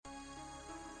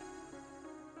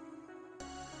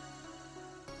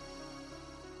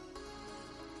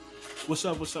What's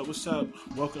up? What's up? What's up?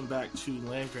 Welcome back to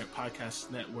Land Grant Podcast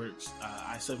Network's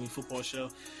I-70 football show.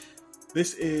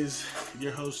 This is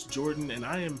your host, Jordan, and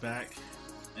I am back,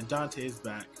 and Dante is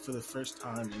back for the first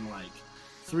time in like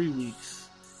 3 weeks.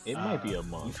 It might be a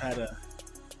month. We've had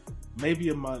maybe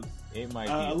a month. It might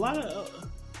be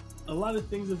a lot of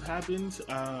things have happened.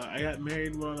 I got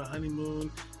married. We're on a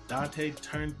honeymoon. Dante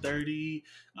turned 30.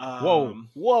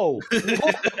 Whoa.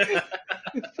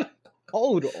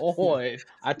 Hold on.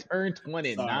 I turned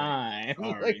 29.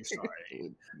 Sorry.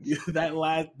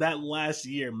 That last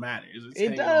year matters.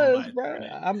 It does, bro.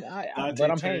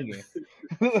 But I'm hanging.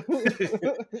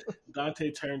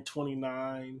 Dante turned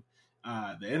 29.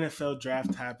 The NFL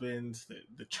draft happened.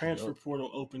 The transfer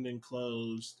portal opened and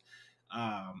closed.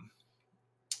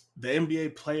 The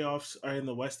NBA playoffs are in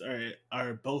the West,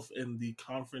 are both in the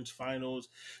conference finals.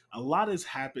 A lot has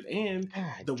happened, and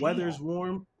the weather's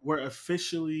warm. We're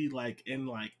officially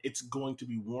it's going to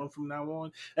be warm from now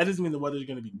on. That doesn't mean the weather's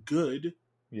going to be good.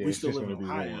 Yeah, we still live in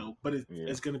Ohio, but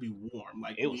it's going to be warm.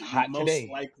 Like it was hot we today.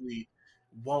 Most likely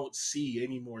won't see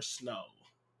any more snow.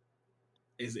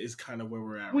 Is kind of where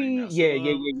we're at right now. Yeah.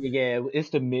 It's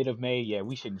the mid of May. Yeah,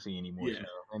 we shouldn't see any more snow,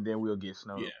 and then we'll get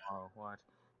snow tomorrow. Watch.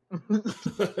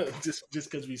 just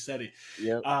because we said it.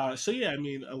 Yeah. I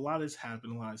mean, a lot has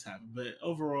happened, but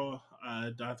overall,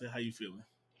 Dante, how you feeling?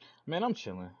 Man, I'm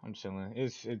chilling.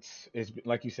 It's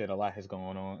like you said, a lot has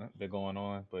been going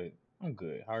on, but I'm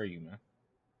good. How are you, man?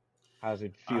 How does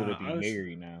it feel to be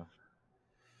married now?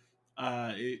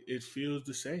 It feels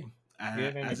the same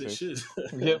as it should.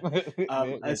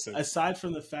 Aside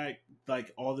from the fact,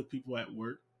 like, all the people at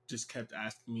work just kept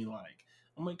asking me, like,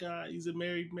 oh my God, he's a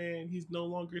married man. He's no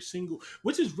longer single,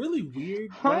 which is really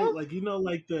weird, right? Like, you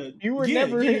were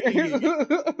never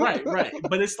right.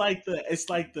 But it's like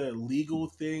the legal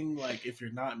thing. Like, if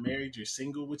you're not married, you're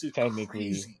single, which is technically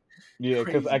crazy. Yeah,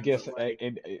 because I guess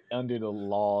under the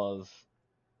laws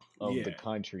of the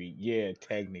country,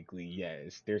 technically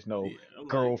yes. There's no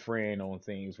girlfriend on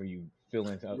things where you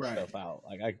filling stuff out.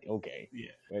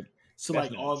 But so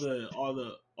like all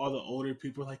the older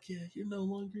people are like, yeah, you're no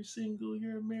longer single,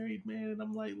 you're a married man. And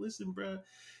I'm like, listen, bro,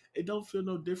 it don't feel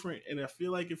no different. And I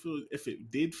feel like if it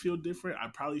did feel different, I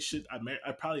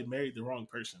probably married the wrong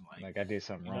person. Like I did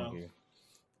something wrong here.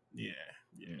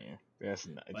 Yeah. That's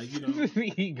nuts. Like,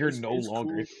 you're no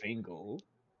longer cool. Single.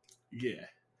 Yeah.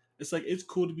 It's like, it's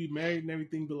cool to be married and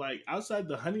everything, but like outside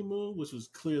the honeymoon, which was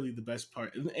clearly the best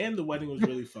part, and the wedding was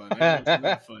really fun.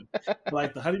 Fun. But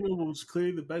like, the honeymoon was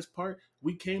clearly the best part.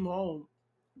 We came home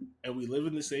and we live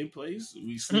in the same place.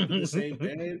 We sleep in the same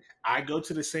bed. I go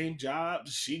to the same job.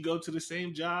 She go to the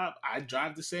same job. I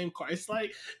drive the same car. It's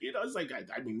like, it's like,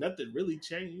 I mean, nothing really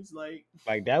changed. Like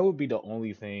that would be the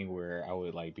only thing where I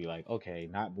would be like, okay,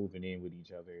 not moving in with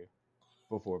each other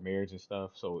before marriage and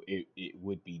stuff, so it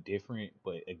would be different.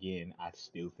 But again, I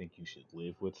still think you should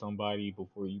live with somebody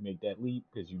before you make that leap,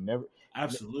 because you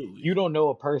don't know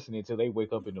a person until they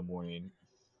wake up in the morning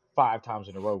 5 times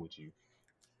in a row with you.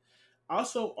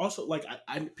 Also, like,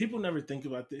 I people never think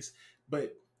about this,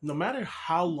 but no matter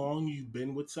how long you've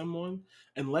been with someone,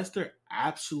 unless they're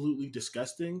absolutely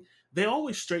disgusting, they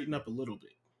always straighten up a little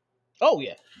bit. Oh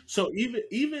yeah. So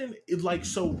even like,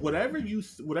 so whatever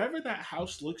that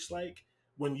house looks like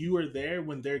when you are there,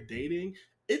 when they're dating,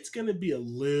 it's gonna be a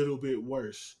little bit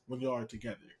worse when y'all are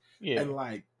together. Yeah. And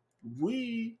like,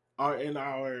 we are in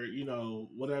our,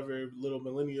 whatever, little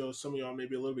millennials, some of y'all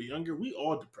maybe a little bit younger, we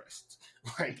all depressed.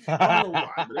 Like, I don't know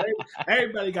why, but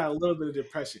everybody got a little bit of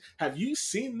depression. Have you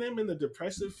seen them in the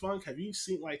depressive funk? Have you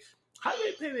seen, like, how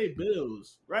they pay their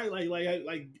bills, right?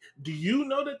 Like, do you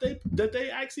know that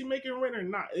they actually making rent or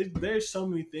not? There's so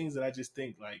many things that I just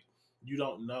think, like, you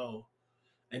don't know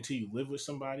until you live with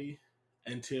somebody,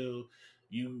 until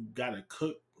you gotta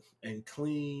cook and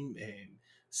clean and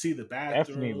see the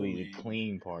bathroom. Definitely the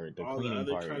clean part, the cleaning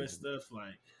other part, kind of stuff,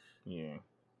 like, yeah.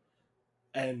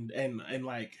 And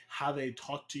like, how they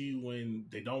talk to you when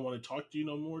they don't want to talk to you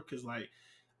no more, because like,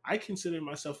 I consider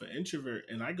myself an introvert,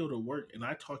 and I go to work and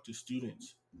I talk to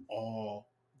students all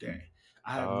day.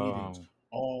 I have meetings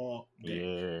all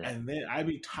day, and then I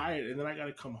be tired, and then I got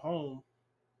to come home,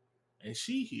 and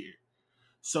she here.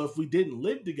 So if we didn't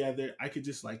live together, I could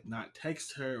just like not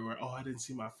text her, or, oh, I didn't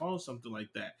see my phone, something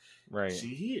like that. Right. She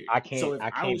here. I can't be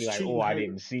like, oh, I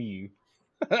didn't see you.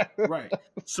 Right.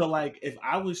 So like, if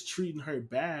I was treating her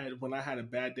bad when I had a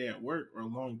bad day at work or a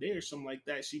long day or something like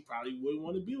that, she probably wouldn't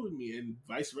want to be with me, and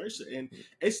vice versa. And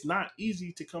it's not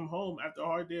easy to come home after a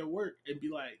hard day at work and be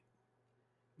like,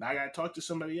 now I got to talk to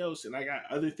somebody else, and I got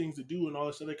other things to do and all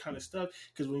this other kind of stuff.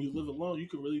 Because when you live alone, you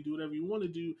can really do whatever you want to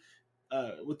do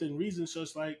within reason. So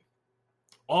it's like,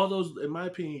 all those, in my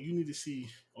opinion, you need to see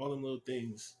all them little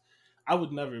things. I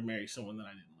would never marry someone that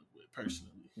I didn't live with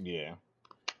personally, Yeah.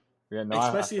 Yeah, no, I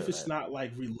especially if feel it's that. not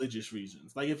like religious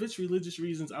reasons. Like if it's religious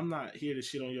reasons, I'm not here to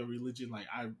shit on your religion. Like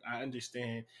I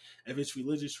understand if it's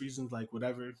religious reasons, like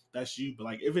whatever, that's you. But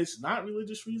like if it's not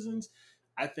religious reasons,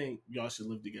 I think y'all should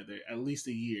live together at least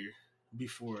a year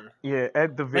before. Yeah,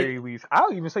 at the Like very least,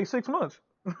 I'll even say 6 months.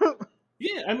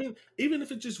 yeah, I mean, even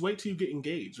if it just wait till you get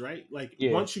engaged, right? Like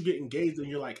Yeah, once you get engaged, and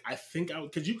you're like, I think I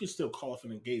would, because you can still call off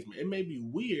an engagement. It may be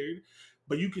weird,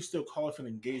 but you can still call off an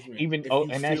engagement even if oh, you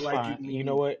and feel that's like you fine. You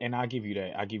know need. what? And I'll give you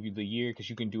that. I'll give you the year because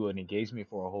you can do an engagement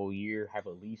for a whole year, have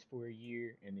a lease for a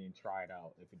year, and then try it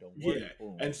out. If it don't work, Yeah,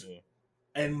 boom. and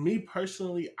Yeah, me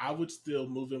personally, I would still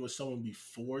move in with someone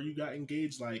before you got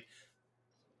engaged. Like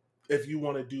if you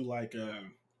want to do like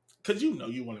because you know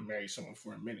you want to marry someone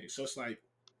for a minute, so it's like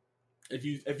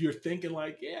if you're thinking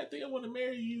like, yeah, I think I want to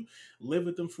marry you, live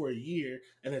with them for a year,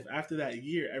 and if after that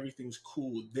year everything's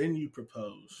cool, then you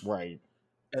propose, right,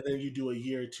 and then you do a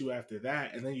year or two after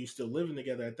that, and then you still living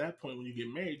together. At that point, when you get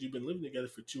married, you've been living together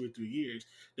for 2 or 3 years,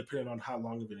 depending on how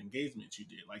long of an engagement you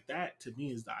did. Like that to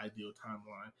me is the ideal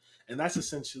timeline, and that's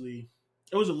essentially.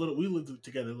 It was a little. We lived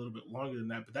together a little bit longer than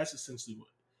that, but that's essentially what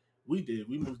we did.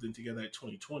 We moved in together at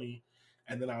 2020,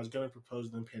 and then I was going to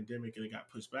propose in the pandemic, and it got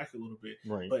pushed back a little bit.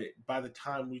 right. But by the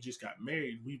time we just got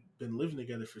married, we've been living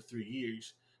together for 3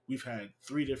 years. We've had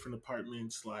three different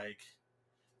apartments, like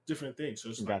different things. So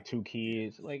it's Got like, two yeah,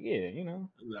 kids. Like, yeah, you know.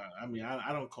 no, I mean,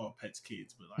 I don't call pets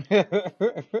kids, but like,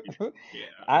 I, yeah,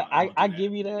 I don't do I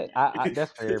give you that. I that.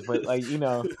 that's fair, but like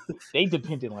they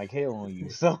dependent like hell on you.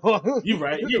 So You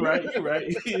right, you right, you right.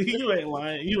 You ain't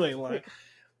lying. You ain't lying.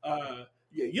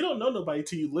 Yeah, you don't know nobody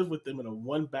till you live with them in a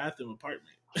one bathroom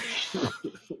apartment.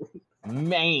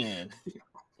 man,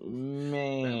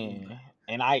 That man,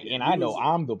 yeah, and we I know was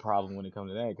I'm the problem when it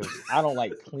comes to that because I don't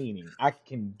like cleaning. I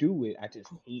can do it. I just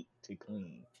hate to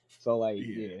clean. So like,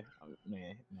 yeah. yeah,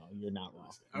 man, no, you're not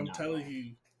wrong. You're I'm not telling wrong.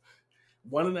 you,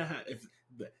 one and a half. If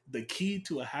the key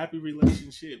to a happy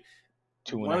relationship,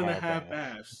 Two and a one and a half half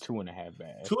baths. baths. 2.5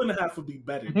 baths. 2.5 would be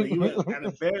better, but you at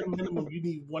a bare minimum, you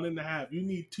need 1.5. You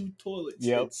need two toilets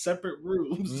Yep. in separate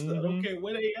rooms. I don't Hmm. care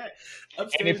where they at,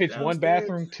 And if upstairs, it's one downstairs.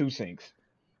 bathroom, two sinks.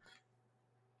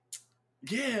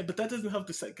 Yeah, but that doesn't help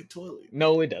the second toilet.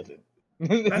 No, it doesn't.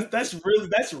 That's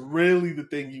really the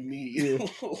thing you need. Yeah,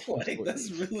 Like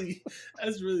that's really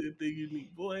the thing you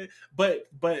need, boy. But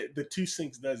the two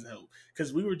sinks does help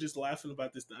because we were just laughing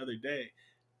about this the other day.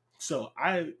 So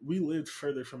we lived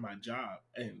further from my job,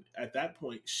 and at that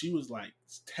point, she was like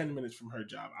 10 minutes from her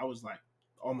job. I was like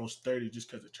almost 30 just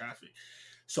because of traffic.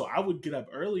 So I would get up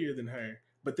earlier than her,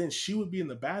 but then she would be in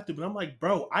the bathroom, and I'm like,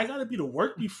 bro, I gotta be to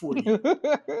work before you.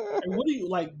 Like, what do you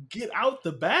like? Get out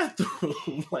the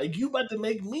bathroom! Like you about to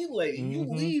make me late. You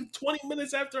Hmm. leave 20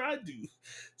 minutes after I do.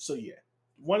 So yeah,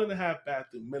 1.5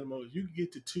 bathroom minimum. If you can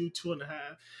get to two,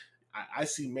 2.5, I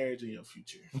see marriage in your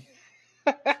future.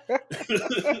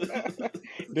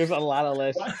 There's a lot of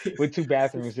less Why? with two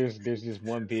bathrooms. There's just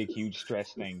one big huge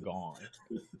stress thing gone.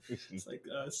 It's It's just like,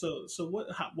 so what?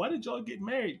 Why did y'all get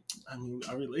married? I mean,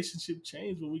 our relationship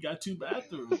changed when we got two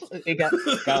bathrooms. it got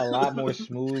a lot more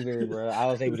smoother, bro. I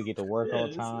was able to get to work on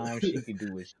Yes, time. She could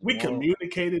do what she we want.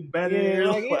 communicated Yeah, better.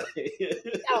 like it Like,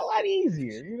 got a lot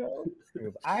easier, you know.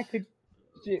 Because I could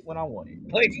shit when I wanted.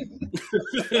 Like,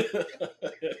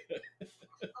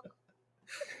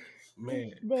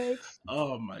 man, but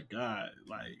oh my god,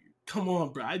 like, come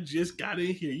on, bro. I just got in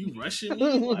here. You rushing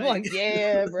me? Like, like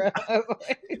yeah, bro.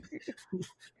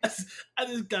 I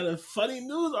just got a funny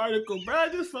news article, bro. I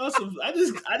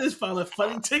just found a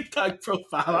funny TikTok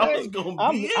profile. I was Like, gonna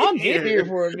be I'm in in here here.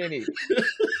 for a minute.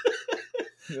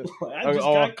 Like, I Like, just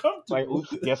oh, got like, comfortable.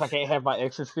 oops, guess I can't have my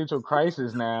existential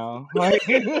crisis now. Like,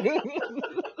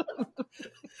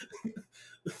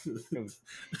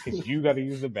 because you got to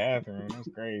use the bathroom. That's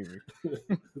crazy.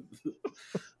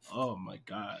 Oh my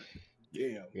god,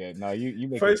 damn. Yeah, no, you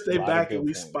make a First day lot of back and good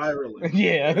we points. spiraling.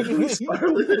 Yeah. We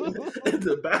spiraling in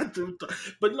the bathroom.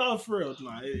 But no, for real,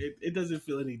 no, it doesn't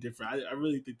feel any different. I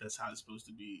really think that's how it's supposed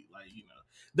to be. Like,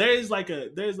 there's like a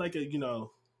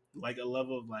like a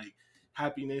level of like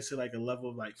happiness and like a level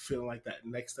of like feeling like that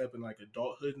next step in like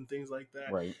adulthood and things like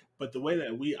that. Right. But the way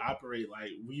that we operate,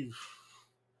 like we've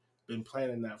been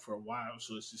planning that for a while,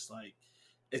 so it's just like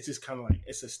it's just kind of like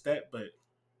it's a step, but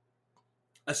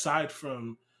aside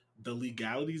from the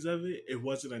legalities of it, it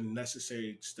wasn't a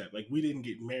necessary step. Like we didn't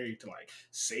get married to like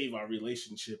save our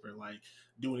relationship or like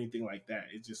do anything like that.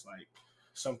 It's just like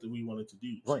something we wanted to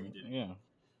do, so we Right. did it, Yeah.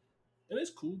 and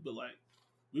it's cool. But like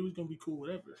we was gonna be cool,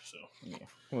 whatever. So Yeah.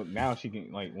 Well, now she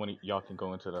can like one of y'all can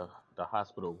go into the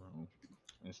hospital room.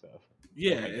 and stuff.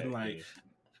 Yeah, Stuff like and that. like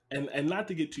Yeah. and not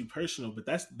to get too personal, but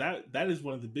that is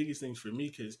one of the biggest things for me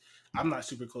because I'm not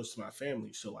super close to my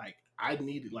family. So like I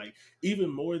needed like even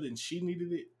more than she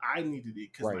needed it, I needed it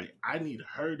because Right. like I need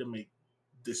her to make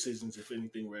decisions if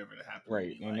anything were ever to happen to Right.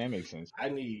 me. And Like that makes sense. I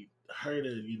need her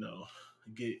to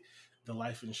get the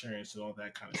life insurance and all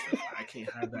that kind of stuff. I can't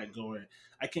have that going.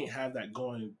 I can't have that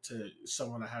going to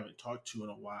someone I haven't talked to in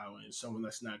a while and someone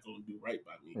that's not going to do right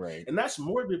by me. Right. And that's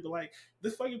morbid, but like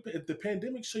this fucking if the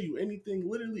pandemic show you anything,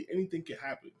 literally anything can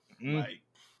happen. Mm, Like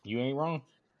you ain't wrong.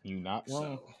 You not so,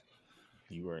 wrong.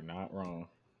 You are not wrong.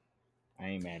 I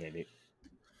ain't mad at it.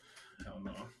 I don't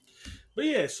know. But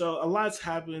yeah, so a lot's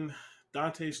happened.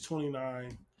 Dante's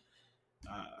 29.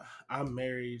 I'm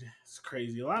married. It's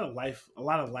crazy. A lot of life A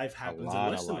happens in lot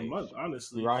of less than a life. month.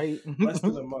 Honestly, Right? less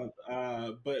than a month.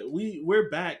 But we're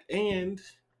back, and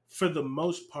for the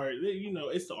most part,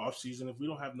 it's the off season. If we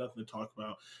don't have nothing to talk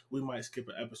about, we might skip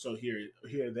an episode here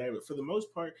or there. But for the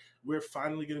most part, we're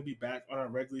finally going to be back on our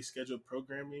regularly scheduled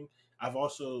programming. I've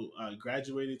also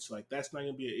graduated, so like that's not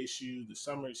going to be an issue. The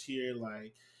summer's here,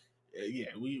 like yeah,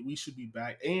 we should be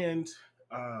back, and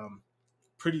um,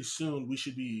 pretty soon we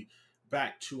should be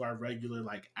back to our regular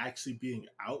like actually being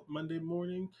out Monday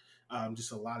morning.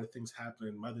 Just a lot of things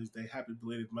happening. Mother's Day, happy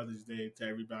belated Mother's Day to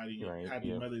everybody. Right. Happy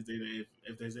Yeah. Mother's Day to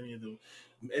if there's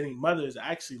any mothers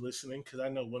actually listening, because I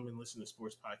know women listen to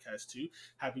sports podcasts too.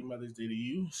 Happy Mother's Day to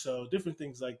you. So different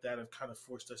things like that have kind of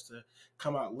forced us to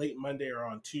come out late Monday or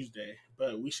on Tuesday,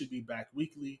 but we should be back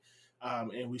weekly,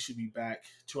 and we should be back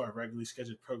to our regularly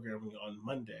scheduled programming on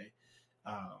Monday.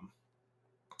 Um,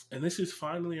 and this is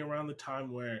finally around the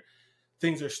time where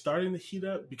things are starting to heat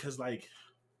up because like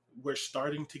we're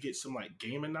starting to get some like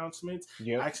game announcements. I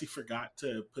Yep. actually forgot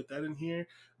to put that in here,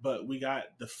 but we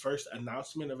got the first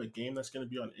announcement of a game that's going to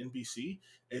be on NBC.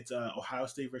 It's Ohio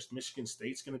State versus Michigan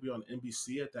State's going to be on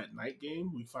NBC at that night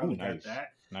game. We Oh, finally got nice. that.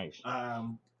 Nice.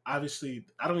 Obviously,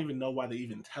 I don't even know why they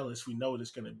even tell us. We know what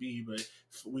it's going to be, but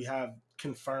we have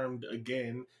confirmed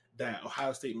again that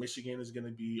Ohio State Michigan is going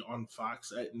to be on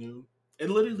Fox at noon. It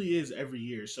literally is every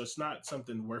year, so it's not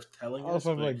something worth telling I was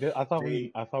us. But like, I thought we,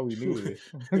 they I thought we knew this.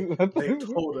 they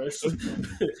told us, Isn't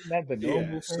that the yeah.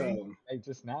 normal thing? So Like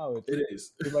just now, it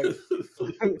is. it's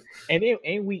like,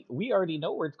 and we already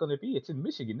know where it's gonna be. It's in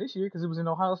Michigan this year because it was in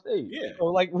Ohio State. Yeah, So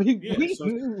like we yeah. we So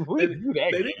knew we they, knew that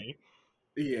they didn't. game.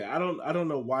 Yeah, I don't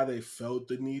know why they felt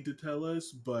the need to tell us,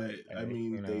 but I Hey,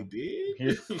 mean they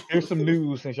did. here's some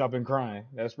news since y'all been crying.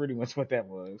 That's pretty much what that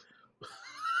was.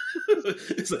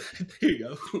 It's like, here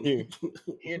you Here, go.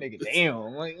 here, nigga, damn.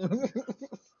 Like,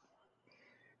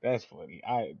 that's funny.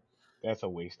 That's a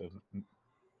waste of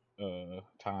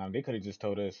time. They could have just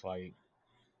told us like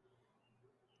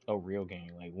a real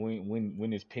game, like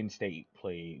when is Penn State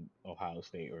played Ohio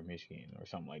State or Michigan or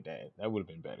something like that. That would have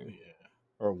been better. Yeah.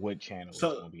 Or what channel it's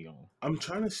So gonna be on. I'm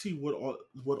trying to see what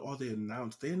all they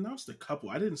announced. They announced a couple.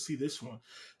 I didn't see this one.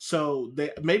 So they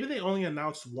only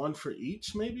announced one for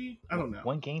each. Maybe I don't know.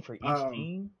 One game for each Um,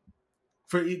 team.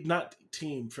 for not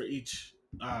team for each.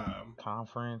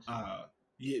 Conference.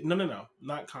 Yeah, no,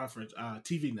 not conference.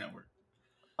 TV network.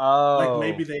 Like Oh,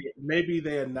 maybe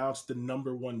they announced the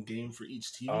number one game for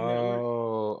each TV network.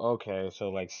 oh, okay. So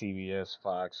like CBS,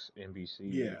 Fox, NBC,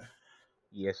 Yeah,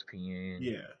 ESPN.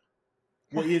 yeah.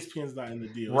 Well, ESPN's not in the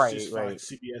deal. It's Right, just right,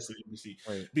 Fox, CBS, and NBC.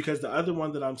 right. Because the other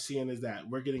one that I'm seeing is that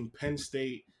we're getting Penn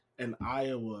State and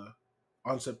Iowa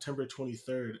on September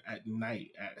 23rd at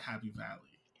night at Happy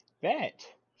Valley. That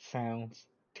sounds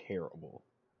terrible.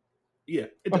 Yeah,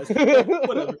 it does. But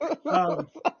whatever.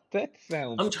 That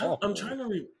sounds I'm awful. trying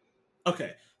to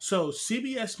Okay, so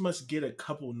CBS must get a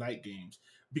couple night games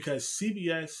because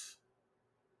CBS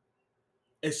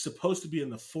is supposed to be in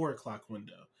the 4 o'clock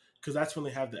window because that's when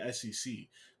they have the SEC.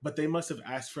 But they must have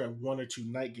asked for one or two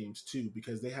night games too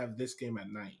because they have this game at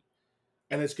night.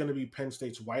 And it's going to be Penn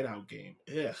State's whiteout game.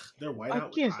 Ugh, their whiteout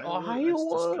with Against Iowa? That's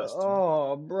Iowa? disgusting.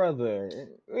 Oh, brother.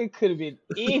 It could have been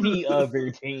any other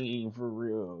team for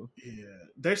real. Yeah,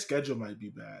 their schedule might be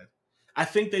bad. I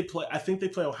think they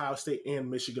play Ohio State and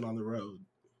Michigan on the road.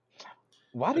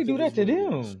 Why I they do think that is to what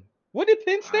it is. them? What did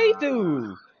Penn State Uh,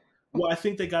 do? well, I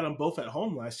think they got them both at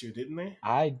home last year, didn't they?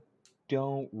 I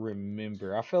don't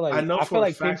remember. I feel I like know I feel for a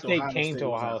like Penn fact State Ohio came to State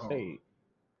was at Ohio home. State.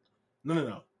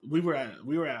 No. We were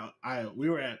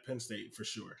at Penn State for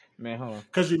sure. Man, hold on.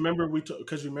 Because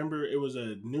remember it was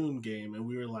a noon game and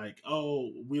we were like, oh,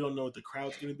 we don't know what the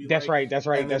crowd's gonna be That's like, right. That's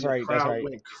right. and then That's the right. That's crowd right.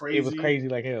 went It was crazy. crazy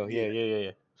like hell. Yeah, Yeah, yeah, yeah,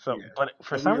 yeah. So, yeah, but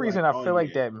for and we some were like, reason, I oh feel like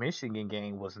yeah, that Michigan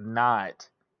game was not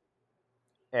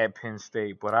at Penn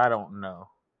State, but I don't know.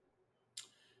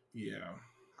 yeah.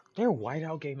 Their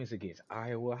whiteout game is against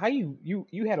Iowa. How you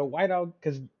had a whiteout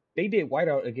because they did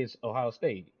whiteout against Ohio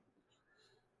State.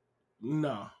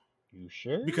 No, You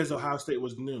sure? because Ohio State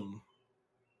was noon.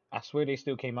 I swear they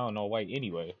still came out in all white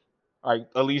anyway. Like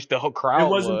at least the whole It crowd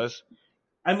wasn't. was.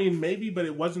 I mean, maybe, but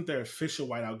it wasn't their official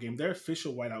whiteout game. Their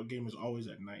official whiteout game is always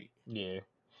at night. Yeah,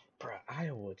 bro.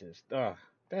 Iowa just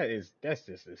that's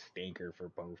just a stinker for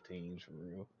both teams for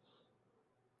real.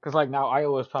 Cause like now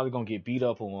Iowa's probably gonna get beat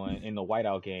up on in the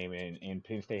whiteout game, and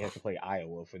Penn State has to play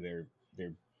Iowa for their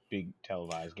big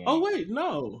televised Oh game. wait,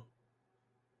 no.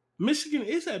 Michigan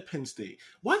is at Penn State.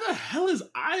 Why the hell is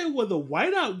Iowa the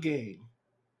whiteout game?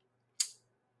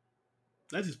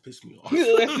 That just pissed me off.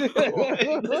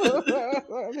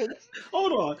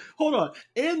 Hold on.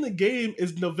 And the game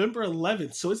is November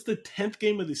 11th, so it's the 10th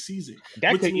game of the season,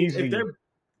 That which could means if easily. they're,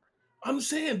 I'm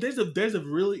saying there's a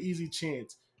really easy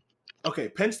chance. Okay,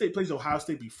 Penn State plays Ohio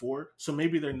State before, so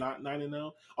maybe they're not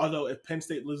 9-0. Although if Penn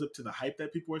State lives up to the hype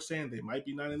that people are saying, they might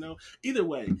be 9-0. Either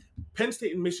way, Penn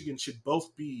State and Michigan should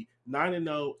both be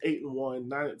 9-0, 8-1,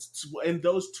 9, and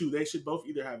those two they should both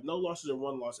either have no losses or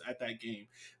one loss at that game.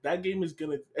 That game is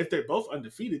gonna, if they're both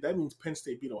undefeated, that means Penn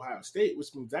State beat Ohio State,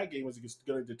 which means that game is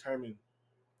going to determine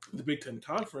the Big Ten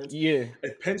Conference. Yeah.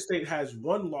 If Penn State has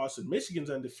one loss and Michigan's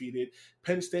undefeated,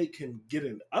 Penn State can get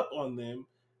an up on them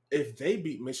if they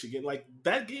beat Michigan. Like,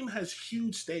 that game has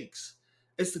huge stakes.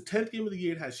 It's the 10th game of the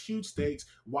year. It has huge stakes.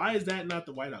 Why is that not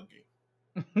the whiteout game?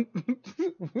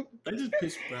 I just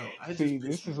pissed, bro. See,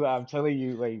 this is what I'm telling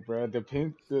you, like, bro. The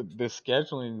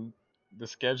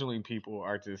scheduling people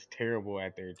are just terrible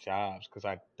at their jobs because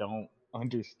I don't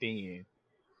understand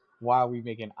why we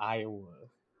making Iowa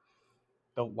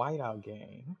the whiteout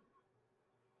game.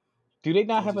 Do they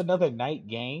not It have just another night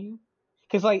game?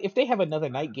 Because like, if they have another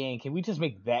night game, can we just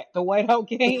make that the whiteout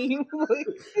game? Like,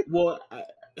 well,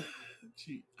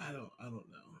 I don't know.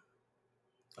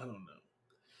 I don't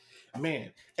know.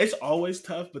 Man, it's always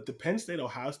tough, but the Penn State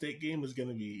Ohio State game is going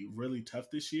to be really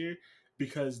tough this year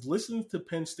because listen to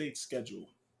Penn State's schedule.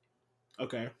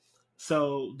 Okay.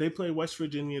 So they play West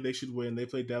Virginia, they should win. They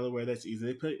play Delaware, that's easy.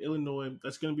 They play Illinois,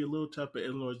 that's going to be a little tough, but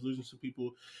Illinois is losing some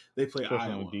people. They play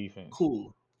especially on Iowa. defense.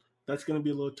 Cool. That's going to be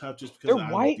a little tough just because Their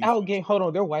of Iowa's whiteout defense. game. Hold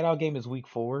on, their whiteout game is week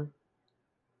 4.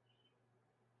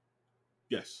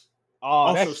 Yes. Oh,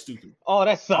 Also stupid. Oh,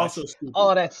 that sucks. Also stupid.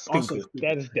 Oh, that's stupid. Also stupid.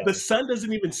 That is dumb. The sun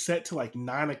doesn't even set to like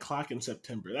 9 o'clock in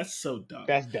September. That's so dumb.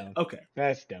 That's dumb. Okay.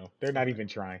 That's dumb. They're not even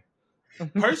trying.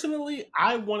 Personally,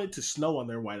 I want it to snow on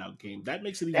their whiteout game. That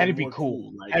makes it even That'd be more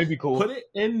cool. Like, That'd be cool. Put it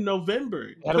in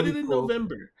November. That'd Put it be in cool.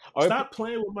 November. Or Stop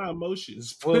playing with my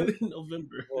emotions. Put it in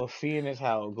November. Well, seeing as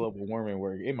how global warming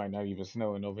works, it might not even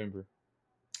snow in November.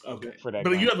 Okay. For that but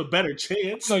game. You have a better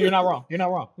chance. No, you're not wrong. You're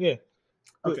not wrong. Yeah.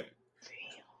 But, okay.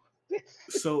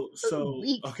 So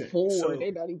week okay. 4, so,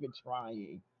 they're not even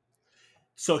trying.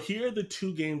 So here are the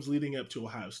 2 games leading up to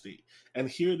Ohio State, and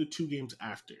here are the 2 games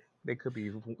after. They could be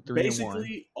 3-1.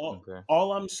 Basically,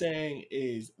 all I'm saying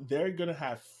is they're gonna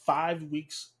have 5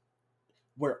 weeks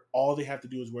where all they have to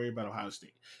do is worry about Ohio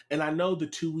State. And I know the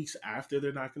 2 weeks after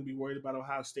they're not going to be worried about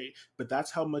Ohio State, but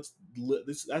that's how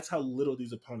little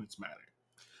these opponents matter.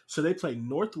 So they play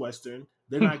Northwestern.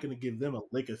 They're not going to give them a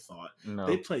lick of thought. No.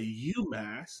 They play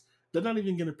UMass. They're not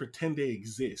even going to pretend they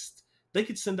exist. They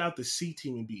could send out the C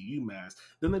team and beat UMass.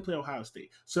 Then they play Ohio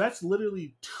State. So that's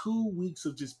literally 2 weeks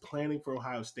of just planning for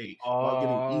Ohio State while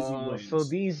getting easy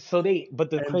wins. But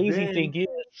the crazy thing is,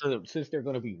 since they're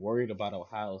going to be worried about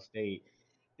Ohio State,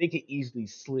 they could easily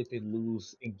slip and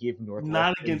lose and give Northwestern.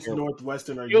 Not against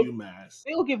Northwestern or UMass.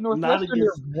 They'll give Northwestern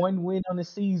their 1 win on the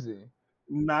season.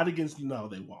 Not against. No,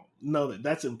 they won't. No,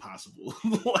 that's impossible.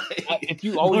 If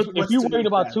you worried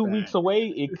about 2 weeks away,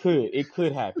 it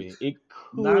could happen. It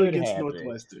could not against happen.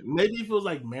 Northwestern. Maybe if it was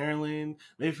like Maryland,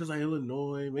 maybe if it was like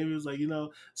Illinois, maybe it was like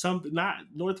something. Not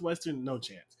Northwestern, no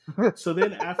chance. So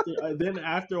then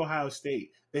after Ohio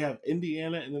State, they have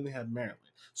Indiana and then they have Maryland.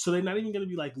 So they're not even going to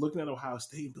be like looking at Ohio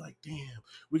State and be like, damn,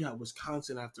 we got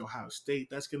Wisconsin after Ohio State.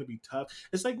 That's going to be tough.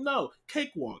 It's like, no,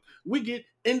 cakewalk. We get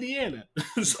Indiana.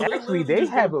 So actually, they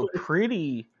have a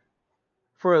pretty,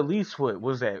 for at least what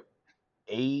was that,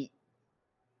 8?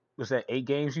 Was that 8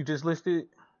 games you just listed?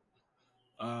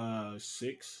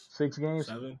 6. 6 games?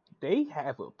 7. They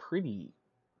have a pretty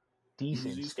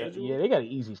decent schedule. Yeah, they got an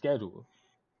easy schedule.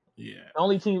 Yeah. The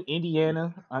only team,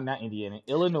 Indiana, not Indiana,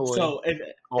 Illinois. So if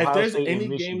there's State, any and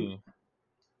Michigan. game,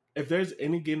 if there's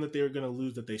any game that they're going to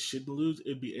lose that they shouldn't lose,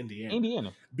 it'd be Indiana.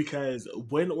 Indiana. Because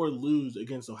win or lose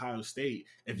against Ohio State,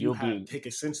 if you You'll have get. take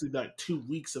essentially like 2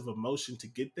 weeks of emotion to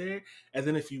get there, and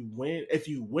then if you win,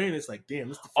 it's like damn,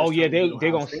 this is the Oh first yeah, time we beat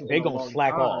they Ohio gonna State in they a gonna long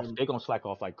slack off. time. They gonna slack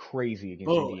off like crazy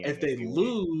against But Indiana if if they they win.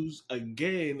 lose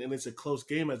again and it's a close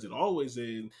game as it always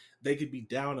is, they could be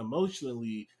down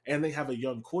emotionally, and they have a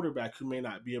young quarterback who may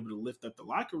not be able to lift up the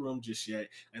locker room just yet.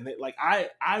 And they like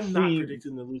I'm not See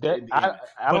predicting them to lose to that Indiana,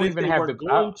 I but don't if even they have were the.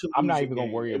 going to I'm lose not a even gonna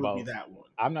game, worry it would be about. that one.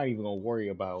 I'm not even gonna worry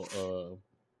about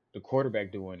the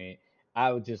quarterback doing it.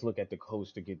 I would just look at the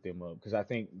coach to get them up because I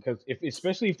think because if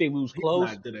especially if they lose He's close,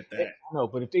 not good at that. no,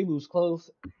 but if they lose close,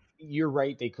 you're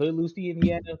right. They could lose to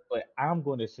Indiana, but I'm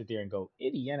going to sit there and go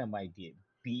Indiana might get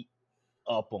beat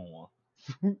up on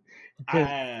because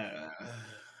Uh,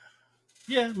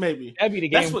 yeah, maybe that'd be the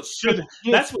that's game. what Because should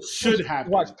that's what should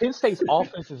watch happen. Penn State's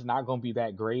offense is not going to be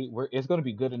that great. It's going to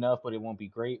be good enough, but it won't be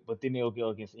great. But then they'll go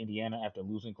against Indiana after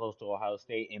losing close to Ohio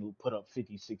State and put up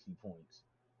 50, 60 points.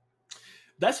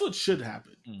 That's what should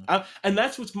happen. Mm. And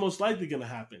that's what's most likely going to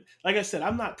happen. Like I said,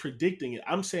 I'm not predicting it.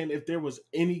 I'm saying if there was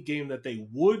any game that they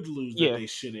would lose that Yeah, they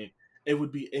shouldn't, it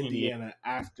would be Indiana. Indiana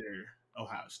after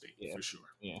Ohio State Yeah, for sure.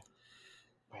 yeah.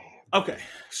 Okay,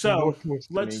 so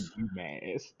Northwestern let's and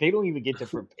UMass. They don't even get to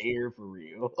prepare for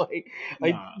real. Like,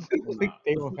 nah, like nah,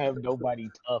 they don't have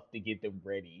nobody tough to get them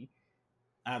ready.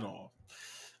 at all.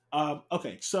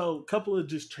 Okay, so a couple of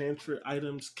just transfer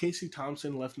items. Casey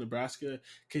Thompson left Nebraska.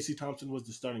 Casey Thompson was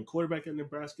the starting quarterback at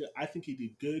Nebraska. I think he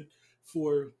did good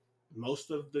for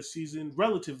most of the season,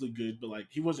 relatively good, but like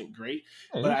he wasn't great.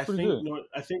 Yeah, he But was pretty good.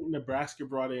 I think Nebraska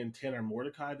brought in Tanner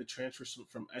Mordecai, the transfer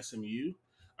from SMU,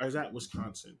 or is that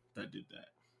Wisconsin that did that?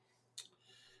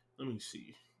 Let me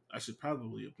see. I should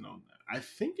probably have known that. I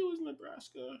think it was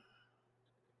Nebraska.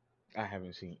 I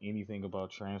haven't seen anything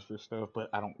about transfer stuff, but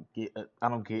I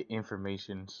don't get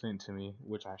information sent to me,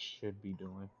 which I should be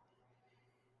doing.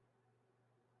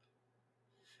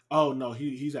 Oh no,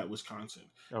 he's at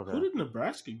Wisconsin. Who Okay. did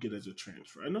Nebraska get as a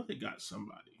transfer? I know they got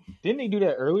somebody. Didn't they do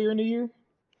that earlier in the year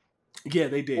Yeah,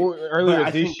 they did. or But earlier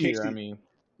I think this year? I Casey, mean,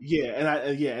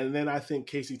 and then I think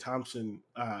Casey Thompson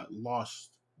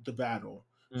lost the battle,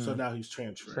 so mm, now he's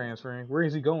transferring. transferring. Where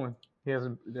is he going? He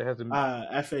hasn't. It hasn't.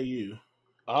 FAU,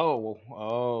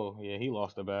 Oh, yeah. He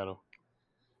lost the battle.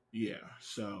 yeah.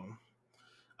 So,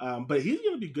 but he's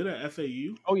gonna be good at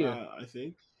FAU. Oh yeah. I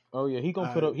think. Oh yeah. He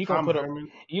gonna put up. He gonna Tom put up.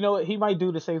 Herman. You know what? He might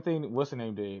do the same thing. What's the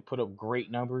name did? Put up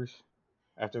great numbers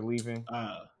after leaving.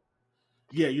 Uh,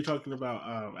 yeah, you're talking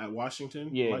about at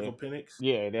Washington, Yeah. Michael Penix,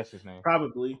 Yeah. That's his name.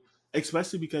 probably,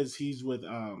 especially because he's with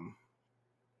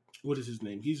what is his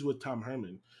name? He's with Tom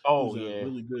Herman, Oh who's a yeah.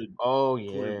 really good Oh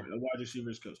yeah. quarterback, a wide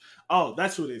receivers coach. Oh,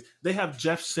 that's what it is. They have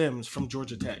Jeff Sims from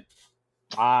Georgia Tech,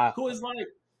 Ah. who is like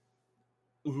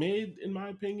mid in my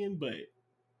opinion, but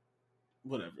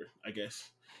whatever. I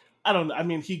guess I don't know. I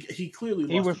mean, he clearly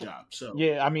He lost went. the job, so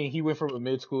Yeah. I mean, he went from a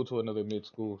mid school to another mid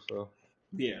school. So.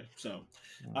 yeah. So,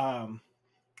 Yeah. um,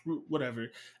 whatever.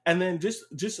 And then just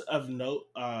of note,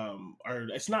 or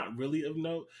it's not really of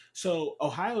note. So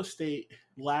Ohio State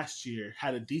last year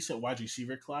had a decent wide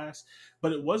receiver class,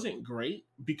 but it wasn't great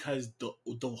because the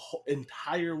whole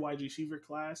entire wide receiver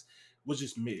class was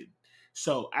just mid.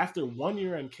 So after 1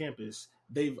 year on campus,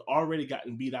 they've already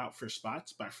gotten beat out for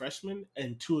spots by freshmen,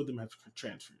 and two of them have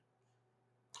transferred,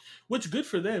 which good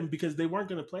for them because they weren't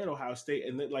going to play at Ohio State.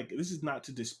 And like, this is not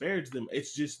to disparage them.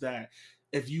 It's just that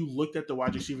if you looked at the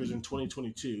wide receivers in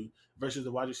 2022 versus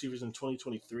the wide receivers in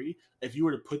 2023, if you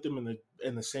were to put them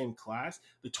in the same class,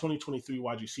 the 2023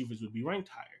 wide receivers would be ranked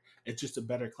higher. It's just a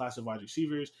better class of wide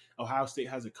receivers. Ohio State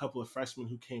has a couple of freshmen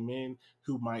who came in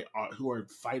who are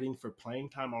fighting for playing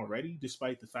time already,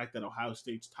 despite the fact that Ohio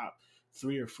State's top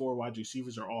 3 or 4 wide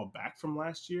receivers are all back from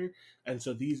last year. And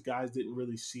so these guys didn't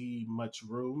really see much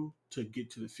room to get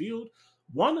to the field.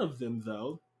 One of them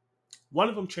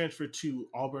transferred to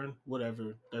Auburn,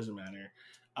 whatever, doesn't matter.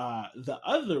 The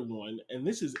other one, and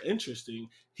this is interesting,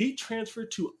 he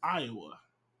transferred to Iowa.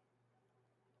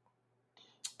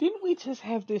 Didn't we just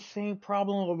have this same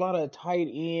problem about a tight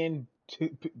end a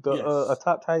Yes,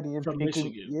 top tight end from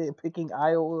Michigan. picking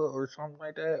Iowa or something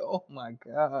like that? Oh my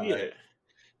Yeah. god!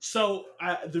 So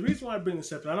the reason why I bring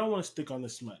this up, and I don't want to stick on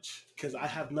this much because I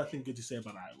have nothing good to say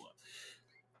about Iowa.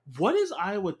 What is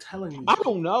Iowa telling these I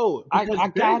don't people? know. Because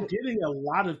they're getting a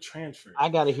lot of I transfers,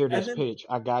 gotta hear and this then pitch.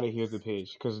 I gotta hear the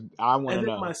pitch because I want to and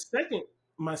then know.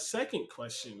 my second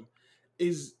question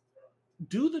is: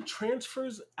 do the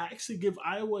transfers actually give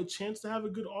Iowa a chance to have a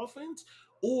good offense,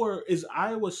 or is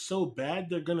Iowa so bad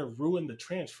they're going to ruin the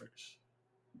transfers?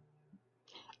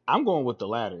 I'm going with the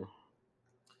latter.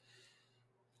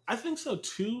 I think so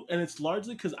too, and it's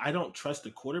largely because I don't trust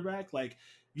the quarterback. Like,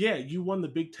 yeah, you won the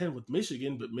Big Ten with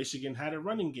Michigan, but Michigan had a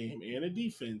running game and a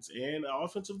defense and an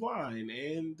offensive line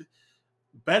and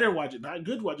better wide, not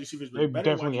good wide receivers, They but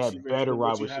better wide definitely had receivers better than what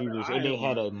wide you have receivers, at and they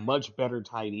had Iowa. a much better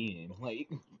tight end. Like,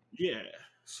 Yeah.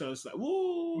 So it's like,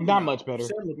 woo, not much no. better.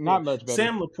 Not much better.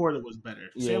 Sam Laporta was better.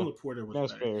 Yeah, Sam Laporta was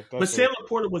that's better. fair. But That's Sam fair.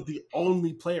 Laporta was the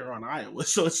only player on Iowa.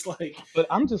 So it's like, But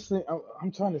I'm just saying,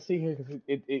 I'm trying to see here because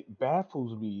it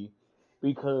baffles me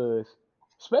because,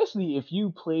 especially if you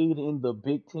played in the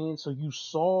Big Ten, so you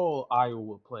saw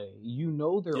Iowa play, you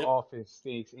know their yep, offense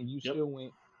stinks, and you yep, still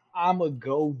went, "I'ma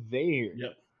go there."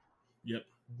 yep, yep.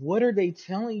 What are they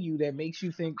telling you that makes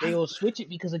you think I, they'll switch it?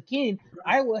 Because again,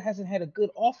 Iowa hasn't had a good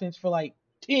offense for like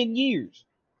 10 years.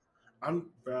 I'm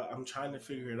trying to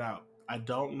figure it out. I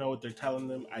don't know what they're telling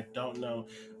them. I don't know.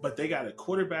 But they got a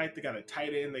quarterback, they got a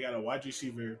tight end, they got a wide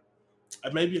receiver,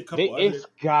 maybe a couple It's other.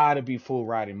 gotta be full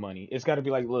riding money. It's gotta be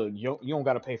like, look, you don't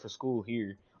gotta pay for school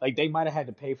here. Like they might have had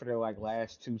to pay for their like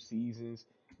last 2 seasons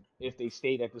if they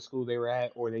stayed at the school they were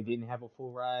at, or they didn't have a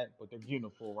full ride, but they're getting a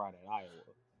full ride at Iowa.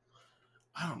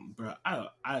 I don't, bro.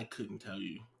 I couldn't tell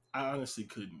you. I honestly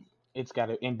couldn't. It's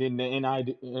gotta, and then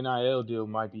the NIL deal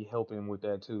might be helping with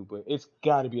that too. But it's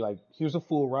gotta be like, here's a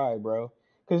full ride, bro.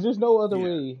 Because there's no other Yeah.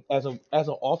 way. As an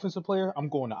offensive player, I'm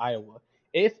going to Iowa.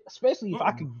 If especially if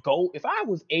I Mm-mm. could go, if I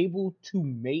was able to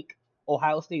make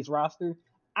Ohio State's roster,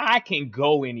 I can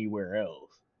go anywhere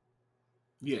else.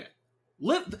 Yeah.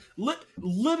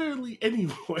 Literally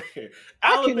anywhere. I can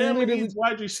Alabama literally. needs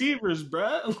wide receivers,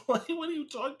 bruh. Like, what are you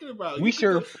talking about? We You could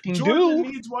sure go. fucking Georgia do.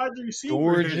 needs wide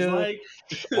receivers. Georgia.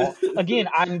 Like, Again,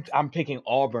 I'm picking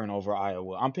Auburn over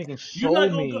Iowa. I'm picking you're so not gonna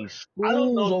go. many I don't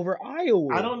schools know. over I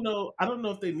Iowa. don't know. I don't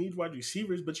know if they need wide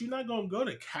receivers, but you're not gonna go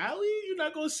to Cali. You're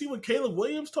not gonna see what Caleb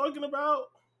Williams talking about.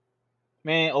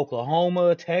 Man,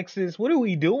 Oklahoma, Texas, what are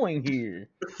we doing here?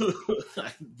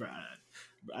 Bruh,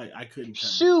 I couldn't tell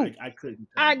you. Shoot, I couldn't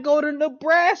tell I you. go to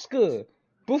Nebraska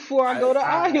before I go to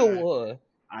I, Iowa.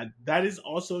 that is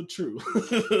also true.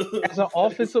 As an That is,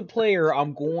 offensive player,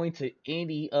 I'm going to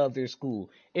any other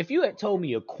school. If you had told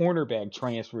me a cornerback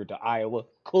transferred to Iowa,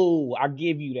 cool, I'll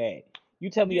give you that. You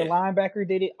tell me a yeah, linebacker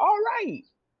did it, all right.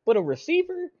 But a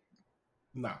receiver,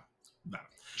 no, no.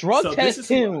 drug So this test is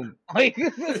who him. Like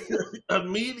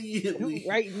immediately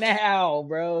right now,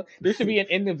 bro. There should be an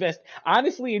invest.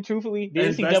 Honestly and truthfully, the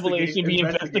NCAA should be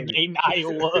investigated. investigating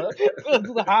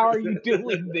Iowa. How are you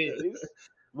doing this?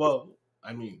 Well,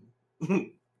 I mean,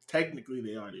 technically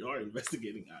they already are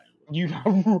investigating Iowa. You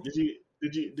know,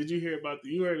 Did you hear about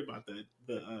you heard about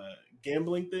the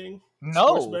gambling thing,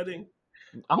 sports no. betting?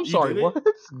 I'm You sorry. did it. What?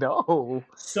 No.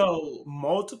 So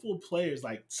multiple players,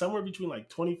 like somewhere between like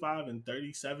 25 and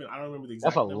 37, I don't remember the That's a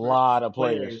exact number. lot of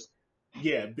players.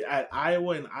 Players, yeah, at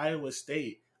Iowa and Iowa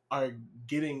State are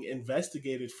getting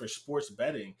investigated for sports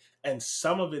betting, and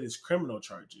some of it is criminal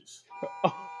charges.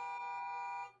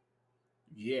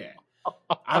 Yeah.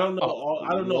 I don't know all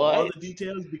What? the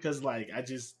details because like I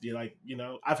just like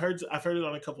I've heard it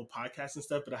on a couple podcasts and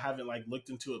stuff, but I haven't like looked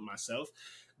into it myself.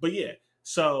 But yeah,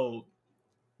 so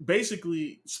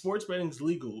basically sports betting is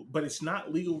legal, but it's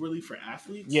not legal really for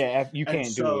athletes. Yeah, you And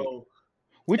can't do it. so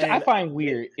Which I and find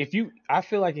weird. If you, I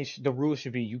feel like the rule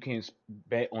should be you can't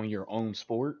bet on your own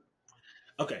sport.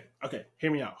 okay,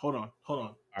 hear me out. Hold on.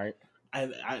 All right.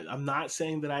 I'm not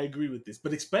saying that I agree with this,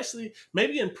 but especially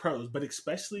maybe in pros, but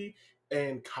especially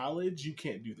in college, you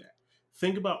can't do that.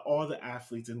 Think about all the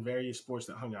athletes in various sports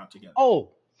that hung out together.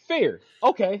 Oh, fair.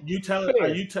 Okay,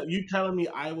 fair. You telling me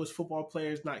Iowa's football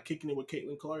players not kicking it with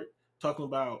Caitlin Clark? Talking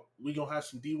about we gonna have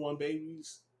some D1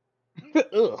 babies?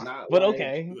 Ugh, Not but like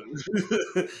okay.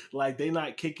 like they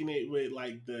not kicking it with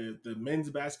like the men's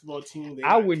basketball team. They I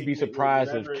not wouldn't be kicking it with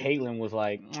surprised if whatever. Caitlyn was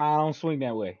like, I don't swing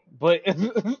that way. But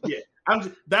Yeah,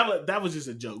 that was just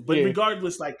a joke. But yeah,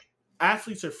 regardless, like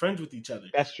athletes are friends with each other.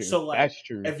 that's true. So like That's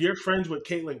true. if you're friends with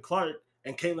Caitlin Clark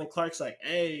and Caitlin Clark's like,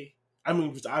 hey. I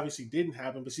mean, which obviously didn't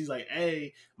happen, but she's like,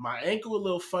 "Hey, my ankle a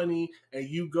little funny," and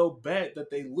you go bet that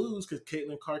they lose because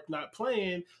Caitlin Clark not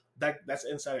playing. That's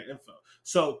insider info.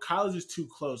 So college is too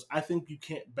close. I think you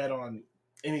can't bet on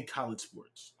any college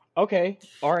sports, Okay,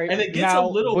 all right. and it gets a Now,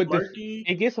 little but murky.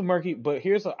 it gets a murky. But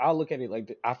here's I'll look at it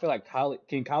like I feel like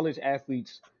college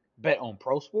athletes bet on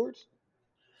pro sports?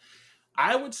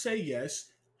 I would say yes.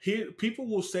 Here, people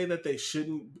will say that they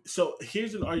shouldn't. So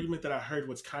here's an argument that I heard,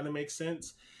 which kind of makes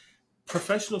sense.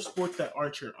 Professional sports that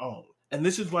aren't your own, and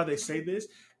this is why they say this.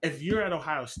 If you're at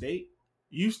Ohio State,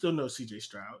 you still know C.J.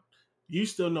 Stroud. you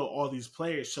still know all these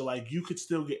players, so like you could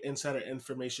still get insider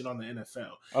information on the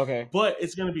NFL. Okay. But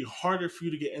it's going to be harder for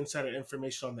you to get insider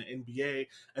information on the NBA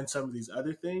and some of these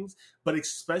other things. But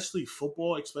especially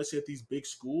football, especially at these big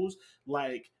schools,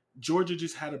 like Georgia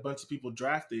just had a bunch of people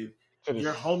drafted. So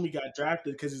Your this. homie got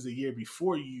drafted because he's a year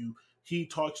before you. He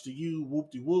talks to you, whoop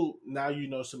de whoop. Now you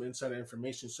know some insider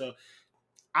information. So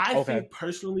I Okay. think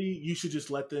personally, you should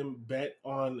just let them bet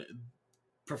on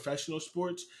professional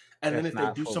sports, and then That's if they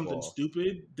not do something football.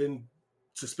 stupid, then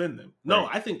suspend them. No,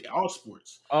 Right. I think all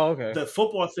sports. Oh, okay. The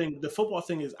football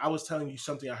thing is I was telling you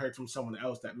something I heard from someone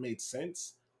else that made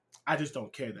sense. I just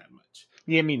don't care that much.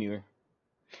 Yeah, me neither.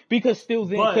 Because still,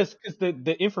 then, But because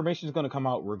the information is going to come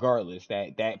out regardless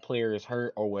that that player is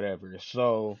hurt or whatever.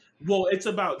 So well, it's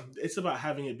about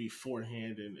having it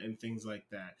beforehand and things like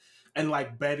that, and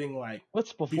like betting like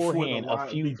what's before the beforehand? A line.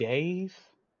 few days.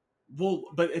 Well,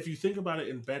 but if you think about it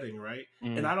in betting, right?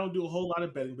 And Mm. I don't do a whole lot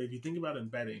of betting, but if you think about it in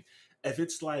betting, if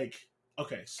it's like,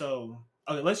 okay, so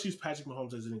okay, let's use Patrick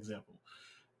Mahomes as an example.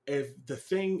 If the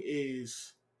thing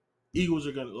is Eagles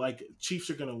are gonna like Chiefs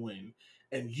are gonna win,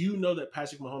 and you know that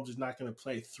Patrick Mahomes is not gonna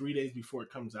play 3 days before it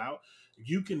comes out,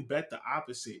 you can bet the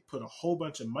opposite, put a whole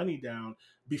bunch of money down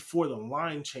before the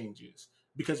line changes.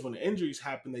 Because when the injuries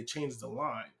happen, they change the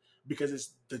line. Because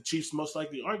it's the Chiefs most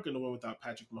likely aren't going to win without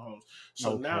Patrick Mahomes.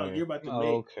 So now Okay. you're about to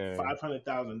make Okay.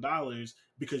 $500,000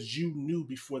 because you knew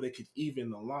before they could even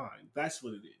the line. That's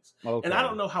what it is. And I Okay.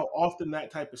 don't know how often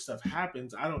that type of stuff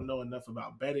happens. I don't know enough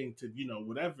about betting to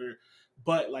whatever,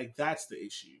 but like that's the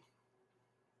issue.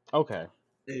 Okay.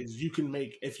 Is you can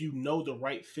make if you know the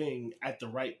right thing at the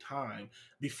right time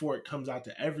before it comes out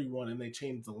to everyone and they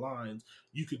change the lines,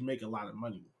 you could make a lot of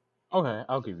money. Okay.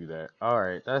 I'll give you that. All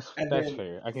right. And That's then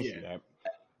fair. I can yeah, see that.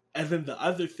 and then the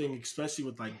other thing, especially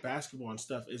with like basketball and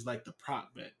stuff, is like the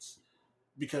prop bets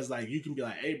because like you can be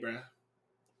like, hey, bruh,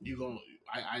 you going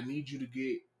I need you to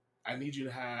get I need you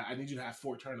to have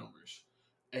 4 turnovers,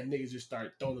 and niggas just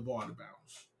start throwing the ball out of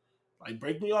bounds. Like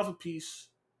break me off a piece,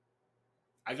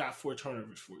 I got 4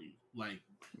 turnovers for you. Like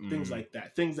things Mm. like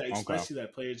that. Things that Okay. especially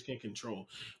that players can control,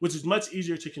 which is much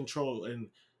easier to control in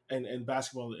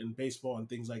basketball and baseball and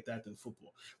things like that than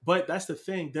football. But that's the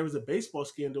thing. There was a baseball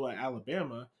scandal at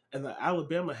Alabama, and the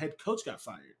Alabama head coach got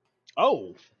fired.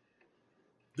 Oh.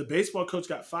 The baseball coach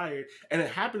got fired, and it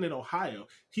happened in Ohio.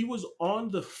 He was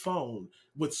on the phone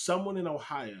with someone in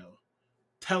Ohio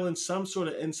telling some sort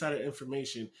of insider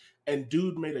information, and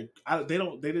dude made they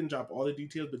didn't drop all the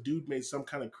details, but dude made some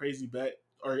kind of crazy bet,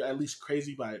 or at least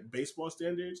crazy by baseball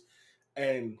standards,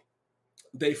 and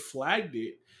they flagged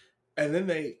it. And then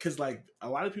because like a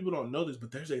lot of people don't know this,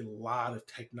 but there's a lot of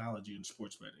technology in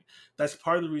sports betting. That's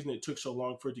part of the reason it took so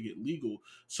long for it to get legal.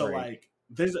 So Right. like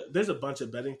there's a bunch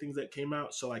of betting things that came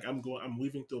out. So like I'm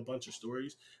weaving through a bunch of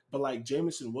stories, but like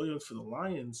Jamison Williams for the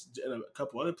Lions and a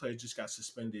couple other players just got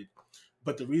suspended,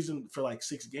 but the reason for like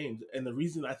 6 games, and the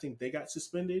reason I think they got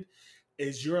suspended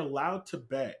is you're allowed to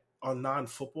bet on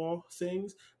non-football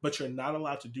things, but you're not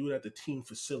allowed to do it at the team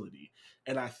facility.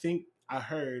 And I think I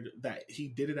heard that he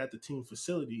did it at the team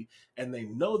facility, and they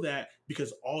know that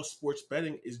because all sports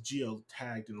betting is geo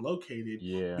tagged and located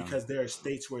Yeah. because there are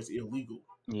states where it's illegal.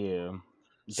 Yeah.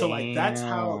 So like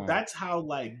Damn. that's how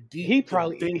like He deep the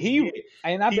probably things he get.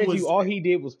 and I He bet you was all he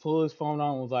did was pull his phone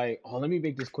on and was like, "Oh, let me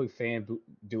make this quick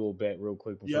duel bet real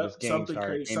quick before this yep, game something start,"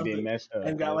 crazy, and then something, messed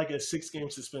and up. got like a 6 game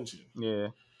suspension. Yeah.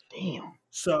 Damn.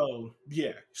 So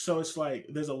yeah, so it's like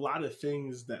there's a lot of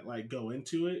things that like go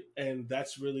into it, and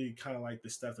that's really kind of like the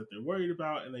stuff that they're worried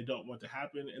about and they don't want to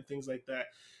happen and things like that.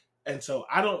 And so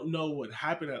I don't know what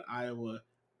happened at Iowa,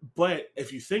 but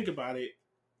if you think about it,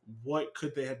 what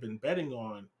could they have been betting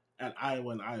on at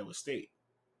Iowa and Iowa State?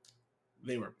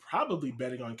 They were probably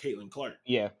betting on Caitlin Clark.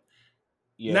 Yeah.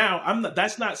 Yeah. Now I'm not.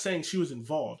 That's not saying she was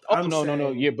involved. Oh, I'm no, no, no.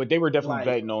 saying Yeah, but they were definitely like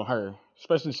betting on her,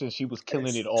 especially since she was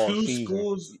killing it it's all season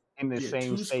in the yeah,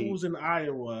 same two state. schools in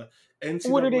Iowa,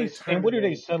 What are they? NCAA And what are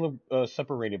they tournament.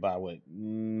 separated by? What,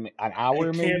 an hour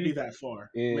It can't be maybe? that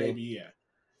far. Yeah. Maybe,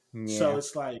 yeah. So Yeah.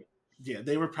 it's like, yeah,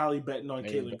 they were probably betting on They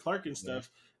were Caitlin betting. Clark and Yeah. stuff,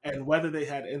 and whether they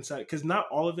had insight, because not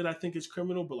all of it I think is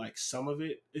criminal, but like some of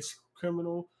it is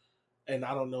criminal, and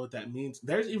I don't know what that means.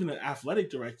 There's even an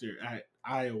athletic director at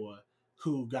Iowa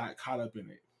who got caught up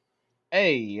in it.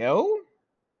 Hey, yo.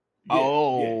 Yeah,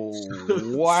 yeah. Oh,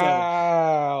 So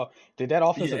wow. Did that yeah,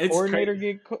 offensive it's crazy. coordinator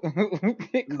get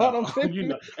caught No, up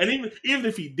in it? and even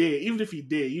if he did, He'll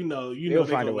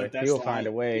they find a gonna way. let that He'll find slide.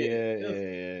 a way. Yeah, Yeah,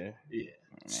 yeah, yeah. yeah.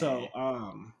 So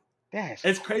Man, that's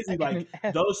it's crazy. Like fucking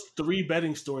epic. those 3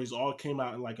 betting stories all came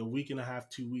out in like a week and a half,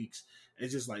 2 weeks.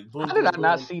 It's just like boom, How did boom, I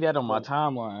not boom. see that on my But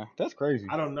timeline? That's crazy.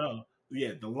 I don't know.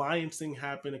 yeah, the Lions thing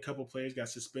happened. A couple players got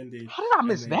suspended, How did I and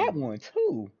miss that then one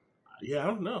too? yeah, I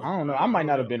don't know. I don't know. I I might don't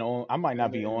not have know. been on. I might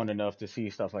not And be then on enough to see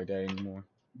stuff like that anymore.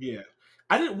 yeah,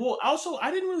 I didn't. Well, also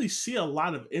I didn't really see a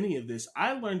lot of any of this.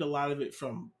 I learned a lot of it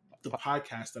from the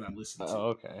podcast that I listened to, Oh,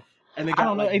 okay. and it I got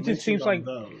don't know. like It just mentioned seems on like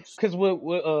those. because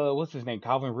what's his name,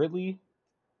 Calvin Ridley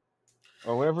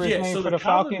or whatever his Yeah, name so for the the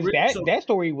Falcons. That So that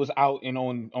story was out and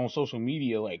on social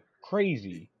media like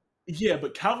crazy. yeah,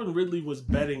 but Calvin Ridley was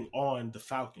betting on the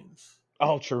Falcons.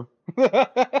 Oh, true.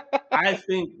 I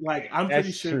think like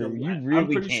That's true. You I'm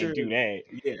really pretty can't sure do that.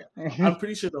 yeah. I'm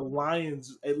pretty sure the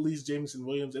Lions, at least Jameson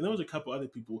Williams, and there was a couple other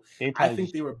people. They I probably think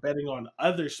just they were betting on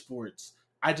other sports.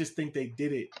 I just think they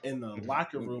did it in the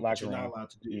locker room, which locker you're not room. allowed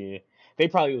to do. Yeah, they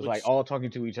probably was like Which all talking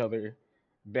to each other,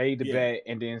 made the yeah, bet,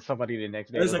 and then somebody the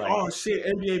next and day it's was like, like, oh shit,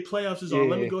 NBA playoffs is on.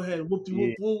 Let me yeah, go ahead and whoop de yeah.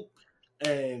 whoop whoop,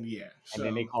 and yeah, And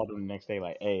then they so called them the next day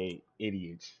like, "Hey,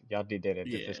 idiots, y'all did that at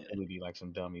the yeah, facility like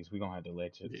some dummies. We gonna have to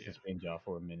let you yeah, suspend y'all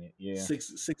for a minute." Yeah,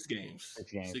 six games,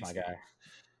 6 games, my 6 games. guy.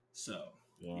 So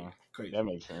yeah, Yeah, that crazy.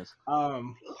 makes sense.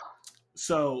 Um,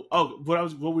 So,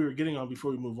 what we were getting on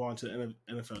before we move on to the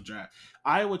NFL draft,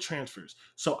 Iowa transfers.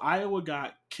 So Iowa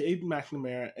got Cade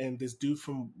McNamara and this dude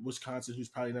from Wisconsin who's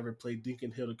probably never played,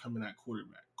 Dinkin Hill, to come in at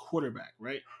quarterback,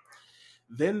 right?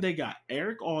 Then they got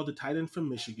Eric All, the tight end from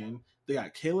Michigan. They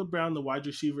got Caleb Brown, the wide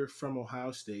receiver from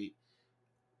Ohio State,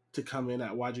 to come in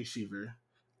at wide receiver,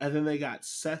 and then they got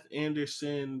Seth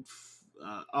Anderson.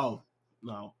 Oh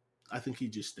no, I think he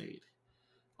just stayed.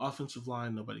 Offensive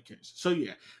line, nobody cares. So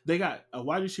yeah, they got a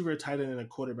wide receiver, a tight end, and a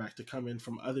quarterback to come in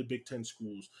from other Big Ten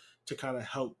schools to kind of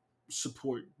help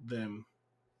support them,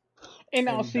 And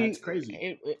now and that's see,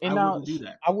 crazy. and I now wouldn't do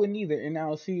that. I wouldn't either. And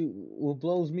now see, what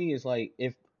blows me is like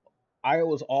if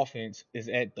Iowa's offense is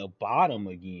at the bottom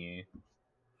again,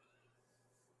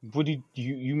 what did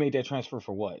you made that transfer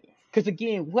for what? Because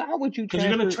again, why would you Because you're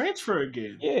gonna transfer? transfer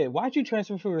again, Yeah, why'd you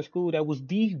transfer for a school that was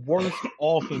the worst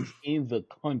offense in the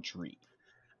country?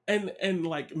 and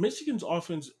like Michigan's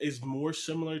offense is more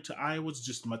similar to Iowa's,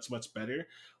 just much better.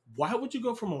 Why would you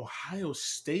go from Ohio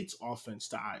State's offense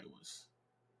to Iowa's?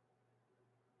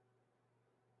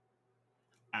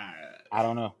 I, I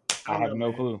don't know. I I don't have know,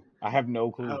 no man. clue. I have no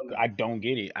I clue. don't know. I don't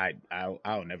get it.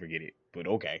 I'll never get it. But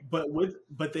okay.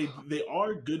 But they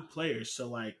are good players, so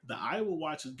like the Iowa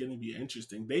watch is going to be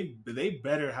interesting. They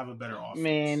better have a better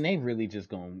Man, offense. they really just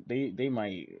going they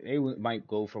might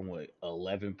go from what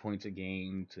 11 points a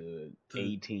game to To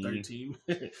 18. 13.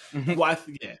 Well,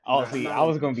 yeah, Oh, see, not I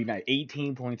was even gonna close. be like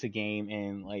 18 points a game,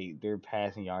 and like their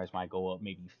passing yards might go up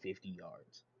maybe 50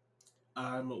 yards.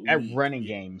 I'm That weak. running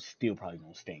Yeah. game still probably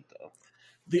gonna stink though.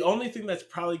 The only thing that's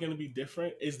probably going to be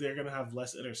different is they're going to have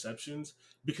less interceptions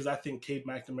because I think Cade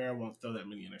McNamara won't throw that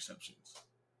many interceptions.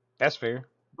 That's fair.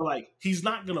 But like, he's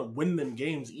not going to win them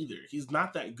games either. He's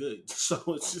not that good. So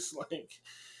it's just like,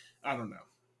 I don't know.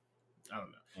 I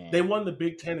don't know. They And won the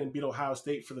Big Ten and beat Ohio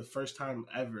State for the first time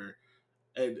ever.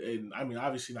 And I mean,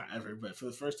 obviously not ever, but for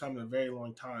the first time in a very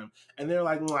long time. And they're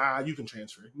like, nah, you can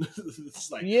transfer.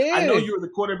 It's like, I know yeah, you were the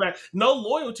quarterback. No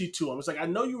loyalty to him. It's like, I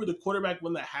know you were the quarterback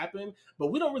when that happened,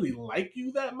 but we don't really like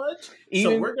you that much. So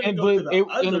even we're going to and go to but the it,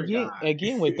 and other again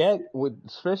guy. with that with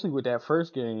especially with that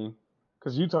first game,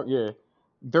 because you talk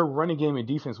their running game and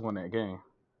defense won that game.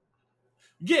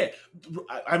 Yeah,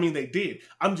 I mean they did.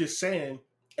 I'm just saying,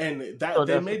 and So that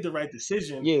they that's made the right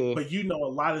decision. yeah. But you know,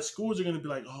 a lot of schools are going to be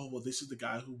like, "Oh, well, this is the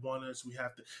guy who won us. We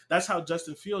have to." That's how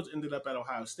Justin Fields ended up at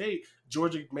Ohio State.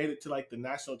 Georgia made it to like the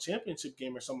national championship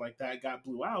game or something like that. Got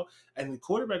blew out, and the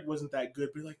quarterback wasn't that good.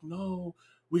 But like, no,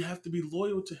 we have to be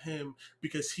loyal to him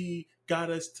because he got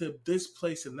us to this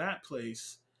place and that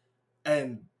place.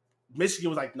 And Michigan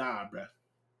was like, "Nah, bruh.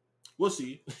 We'll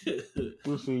see.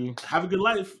 We'll see. Have a good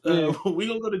life. Yeah, We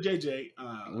gonna go to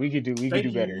JJ. we could do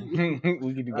Thank better. you.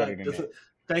 We could do better than that.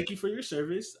 Thank you for your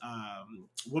service.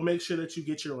 We'll make sure that you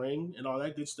get your ring and all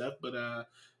that good stuff. But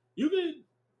you can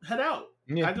head out,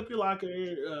 Yeah. pack up your locker.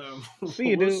 See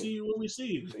you, We'll dude. see you when we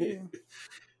see See you. you.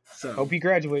 So Hope you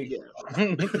graduate.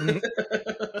 yeah,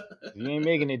 You ain't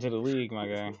making it to the league, my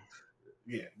guy.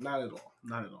 yeah, not at all,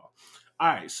 not at all. All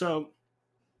right, so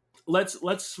let's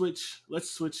switch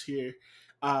here.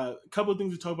 A couple of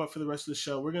things to talk about for the rest of the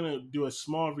show. We're gonna do a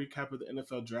small recap of the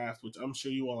NFL draft, which I'm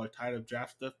sure you all are tired of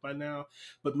draft stuff by now.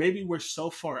 But maybe we're so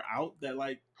far out that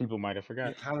like People might have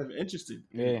you're forgot. kind of interested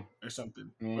in Yeah. it or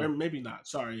something, Yeah. or maybe not.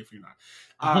 Sorry if you're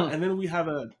not. And then we have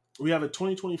a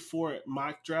 2024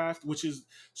 mock draft, which is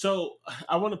so.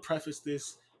 I want to preface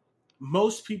this: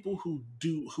 most people who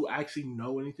actually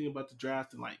know anything about the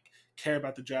draft and like care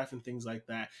about the draft and things like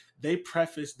that, they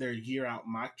preface their year out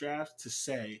mock draft to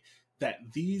say that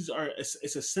these are it's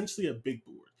essentially a big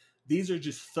board. These are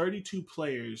just 32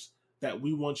 players that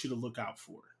we want you to look out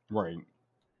for. Right.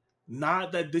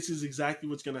 Not that this is exactly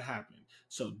what's going to happen.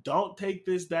 So don't take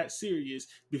this that serious,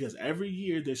 because every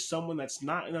year there's someone that's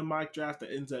not in a mock draft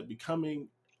that ends up becoming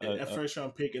a Uh, first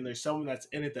round pick, and there's someone that's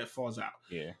in it that falls out.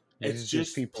 yeah. This It's is just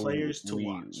just people players to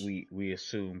watch. we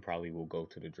assume probably will go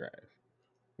to the draft.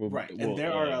 Well, Right. And well,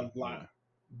 there are a yeah. lot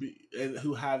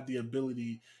who have the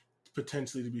ability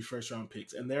potentially to be first round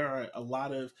picks. And there are a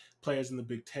lot of players in the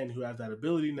Big Ten who have that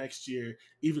ability next year,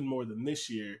 even more than this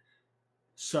year.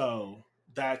 So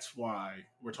that's why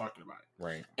we're talking about it.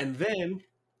 Right. And then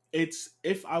it's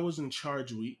if I was in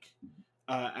charge week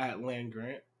at Land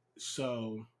Grant.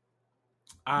 So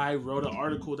I wrote an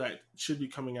article that should be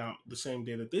coming out the same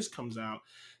day that this comes out,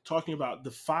 talking about the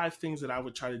 5 things that I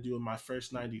would try to do in my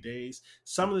first 90 days.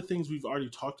 Some of the things we've already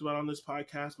talked about on this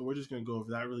podcast, but we're just going to go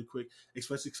over that really quick,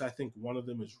 especially because I think one of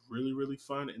them is really, really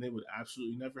fun and it would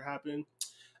absolutely never happen.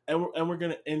 And we're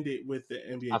going to end it with the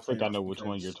NBA I think I playoffs know which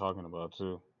one you're because talking about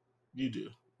too. you do.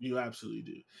 You absolutely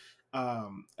do.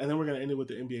 And then we're going to end it with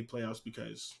the NBA playoffs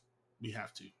because we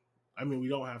have to. I mean, we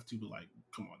don't have to, but like,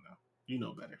 come on now. You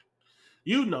know better.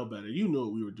 You know better. You knew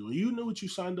what we were doing. You knew what you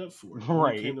signed up for when you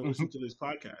Right. came to listen to this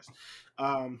podcast.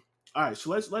 All right, so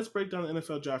let's break down the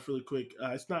NFL draft really quick.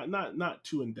 It's not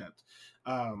too in depth.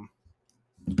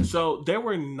 So there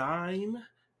were 9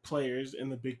 players in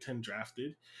the Big Ten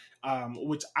drafted,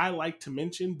 which I like to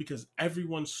mention because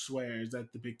everyone swears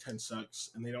that the Big Ten sucks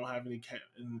and they don't have any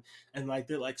and like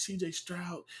they're like CJ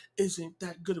Stroud isn't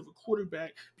that good of a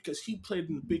quarterback because he played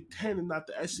in the Big Ten and not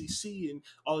the SEC and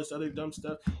all this other dumb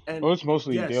stuff. And Well, it's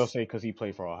mostly they'll yes, say because he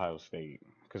played for Ohio State,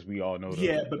 because we all know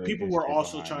yeah, but the people were history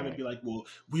also behind trying to that. be like, well,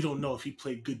 we don't know if he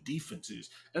played good defenses.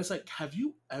 And it's like, have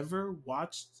you ever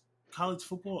watched college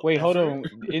football Wait, hold ever? on.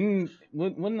 In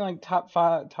when like top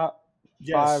five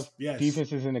Yes, yes,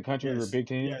 defenses in the country were yes, Big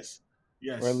Ten, yes,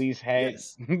 or at yes, least had.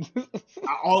 yes.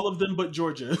 All of them but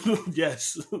Georgia.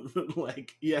 Yes,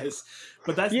 like yes,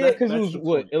 but that's Yeah, because it that's was the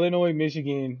what, point. Illinois,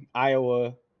 Michigan,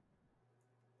 Iowa,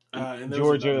 And there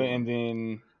was Georgia, another and one.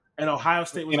 then And Ohio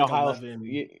State was in like Ohio. 11.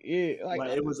 Yeah, yeah, like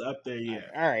Like it was up there. Yeah,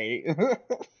 all right.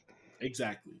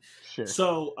 exactly. Sure.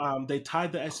 So they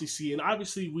tied the SEC, and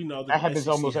obviously we know that That the happens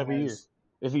SEC almost every year. has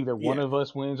It's either one yeah. of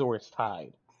us wins or it's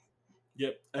tied.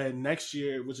 Yep. And next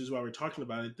year, which is why we're talking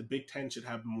about it, the Big Ten should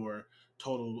have more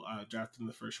total drafted in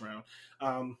the first round.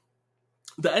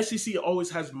 The SEC always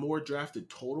has more drafted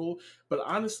total, but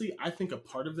honestly, I think a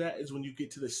part of that is when you get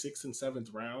to the 6th and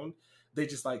 7th round, they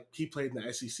just like he played in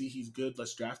the SEC, he's good,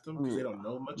 let's draft him because Yeah. they don't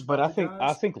know much But about I the think I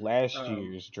guys. think last Um,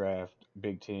 year's draft,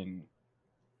 Big Ten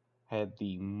had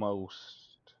the most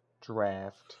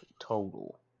draft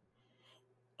total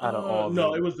out of all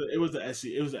no, the. it was the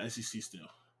SEC. It was the SEC still.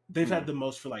 They've Mm, had the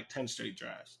most for like 10 straight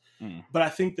drafts. mm. But I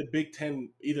think the Big Ten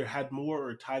either had more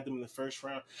or tied them in the first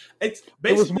round. It's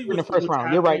It was more basically in the first what's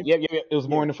round. You're right. happening. Yep, yep, yep. It was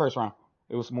more Yeah, in the first round.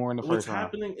 It was more in the what's first round.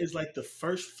 happening is like the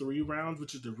first 3 rounds,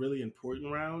 which is the really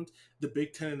important round, the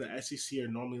Big Ten and the SEC are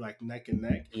normally like neck and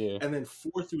neck. Yeah, And then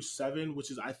 4 through 7, which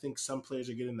is I think some players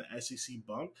are getting the SEC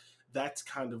bump, that's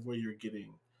kind of where you're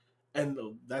getting and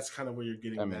that's kind of where you're that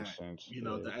getting makes that, sense. you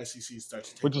know, Yeah. the SEC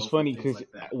starts to Which take is over and funny things because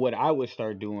like that. what I would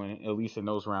start doing, at least in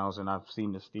those rounds, and I've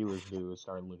seen the Steelers do, is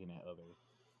start looking at other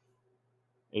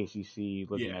ACC,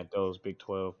 looking Yeah. at those Big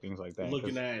 12, things like that.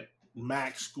 Looking Because, at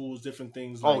max schools, different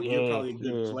things oh, like you're yeah, probably a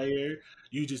good yeah, player.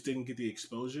 You just didn't get the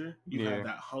exposure. You have yeah.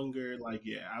 that hunger. Like,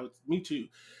 yeah, me too.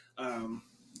 Um,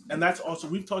 and that's also,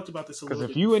 we've talked about this a Because little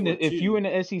bit before if you too. in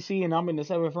the SEC and I'm in the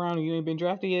 7th round and you ain't been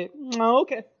drafted yet, oh,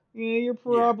 okay, yeah, you're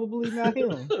Yeah. probably not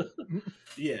him.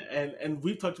 Yeah. And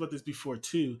we've talked about this before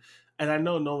too. And I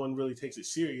know no one really takes it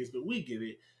serious, but we get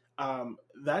it.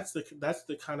 That's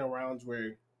the kind of rounds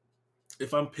where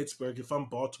if I'm Pittsburgh, if I'm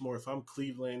Baltimore, if I'm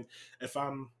Cleveland, if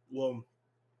I'm, well,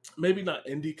 maybe not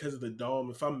Indy because of the dome.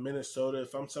 If I'm Minnesota,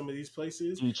 if I'm some of these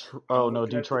places, Detroit, I'm oh no,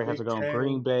 looking at the Detroit has Big to go.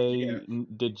 Green Ten. Yeah,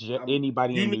 Bay,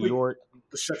 anybody you in New knew it, York,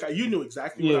 the Chicago. You knew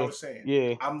exactly what I yeah, was saying.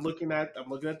 yeah, I'm looking at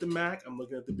the MAC. I'm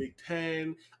looking at the Big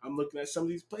Ten. I'm looking at some of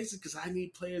these places because I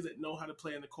need players that know how to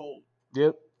play in the cold.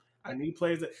 yep, I need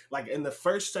players that like in the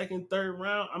first, second, third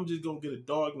round. I'm just gonna get a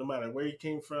dog no matter where he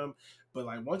came from. But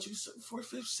like once you 4th,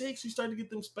 5th, 6th, you start to get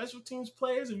them special teams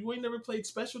players. If you ain't never played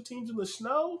special teams in the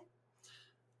snow,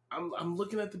 I'm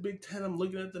looking at the Big Ten. I'm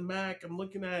looking at the MAC. I'm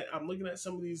looking at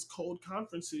some of these cold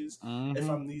conferences. If mm-hmm,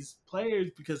 I'm these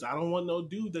players, because I don't want no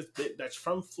dude that's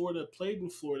from Florida, played in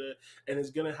Florida, and is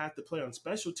gonna have to play on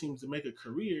special teams to make a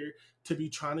career to be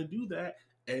trying to do that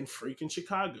in freaking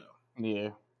Chicago. yeah,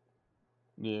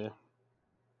 yeah.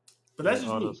 But Yeah, that's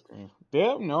just all me. those games.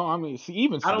 Yeah, no, I mean, see,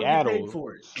 even I don't get paid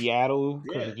for it. Seattle,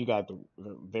 because Yeah. if you got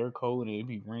their cold and it'd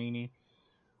be raining.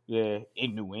 Yeah,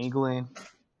 in New England,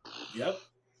 Yep.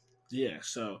 Yeah.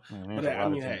 So, man, but there's a I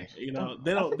lot of mean, hey, teams. you Oh, know,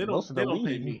 they I don't, think they most don't, of they the don't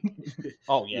pay league. me.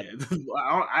 Oh yeah,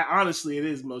 Yeah. Honestly, it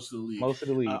is most of the league. most of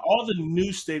the league. All the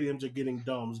new stadiums are getting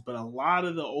domes, but a lot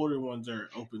of the older ones are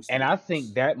open And I think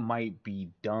stadiums. that might be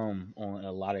dumb on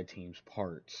a lot of teams'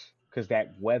 parts because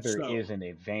that weather So is an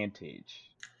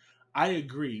advantage. I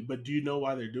agree, but do you know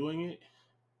why they're doing it?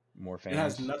 More It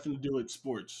has fans, nothing to do with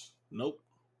sports. Nope.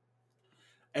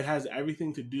 It has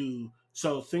everything to do.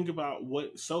 So think about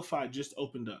what SoFi just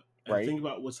opened up, and right? think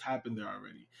about what's happened there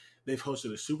already. They've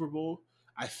hosted a Super Bowl.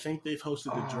 I think they've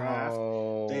hosted the draft.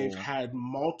 They've Oh, had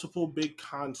multiple big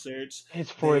concerts.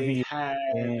 it's for They the had,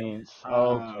 events.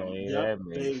 Okay, yep, that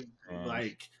makes they sense.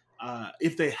 like.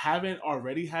 If they haven't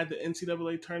already had the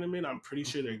NCAA tournament, I'm pretty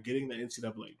sure they're getting the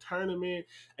NCAA tournament.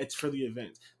 It's for the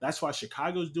events. That's why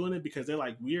Chicago's doing it because they're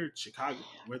like, we're Chicago.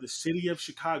 We're the city of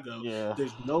Chicago. Yeah,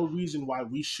 There's no reason why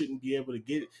we shouldn't be able to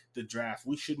get the draft.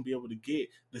 We shouldn't be able to get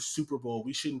the Super Bowl.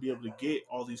 We shouldn't be able to get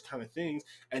all these kind of things.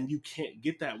 And you can't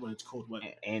get that when it's cold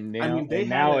weather. and I now mean, they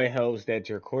had now a it helps that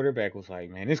your quarterback was like,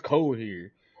 man, it's cold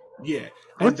here. yeah,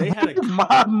 and What's they had a reading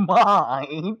my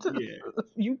mind? yeah,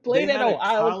 You they played at had a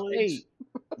Ohio college. State.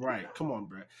 Right, come on,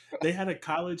 bro. They had a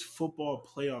college football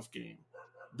playoff game.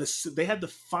 They had the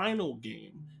final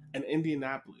game in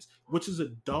Indianapolis, which is a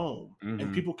dome,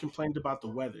 and Hmm. people complained about the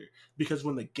weather because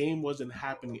when the game wasn't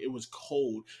happening, it was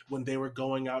cold when they were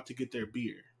going out to get their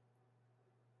beer.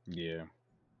 Yeah,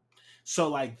 So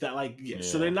like that, like yeah.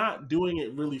 So they're yeah. not doing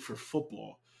it really for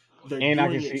football. They're And I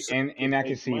can doing it see, so they and can I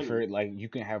can make see for money. it, like you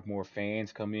can have more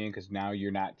fans come in because now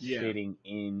you're not Yeah, sitting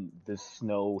in the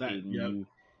snow that hitting yep. you.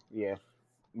 Yeah,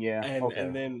 yeah. And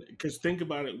Okay. then because think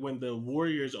about it, when the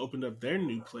Warriors opened up their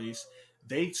new place,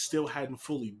 they still hadn't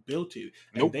fully built it,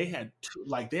 and Nope. they had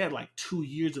like 2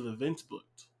 years of events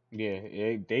booked.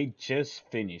 Yeah, they just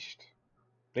finished.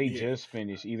 They Yeah, just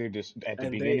finished either just at the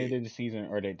and beginning they of the season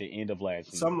or at the end of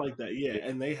last something season. like that. Yeah, Yeah.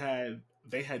 and they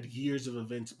had years of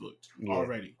events booked Yeah.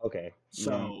 already. Okay. Yeah.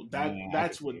 So Yeah. I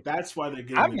can see it. that's why they're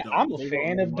getting the I'm dome. a They want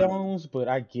fan more of money. domes, but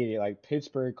I get it. Like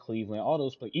Pittsburgh, Cleveland, all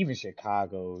those places, even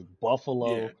Chicago, Yeah,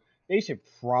 Buffalo, they should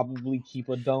probably keep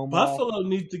a dome off. Buffalo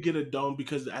needs to get a dome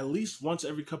because at least once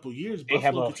every couple years, They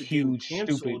have Buffalo a gets a game huge,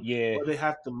 stupid, canceled yeah, or they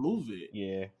have to move it.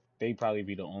 yeah. They probably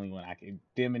be the only one I can.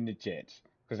 Them and the Jets,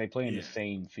 because they play in the Yeah,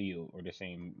 same field or the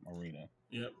same arena.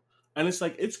 yep. And it's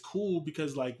like it's cool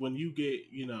because like when you get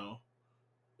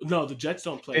no, the Jets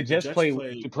don't The play. The Jets Jets play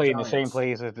play to play in the same Giants.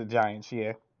 place as the Giants.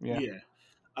 Yeah, yeah. Yeah.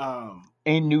 Um.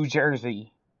 In New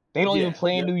Jersey, they don't even Yeah.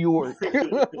 play in Yep. New York.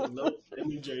 Nope. In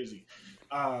New Jersey.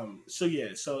 So yeah.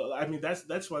 So I mean,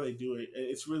 that's why they do it.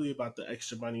 It's really about the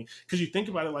extra money because you think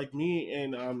about it. Like me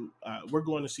and we're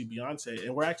going to see Beyonce,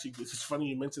 and we're actually. It's funny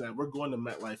you mentioned that we're going to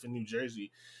MetLife in New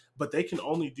Jersey, but they can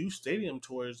only do stadium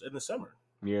tours in the summer.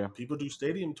 Yeah. People do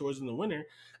stadium tours in the winter,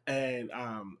 and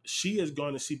she has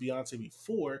gone to see Beyonce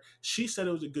before. She said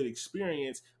it was a good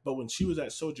experience, but when she was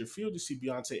at Soldier Field to see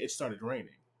Beyonce, it started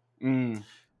raining. Mm.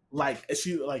 Like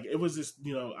she, like it was this,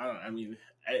 I mean,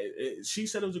 she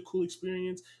said it was a cool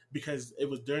experience because it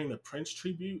was during the Prince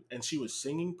tribute, and she was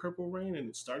singing Purple Rain, and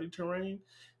it started to rain.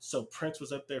 So Prince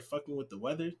was up there fucking with the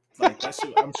weather, like that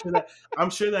shit. I'm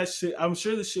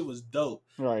sure the shit was dope,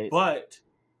 Right. but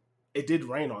it did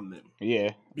rain on them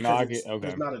Yeah. No, because I get. it's Okay.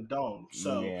 there's not a dome.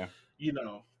 So, Yeah.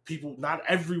 people, not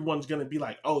everyone's gonna be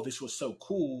like, "Oh, this was so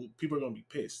cool." People are gonna be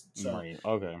pissed. So, Right.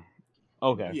 Okay.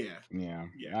 Okay. yeah, Yeah.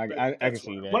 yeah, I can that's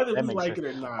why. see that. Whether That we makes like sense. it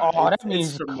or not, Oh, that it's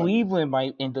means for money. Cleveland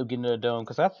might end up getting a dome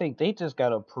because I think they just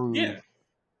got approved Yeah,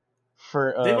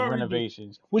 for they've already been.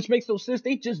 renovations, which makes no sense.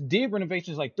 They just did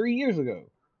renovations like 3 years ago,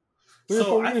 So 3 or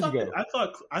 4 years ago.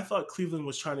 I thought Cleveland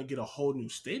was trying to get a whole new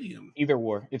stadium. Either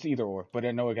or, it's either or. But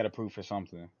I know it got approved for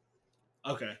something.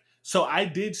 Okay, so I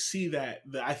did see that.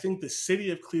 I think the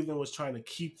city of Cleveland was trying to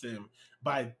keep them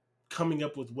by coming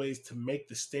up with ways to make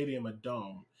the stadium a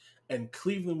dome, and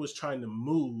Cleveland was trying to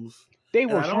move. They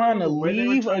And were I don't trying to remember where they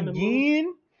were leave trying to move.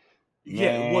 again,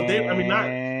 Yeah, well, I mean,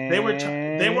 not they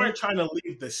man. weren't trying to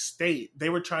leave the state. They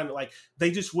were trying to like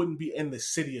they just wouldn't be in the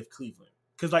city of Cleveland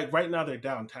because like right now they're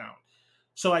downtown.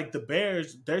 So like the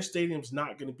Bears, their stadium's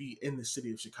not going to be in the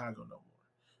city of Chicago no more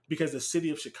because the city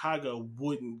of Chicago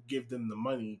wouldn't give them the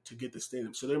money to get the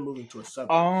stadium. So they're moving to a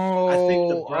suburb. I think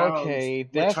the Oh, Browns okay.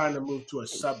 were That's trying to move to a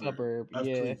suburb suburb, of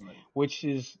yeah. Cleveland. Which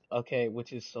is okay,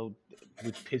 which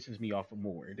pisses me off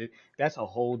more. That's a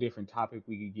whole different topic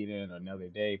we could get in another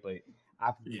day. But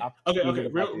Yeah. I've Okay. tweeted Okay.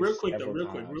 about Real this quick though. several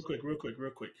times.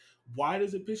 Real quick. Why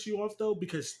does it piss you off though?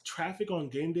 Because traffic on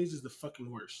game days is the fucking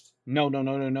worst. No, no,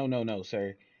 no, no, no, no, no,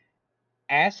 sir.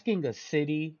 Asking a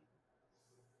city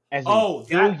as a Oh, that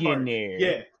part. billionaire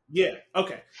Yeah. Yeah.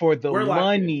 Okay. for the We're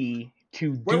locked in. money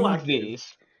to We're do locked in.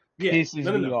 this Yeah. pisses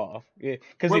No. No. me No. off. Yeah,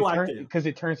 We're locked in. because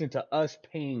it turns into us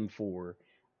paying for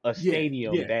a Yeah.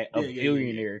 stadium Yeah. that a Yeah. Yeah. Yeah. Yeah.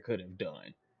 billionaire could have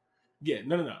done. Yeah,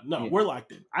 no. Yeah, We're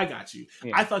locked in. I got you.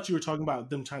 yeah. I thought you were talking about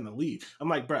them trying to leave. I'm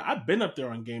like, bro, I've been up there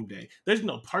on game day. There's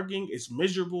no parking. It's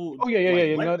miserable. Oh yeah, yeah, yeah, Like,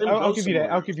 yeah. let No, them I'll go give you that.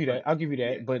 somewhere I'll else. give you But that. I'll give you yeah,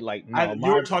 that. But like, no, you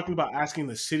were my talking about asking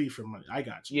the city for money. I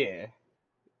got you. yeah,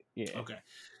 yeah. Okay.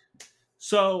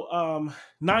 So,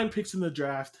 9 picks in the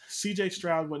draft. CJ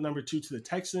Stroud went number 2 to the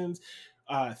Texans.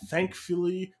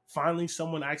 Thankfully, finally,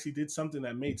 someone actually did something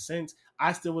that made sense.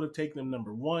 I still would have taken him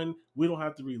number 1. We don't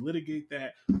have to relitigate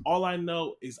that. All I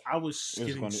know is I was It was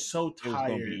getting gonna so it was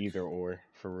gonna be tired. either or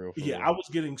for real, for Yeah, real. I was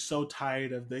getting so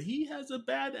tired of he has a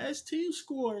bad ST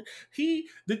score.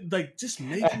 Like just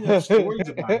making up stories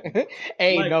about him.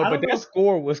 Hey, Like no, I but don't that know,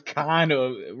 score was kind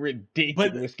of but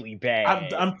ridiculously I'm,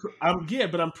 bad. I'm, yeah,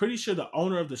 but I'm pretty sure the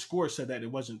owner of the score said that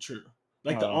it wasn't true.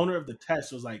 Like the Oh, owner of the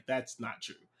test was like, that's not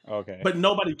true. okay. But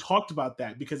nobody talked about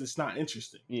that because it's not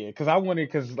interesting. Yeah, because I wondered,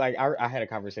 because like I had a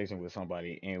conversation with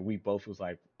somebody and we both was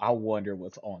like, I wonder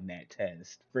what's on that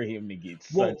test for him to get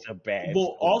such Well, a bad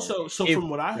well, score. also, so If from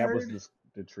what I that was heard,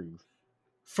 the truth.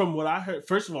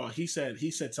 first of all, he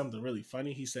said something really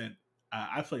funny. He said,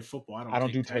 "I play football. I I don't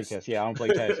don't do take take tests." tests. Yeah, I don't play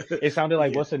tests. It sounded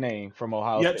like Yeah. what's the name from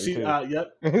Ohio Yep. State See. too.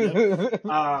 Yep.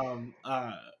 Um.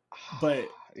 But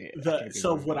Yeah, I the can't think of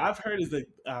so his what name. I've heard is that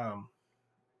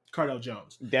Cardell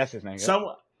Jones. That's his name. Yep. Some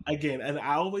again, and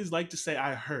I always like to say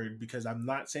I heard because I'm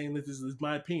not saying that this is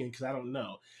my opinion because I don't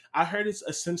know. I heard it's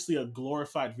essentially a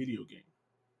glorified video game.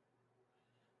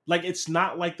 Like it's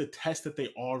not like the test that they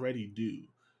already do.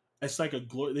 It's like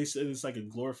they said it's like a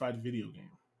glorified video game.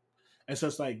 And so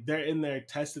it's like they're in there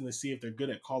testing to see if they're good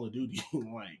at Call of Duty.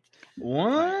 like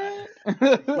What?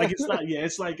 like it's not, yeah,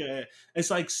 it's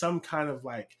like some kind of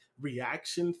like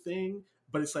reaction thing,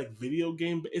 but it's like video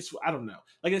game, but it's, I don't know,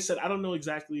 like I said, I don't know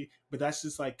exactly, but that's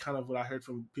just like kind of what I heard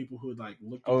from people who had like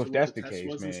looked Oh, into if what that's the the test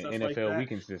case, was and man, stuff like NFL, we that.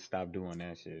 can just stop doing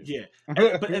that shit. Yeah.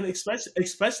 And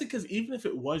especially because even if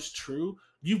it was true,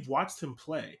 you've watched him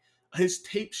play. His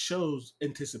tape shows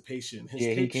anticipation. His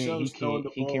Yeah, tape shows throwing the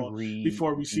he can ball read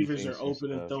before receivers are defense and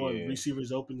open and stuff. throwing Yeah,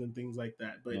 receivers open and things like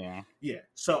that. But yeah. yeah,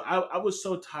 so I was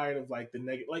so tired of like the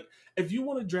negative. Like if you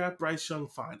want to draft Bryce Young,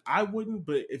 fine. I wouldn't,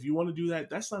 but if you want to do that,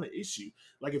 that's not an issue.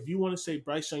 Like if you want to say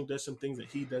Bryce Young does some things that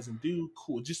he doesn't do,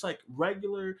 cool. Just like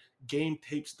regular game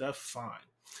tape stuff, fine.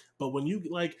 But when you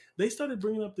like, they started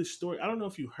bringing up this story. I don't know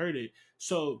if you heard it.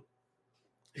 So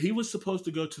he was supposed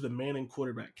to go to the Manning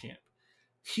quarterback camp.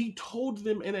 He told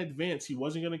them in advance he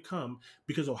wasn't going to come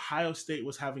because Ohio State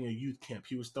was having a youth camp.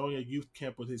 He was throwing a youth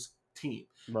camp with his team.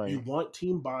 You Right. want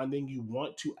team bonding, you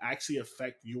want to actually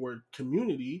affect your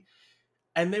community.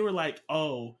 And they were like,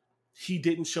 oh, he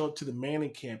didn't show up to the Manning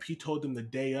camp. He told them the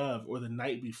day of or the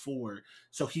night before,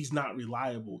 so he's not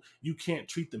reliable. You can't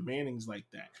treat the Mannings like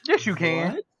that. Yes, you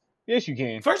can. What? Yes, you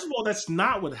can. First of all, that's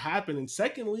not what happened. And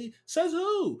secondly, says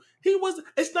who? He was,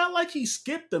 it's not like he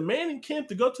skipped the Manning camp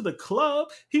to go to the club.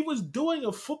 He was doing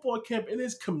a football camp in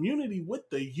his community with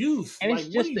the youth. And it's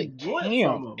Like, what do just a you want from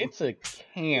camp. him? It's a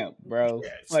camp, bro.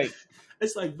 Yes. Like,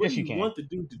 It's like, what do yes, you you can. want the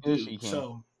dude to Yes, do? you can.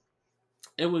 So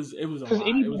it was a Because lot. It was a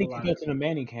anybody can lot go of, to the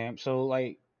Manning camp. So,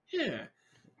 like, yeah. if you're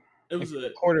a It was a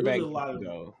quarterback, you lot can of,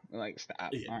 go. Like,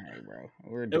 stop. yeah. All right, bro.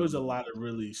 We're It was a doing lot of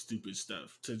really stupid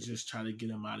stuff to just try to get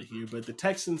him out of here. But the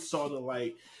Texans saw the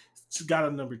light, got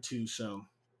him number 2, so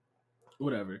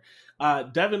whatever.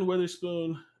 Devin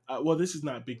Witherspoon. Well, this is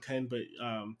not Big Ten, but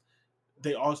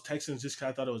they all Texans just kind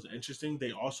of thought it was interesting.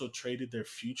 They also traded their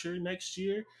future next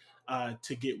year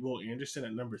to get Will Anderson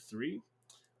at number 3.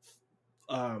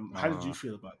 How did you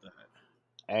feel about that?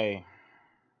 Hey.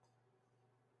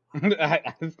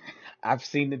 I've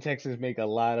seen the Texans make a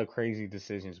lot of crazy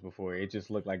decisions before. It just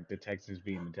looked like the Texans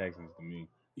being the Texans to me.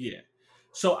 Yeah.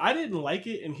 So I didn't like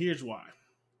it, and here's why.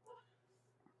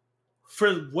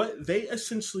 For what they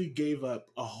essentially gave up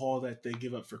a haul that they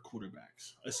give up for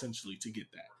quarterbacks, essentially to get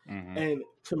that. Mm-hmm. And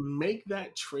to make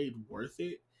that trade worth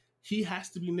it, he has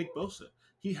to be Nick Bosa.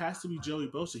 He has to be Joey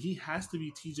Bosa. He has to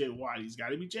be TJ Watt. He's got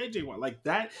to be JJ Watt. Like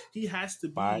that, he has to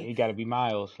By be he got to be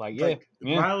Miles. Like yeah, like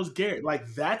yeah. Miles Garrett. Like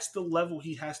that's the level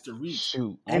he has to reach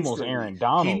Shoot, almost instantly. Aaron He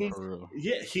Donald needs, for real.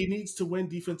 yeah, he needs to win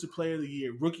Defensive Player of the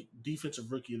Year, rookie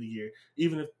Defensive Rookie of the Year.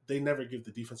 Even if they never give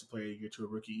the Defensive Player of the Year to a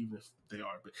rookie, even if they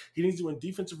are, but he needs to win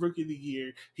Defensive Rookie of the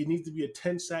Year. He needs to be a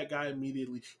 10 sack guy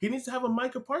immediately. He needs to have a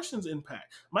Micah Parsons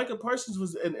impact. Micah Parsons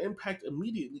was an impact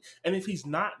immediately, and if he's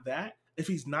not that,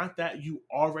 you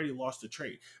already lost the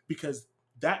trade because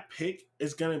that pick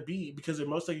is going to be because they're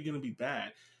most likely going to be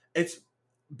bad. It's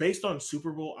based on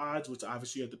Super Bowl odds, which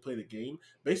obviously you have to play the game.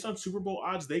 Based on Super Bowl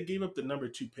odds, they gave up the number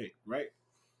 2 pick, right?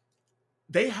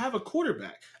 They have a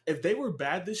quarterback. If they were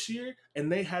bad this year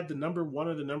and they had the number 1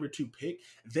 or the number 2 pick,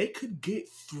 they could get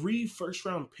 3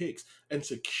 first-round picks and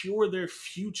secure their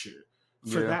future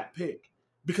for Yeah, that pick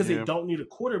because they yeah, don't need a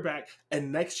quarterback.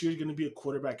 And next year is going to be a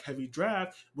quarterback-heavy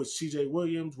draft with C.J.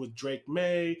 Williams, with Drake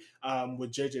May,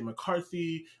 with J.J.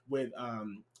 McCarthy, with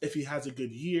if he has a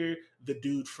good year, the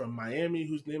dude from Miami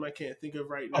whose name I can't think of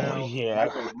right oh now, yeah,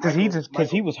 because he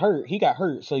Michael. was hurt. He got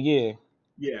hurt. So yeah,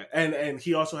 Yeah, and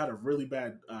he also had a really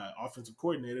bad offensive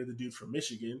coordinator, the dude from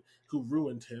Michigan, who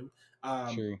ruined him.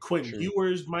 true, Quinn true.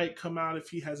 Ewers might come out if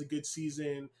he has a good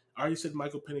season. I already said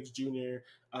Michael Penix Jr.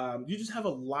 You just have a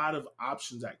lot of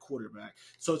options at quarterback,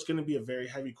 so it's going to be a very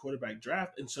heavy quarterback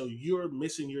draft, and so you're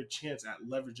missing your chance at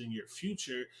leveraging your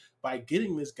future by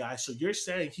getting this guy. So you're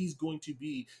saying he's going to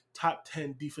be top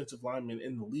 10 defensive lineman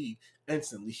in the league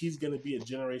instantly. He's going to be a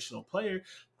generational player,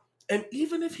 and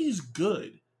even if he's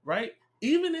good, right?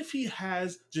 Even if he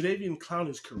has Jadeveon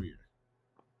Clowney's career,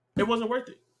 it wasn't worth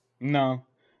it. No,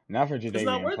 not for It's not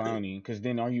Jadeveon worth it. Clowney, because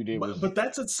then all you did was But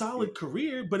that's a solid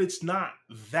career, but it's not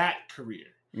that career.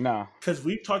 nah. Because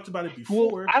we've talked about it Well,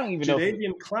 before. I don't even know if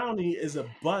Jadeveon Clowney is a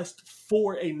bust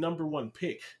for a number 1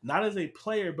 pick. Not as a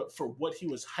player, but for what he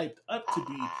was hyped up to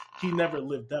be, he never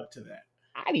lived up to that.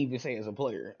 I'd even say as a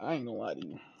player. I ain't gonna lie to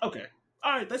you. Okay.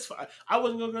 All right, that's fine. I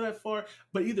wasn't going to go that far,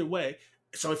 but either way,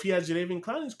 so if he has Jadeveon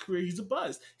Clowney's career, he's a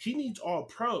bust. He needs all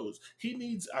pros.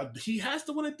 He has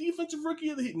to win a defensive rookie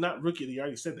of the year. Not rookie of the year, I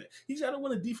already said that. He's got to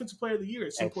win a defensive player of the year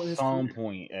at some point in his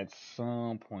career. At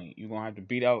some point, you're gonna have to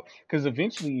beat out because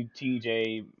eventually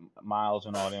TJ Miles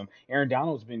and all them. Aaron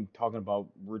Donald's been talking about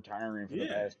retiring for the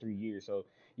Yeah. past 3 years, so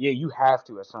yeah, you have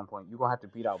to at some point. You're gonna have to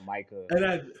beat out Micah, And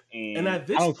and at I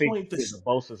this don't think point, the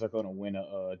Bosa's are gonna win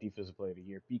a defensive player of the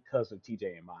year because of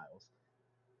TJ and Miles.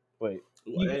 But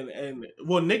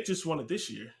even Nick just won it this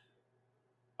year,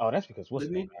 oh, that's because what's his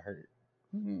didn't name he? got hurt.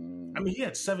 I mean, he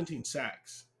had 17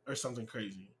 sacks or something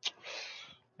crazy.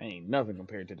 Ain't nothing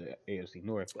compared to the AFC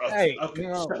North. But Okay, hey, okay, you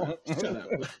know, shut up.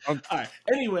 All right.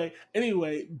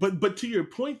 Anyway, but to your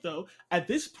point though, at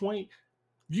this point,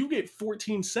 you get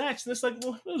 14 sacks, and it's like,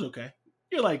 well, it was okay.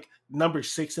 You're like number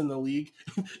 6 in the league.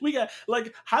 We got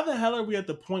like, how the hell are we at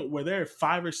the point where there are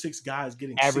 5 or 6 guys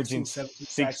getting averaging 16, 17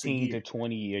 sacks a 16 year? to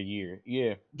 20 a year.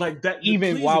 Yeah. Like that.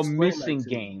 Even Please while explain that missing to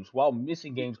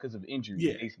me. games, because of injury,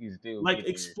 Yeah, they still like get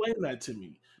there. explain that to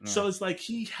me. Yeah. So it's like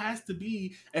he has to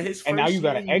be at his And now first you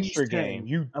got year. an He needs extra 10, game.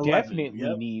 You 11. definitely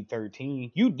Yep. need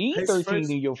 13. You need His 13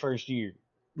 first, in your first year.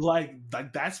 like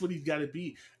that's what he's got to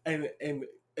be. And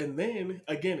then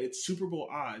again, it's Super Bowl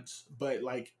odds, but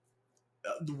like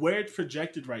where it's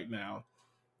projected right now,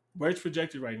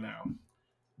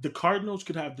 the Cardinals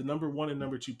could have the number 1 and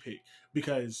number 2 pick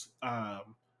because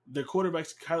their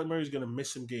quarterbacks, Kyler Murray, is going to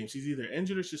miss some games. He's either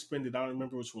injured or suspended. I don't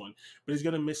remember which one, but he's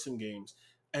going to miss some games.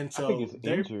 And I think so it's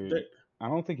injured. I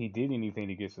don't think he did anything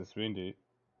to get suspended.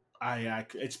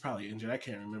 it's probably injured. I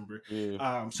can't remember.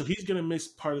 Yeah. So he's going to miss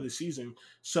part of the season.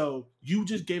 So you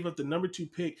just gave up the number 2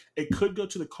 pick. It could go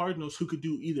to the Cardinals, who could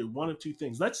do either one of 2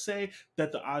 things. Let's say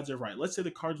that the odds are right. Let's say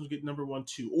the Cardinals get number 1,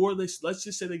 2, or let's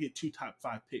just say they get 2 top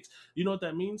 5 picks. You know what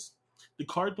that means? The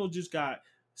Cardinals just got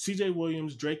C.J.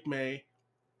 Williams, Drake May,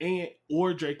 and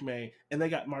they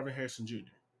got Marvin Harrison Jr.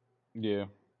 Yeah.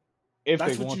 If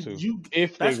That's they what want to. you.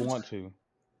 If they That's what. want to.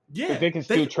 Because Yeah, they can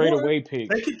still trade away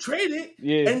picks. they could trade it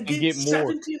Yeah, and and get get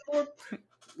more. 17 more.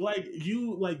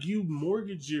 You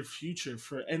mortgage your future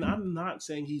for, and I'm not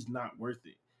saying he's not worth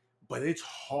it, but it's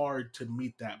hard to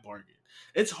meet that bargain.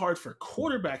 It's hard for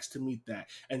quarterbacks to meet that,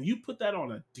 and you put that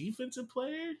on a defensive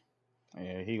player.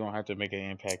 Yeah, he gonna have to make an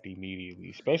impact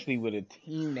immediately, especially with a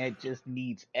team that just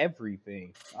needs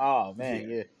everything. Oh man,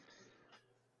 Yeah, yeah.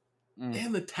 Mm.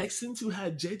 and the Texans who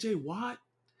had J.J. Watt.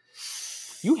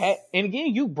 You had, and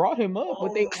again, you brought him up,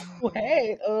 but they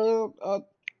Oh, also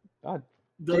had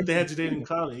they had Jason Jadeveon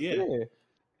Clowney, yeah, yeah.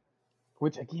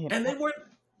 Which again, and they were.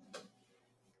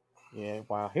 yeah,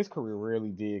 wow, his career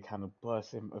really did kind of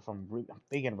bust. If I'm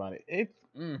thinking about it,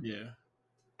 Yeah.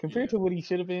 compared Yeah, to what he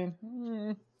should have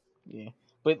been. Yeah,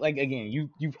 but like again,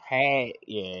 you've had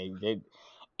but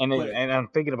and I'm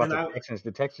thinking about and the I Texans.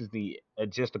 The Texans need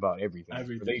just about everything, so they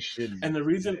everything. shouldn't And the do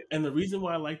reason that. and the reason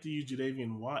why I like to use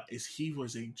Jadavian Watt is he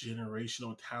was a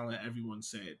generational talent. Everyone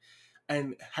said,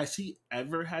 and has he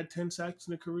ever had 10 sacks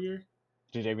in a career?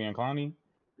 J.J. Clowney?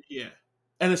 Yeah,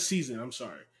 and a season. I'm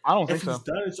sorry. I don't If think he's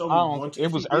so. done, it's I only don't. once. It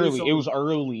If was he did, it's early. It only was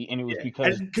early, and it was yeah,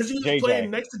 because and because he was J.J. playing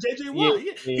next to JJ Yeah, Watt.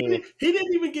 Yeah, yeah. he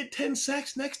didn't even get 10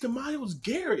 sacks next to Miles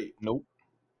Garrett. Nope.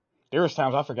 There was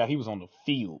times I forgot he was on the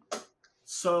field.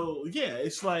 So yeah,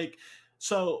 it's like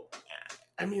so.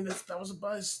 I mean, that was a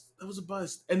bust. That was a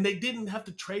bust, and they didn't have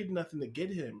to trade nothing to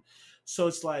get him. So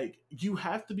it's like you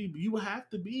have to be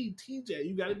TJ.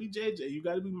 You got to be JJ. You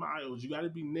got to be Miles. You got to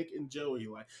be Nick and Joey.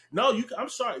 Like no, you. I'm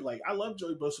sorry. Like I love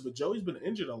Joey Bosa, but Joey's been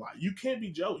injured a lot. You can't be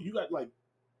Joey. You got like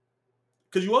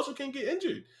because you also can't get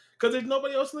injured because there's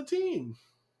nobody else on the team.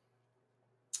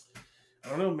 I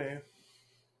don't know, man.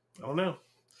 I don't know.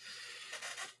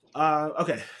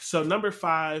 Okay, so number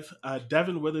 5,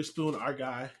 Devin Witherspoon, our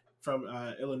guy from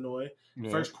Illinois,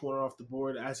 Yeah, first corner off the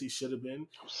board as he should have been,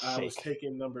 was sick,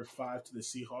 taking number 5 to the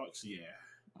Seahawks. Yeah,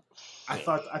 sick.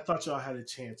 I thought y'all had a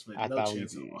chance, but I no thought we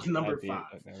chance at did. all. I Number did. 5.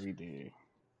 I thought we did.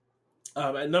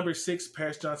 At number 6,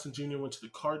 Paris Johnson Jr. went to the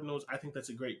Cardinals. I think that's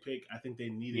a great pick. I think they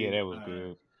Yeah, needed that was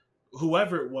good.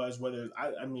 whoever it was, whether it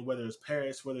was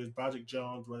Paris, whether it was Broderick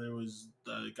Jones, whether it was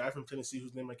the guy from Tennessee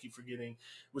whose name I keep forgetting,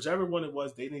 whichever one it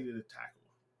was, they needed a tackle.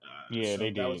 Yeah, So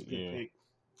they that was did. a good Yeah. pick.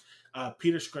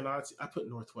 Peter Scarnazzi, I put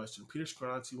Northwestern. Peter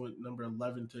Scarnazzi went number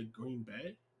 11 to Green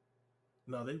Bay.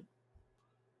 No, they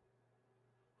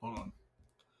hold on.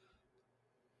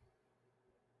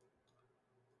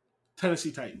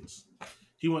 Tennessee Titans.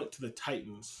 He went to the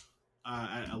Titans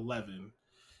at 11,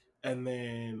 and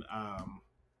then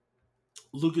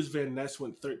Lucas Van Ness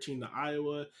went 13 to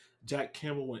Iowa. Jack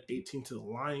Campbell went 18 to the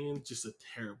Lions. Just a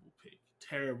terrible pick.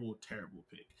 Terrible, terrible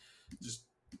pick. Just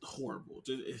horrible.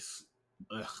 Just it's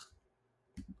ugh.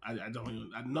 I don't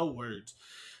even. I no words.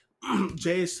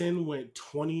 JSN went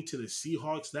 20 to the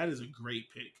Seahawks. That is a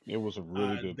great pick. It was a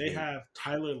really good They pick. have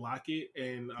Tyler Lockett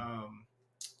and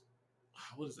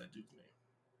what is that dude's name?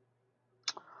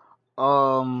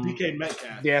 DK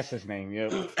Metcalf. Yeah, that's his name.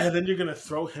 Yep. And then you're gonna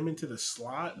throw him into the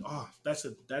slot. Oh,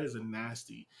 that is a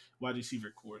nasty wide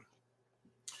receiver core.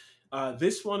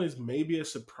 This one is maybe a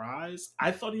surprise.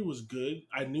 I thought he was good.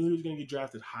 I knew he was going to get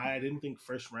drafted high. I didn't think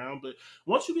first round, but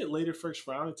once you get later first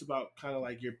round, it's about kind of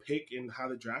like your pick and how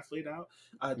the draft laid out.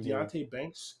 Yeah. Deontay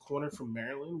Banks, corner from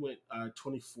Maryland, went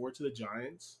 24 to the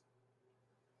Giants.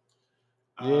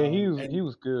 Yeah, And he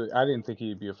was good. I didn't think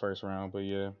he'd be a first round, but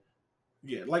yeah.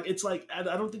 yeah, like it's like I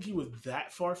don't think he was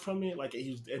that far from it. Like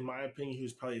he was, in my opinion, he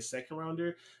was probably a second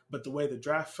rounder. But the way the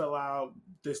draft fell out,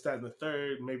 this, that, and the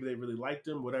third, maybe they really liked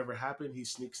him. Whatever happened, he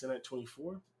sneaks in at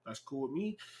 24. That's cool with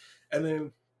me. And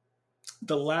then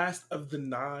the last of the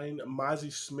 9,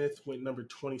 Mozzie Smith went number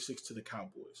 26 to the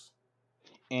Cowboys.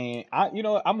 And I'm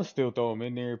gonna still throw him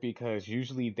in there because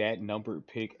usually that numbered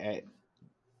pick at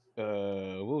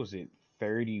what was it,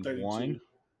 31, 32.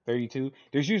 32?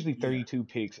 There's usually Yeah. 32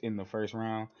 picks in the first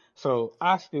round. So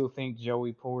I still think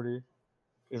Joey Porter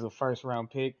is a first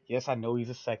round pick. Yes, I know he's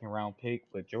a second round pick,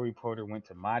 but Joey Porter went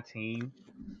to my team,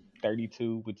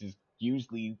 32, which is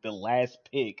usually the last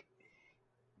pick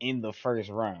in the first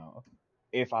round,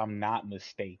 if I'm not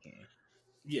mistaken.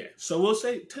 Yeah. So we'll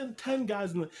say 10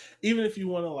 guys in the, even if you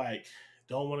want to like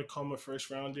don't want to call him a first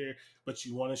rounder, but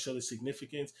you want to show the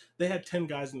significance, they had 10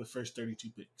 guys in the first 32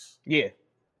 picks. Yeah.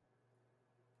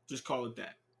 Just call it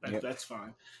that. Yep. That's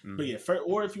fine. Mm-hmm. But yeah,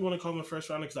 or if you want to call him a first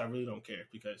rounder, because I really don't care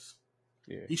because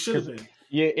he should have been.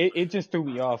 Yeah, it just threw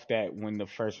me off that when the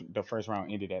first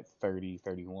round ended at 30,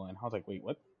 31. I was like, wait,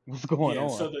 what's going on?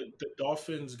 So the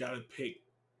Dolphins got a pick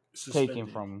suspended. Taken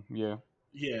from yeah.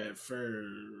 Yeah, for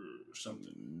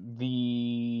something.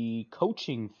 The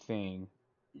coaching thing.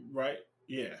 Right?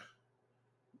 Yeah.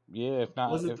 Yeah, if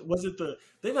not was it the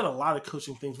they've had a lot of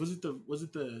coaching things. Was it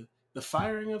the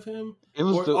firing of him? It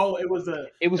was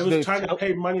it was trying to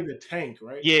pay money to tank,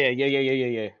 right? Yeah.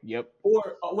 Yep.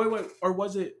 Or wait, or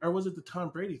was it the Tom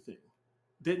Brady thing?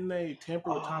 Didn't they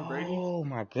tamper with Tom Brady? Oh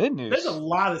my goodness! There's a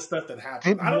lot of stuff that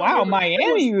happened. Wow,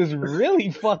 Miami was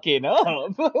really fucking up.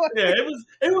 Yeah,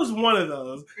 it was one of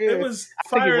those. Yeah. It was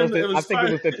firing. I think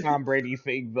it was the Tom Brady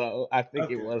thing, though. I think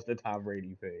it was the Tom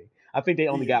Brady thing. I think they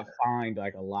only got fined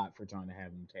like a lot for trying to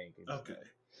have him tank. Okay,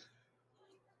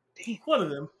 damn. One of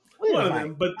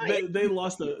them. But they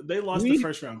lost the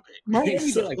first round pick.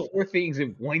 Miami did like 4 things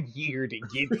in 1 year to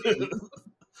get it.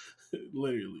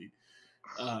 Literally.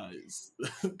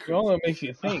 It makes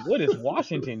you think, what is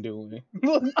Washington doing?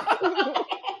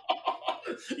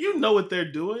 You know what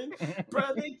they're doing, bro.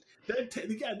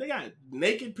 They got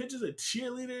naked pictures of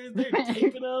cheerleaders. They're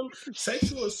taping them.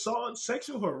 Sexual assault,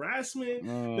 sexual harassment.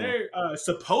 Man. They're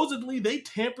supposedly they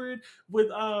tampered with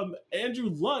Andrew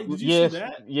Luck. Did you see Yes,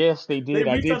 that? yes, they They did.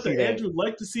 I reached did out see to that. Andrew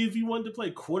Luck to see if he wanted to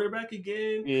play quarterback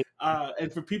again. Yeah,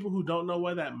 And for people who don't know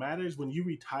why that matters, when you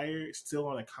retire still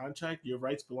on a contract, your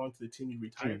rights belong to the team you true.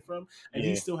 retired from. And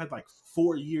he Yeah. still had like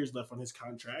 4 years left on his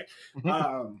contract.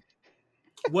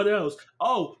 What else?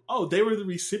 Oh, they were the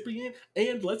recipient,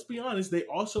 and let's be honest, they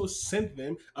also sent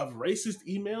them of racist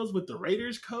emails with the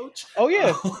Raiders coach. Oh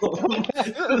yeah.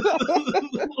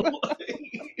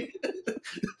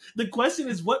 The question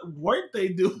is, what weren't they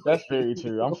doing? That's very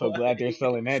true. I'm so glad they're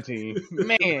selling that team.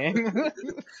 Man. Glad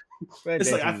It's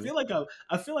that like team.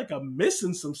 I feel like I'm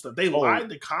missing some stuff. They Oh, lied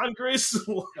to Congress.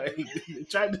 Like they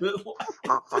tried to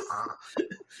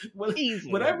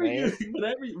easily, whatever man.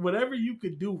 whatever you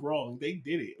could do wrong, they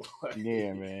did it. Like,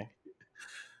 Yeah, man.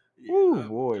 yeah, Oh oh my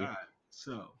boy. god.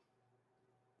 So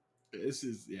this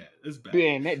is it's bad.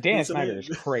 Man, that And Dan so Snyder is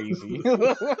crazy.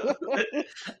 and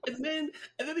then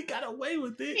he got away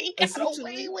with it He got away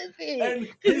essentially. with it And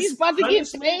because he's about to get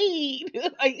paid.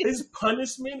 his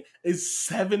punishment is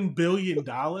 $7 billion.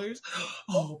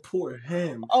 Oh, poor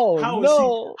him. Oh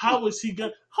no. How is he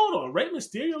gonna hold on? Rey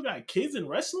Mysterio got kids in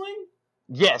wrestling?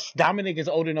 Yes, Dominic is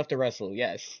old enough to wrestle.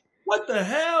 Yes, What the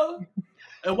hell?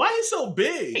 And why he's so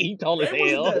big? he tall as Rey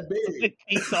wasn't hell. that big.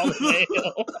 He tall as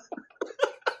hell.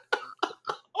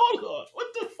 Hold on. What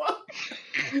the fuck?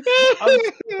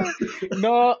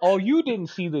 No, oh, you didn't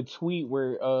see the tweet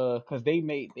where because they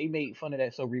made fun of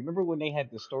that. So remember when they had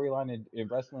the storyline in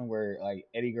wrestling where like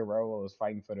Eddie Guerrero was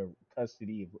fighting for the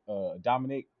custody of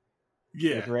Dominic with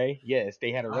Yeah. Ray? Yes,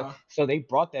 they had so they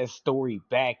brought that story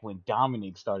back when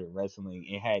Dominic started wrestling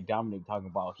and had Dominic talking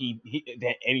about he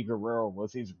that Eddie Guerrero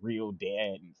was his real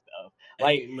dad and stuff.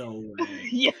 Like, Ain't no way.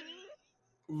 yeah,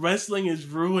 Wrestling is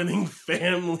ruining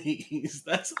families.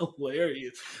 That's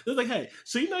hilarious. They're like, hey,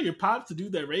 so you know your pops, the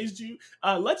dude that raised you.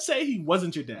 Let's say he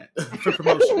wasn't your dad for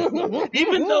promotion,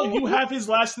 even though you have his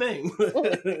last name.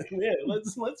 Yeah,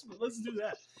 let's do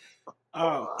that.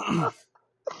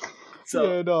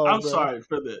 So yeah, no, I'm bro. sorry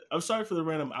for the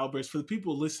random outbursts. For the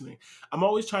people listening, I'm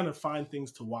always trying to find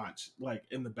things to watch, like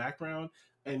in the background,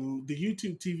 and the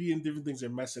YouTube TV and different things are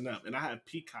messing up. And I have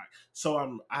Peacock,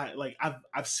 so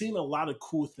I've seen a lot of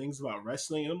cool things about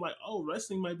wrestling, and I'm like, oh,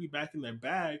 wrestling might be back in their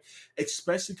bag,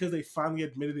 especially because they finally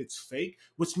admitted it's fake,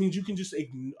 which means you can just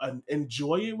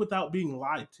enjoy it without being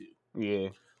lied to. Yeah,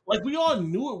 Like, we all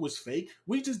knew it was fake.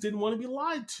 We just didn't want to be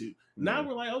lied to. Now yeah,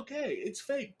 we're like, okay, it's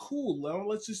fake. Cool. Now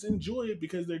let's just enjoy it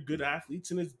because they're good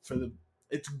athletes and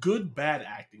it's good bad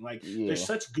acting. Like, they're yeah.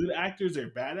 such good actors, they're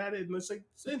bad at it, and it's like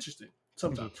it's interesting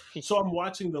sometimes. So I'm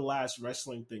watching the last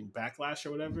wrestling thing, Backlash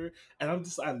or whatever, and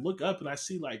I look up and I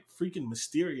see like freaking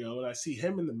Mysterio, and I see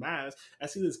him in the mask. I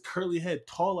see this curly head,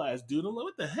 tall ass dude. I'm like,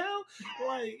 what the hell?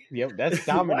 Like, Yep, that's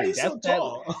why Dominic. he's so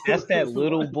tall? That's that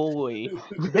little boy.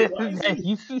 Why is That he?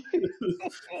 you see.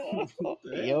 What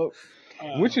the hell?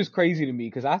 Yep. Which is crazy to me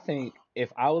because I think if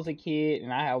I was a kid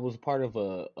and I was part of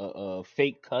a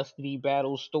fake custody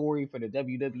battle story for the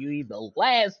WWE, the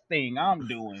last thing I'm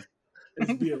doing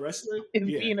Is be a wrestler? is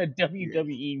Yeah. being a Yeah.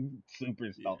 WWE Yeah.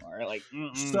 superstar. Like,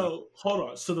 So hold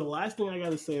on. So the last thing I got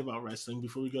to say about wrestling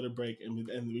before we go to break and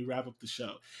we wrap up the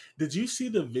show, did you see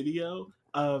the video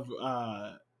of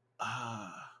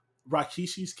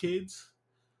Rakishi's kids?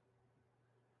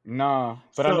 nah.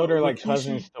 But I know So they're like Rikishi,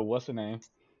 cousins to what's the name?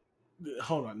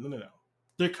 hold on, no,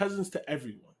 they're cousins to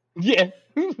everyone. Yeah.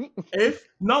 If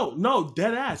no,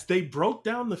 dead ass. They broke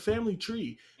down the family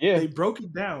tree. Yeah. They broke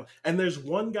it down, and there's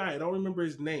one guy I don't remember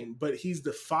his name, but he's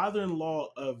the father-in-law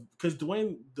of because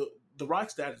Dwayne the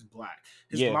Rock's dad is black.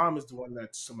 His Yeah. mom is the one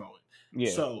that's Samoan.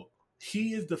 Yeah. So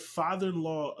he is the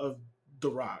father-in-law of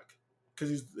the Rock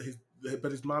because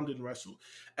but his mom didn't wrestle,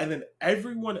 and then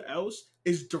everyone else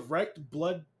is direct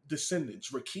blood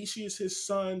descendants. Rikishi is his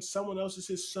son. Someone else is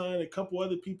his son. A couple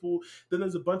other people. Then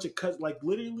there's a bunch of cousins. Like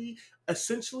literally,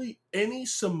 essentially, any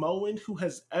Samoan who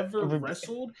has ever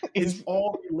wrestled is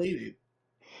all related.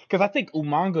 Because I think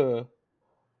Umanga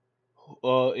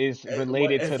is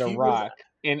related to If The he was, Rock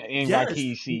and yes,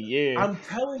 Rikishi. Yeah. I'm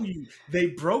telling you, they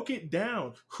broke it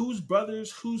down. Whose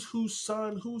brothers? Whose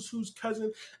son? Whose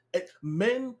cousin?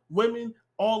 Men, women,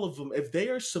 all of them. If they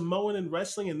are Samoan in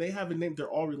wrestling and they have a name, they're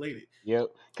all related. Yep.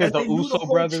 Because And the they knew the Uso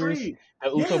whole brothers, tree. are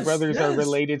Yes.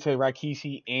 related to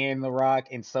Rikishi and The Rock,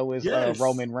 and so is Yes.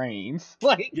 Roman Reigns.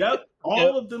 Like, Yep, yep.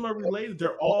 all of them are related.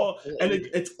 They're all, and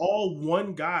it's all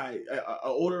one guy, an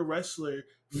older wrestler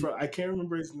I can't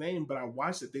remember his name, but I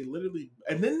watched it. They literally,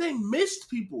 and then they missed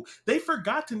people. They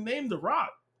forgot to name The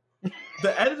Rock.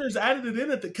 The editors added it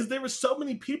in because there were so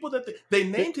many people that they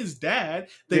named his dad.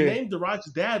 They Yeah, named The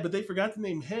Rock's dad, but they forgot to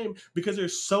name him because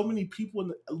there's so many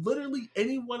people. Literally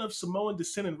anyone of Samoan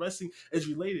descent in wrestling is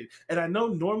related. And I know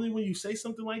normally when you say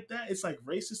something like that, it's like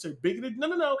racist or bigoted. No,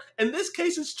 no, no. In this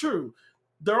case, it's true.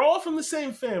 They're all from the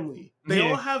same family. They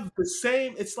yeah. all have the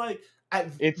same. It's like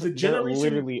at the They're generation,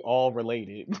 literally all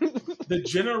related. the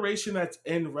generation that's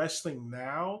in wrestling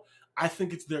now. I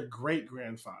think it's their great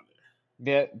grandfather.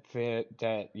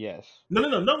 That yes. No, no,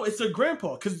 no, no. It's their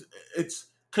grandpa because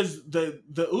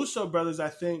the Uso brothers, I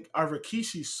think, are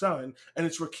Rikishi's son, and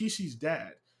it's Rikishi's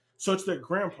dad. So it's their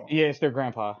grandpa. Yeah, it's their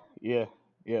grandpa. Yeah,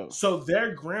 yeah. So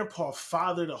their grandpa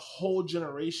fathered a whole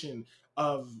generation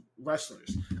of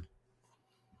wrestlers.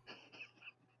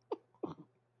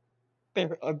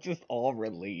 They're just all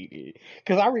related.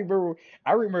 Because I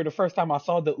remember the first time I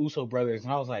saw the Uso brothers,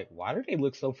 and I was like, why do they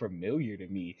look so familiar to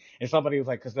me? And somebody was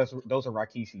like, because those are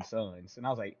Rakishi's sons, and I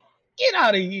was like, get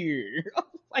out of here! I was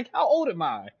like, how old am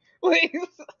I? Like,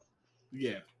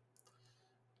 Yeah,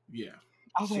 yeah.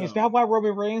 I was like, is So that why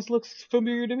Roman Reigns looks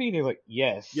familiar to me? They're like,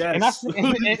 yes. And I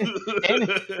yes.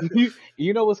 and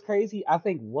you know what's crazy? I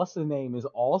think what's the name is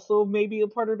also maybe a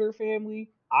part of their family.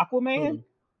 Aquaman. Who?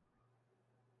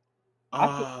 I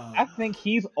th- I think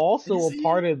he's also Is a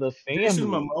part he of the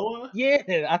Jason family. Momoa?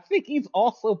 Yeah, I think he's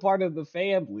also part of the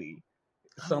family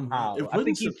I don't know. somehow. It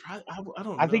wouldn't surprise. I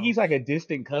don't I think know. he's like a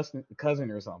distant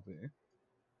cousin or something.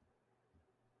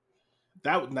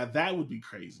 That would be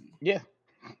crazy. Yeah.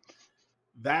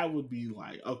 That would be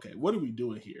like, okay, what are we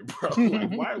doing here, bro?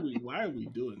 Like, why are we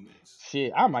doing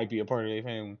Shit, I might be a part of their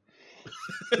family.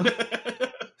 this?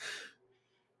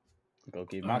 Go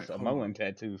get All my right, hold on. Samoan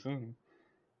tattoo soon.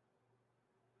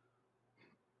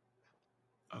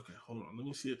 Okay, hold on. Let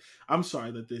me see. I'm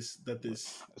sorry that this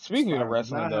Speaking of spiraled. Now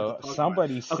wrestling I have to though, talk about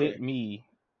somebody it. Okay, sent me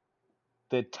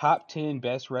the top 10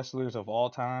 best wrestlers of all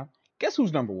time. Guess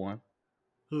who's number 1?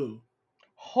 who?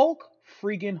 Hulk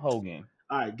freaking Hogan.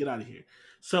 All right, get out of here.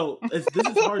 So this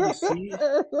is hard to see.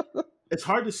 It's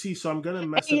hard to see, so I'm gonna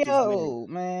mess up this name. Yo,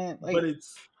 man, But like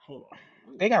it's hold on.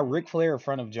 they got Ric Flair in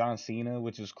front of John Cena,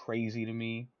 which is crazy to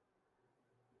me.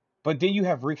 But then you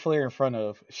have Ric Flair in front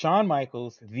of Shawn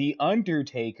Michaels, The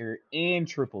Undertaker, and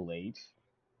Triple H.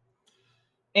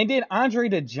 And then Andre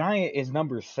the Giant is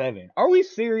number 7. Are we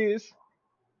serious?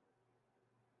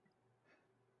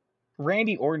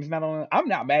 Randy Orton's not on. I'm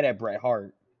not mad at Bret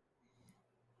Hart.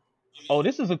 Oh,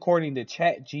 this is according to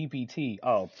Chat GPT.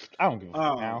 Oh, I don't give a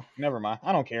fuck Oh, now. Never mind.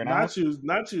 I don't care now. not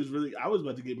you. Really, I was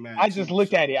about to get mad I just too.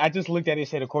 looked So. at it. I just looked at it.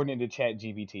 Said according to Chat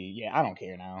GPT. Yeah, I don't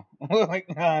care now. Like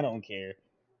I don't care.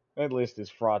 That list is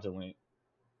fraudulent.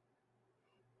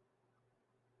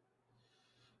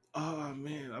 Oh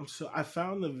man, I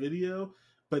found the video,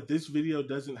 but this video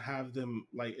doesn't have them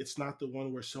like it's not the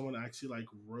one where someone actually like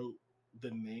wrote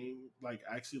the name, like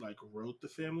actually like wrote the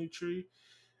family tree.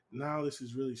 Now this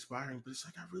is really inspiring, but it's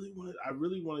like I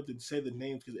really wanted to say the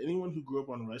names because anyone who grew up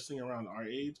on wrestling around our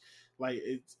age, like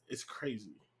it's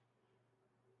crazy.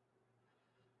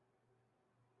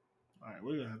 All right,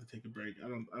 we're gonna have to take a break. I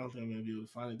don't think I'm gonna be able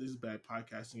to find it. This is bad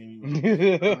podcasting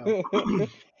anyway.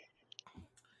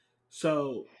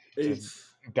 So Just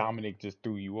it's Dominic just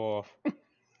threw you off.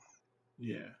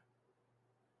 yeah.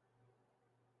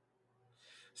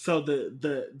 So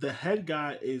the head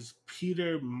guy is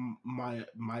Peter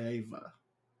Maeva.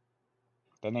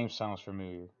 That name sounds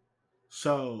familiar.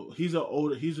 So he's an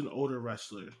older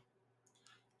wrestler,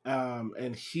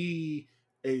 and he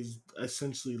is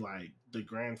essentially like the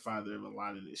grandfather of a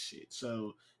lot of this shit.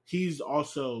 So he's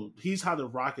how the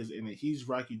Rock is in it. He's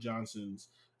Rocky Johnson's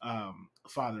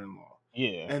father-in-law,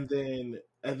 Yeah. and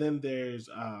then there's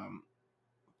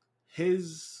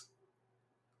his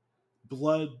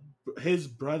blood his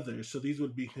brother, so these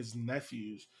would be his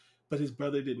nephews, but his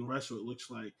brother didn't wrestle, it looks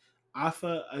like.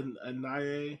 Afa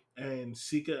Anaye and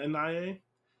Sika Anaye.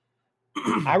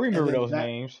 I and remember then those that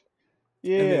names.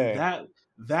 and then Yeah.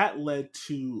 that led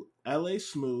to LA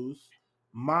Smooth,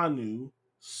 Manu,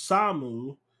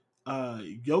 Samu,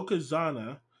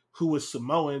 Yokozuna, who was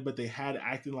Samoan, but they had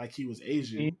acting like he was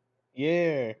Asian.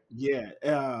 Yeah.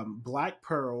 Yeah, Black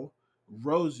Pearl,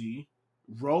 Rosie,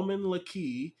 Roman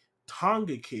Lakey,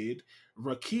 Tonga Kid,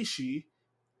 Rikishi,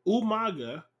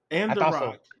 Umaga, and I The thought so.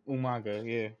 Rock. Umaga,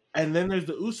 yeah. And then there's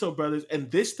the Uso brothers, and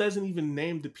this doesn't even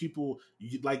name the people.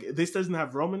 Like this doesn't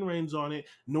have Roman Reigns on it,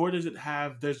 nor does it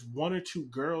have. There's one or two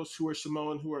girls who are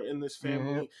Samoan who are in this Yep.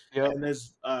 family, Yep. and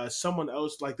there's someone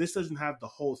else. Like this doesn't have the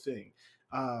whole thing.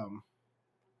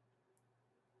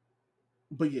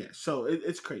 But yeah, so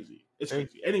it's crazy. It's They,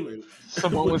 crazy. Anyway,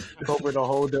 Samoans took over the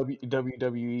whole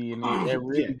WWE, and I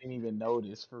really yeah, didn't even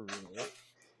notice for real.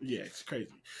 yeah, it's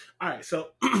crazy. All right, so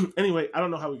anyway, I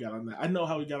don't know how we got on that. I know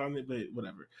how we got on it, but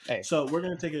whatever. Hey, So we're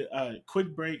gonna take a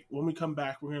quick break. When we come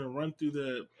back, we're gonna run through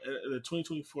the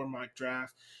 2024 mock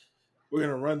draft. We're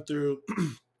gonna run through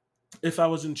if I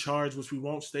was in charge, which we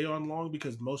won't stay on long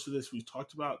because most of this we've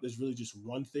talked about. There's really just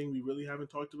one thing we really haven't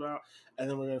talked about, and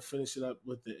then we're gonna finish it up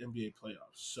with the NBA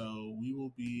playoffs. So we will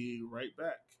be right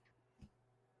back.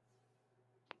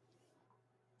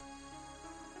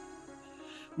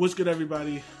 What's good,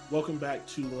 everybody? Welcome back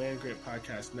to Land Grant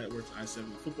Podcast Network's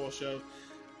I-70 Football Show.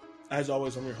 As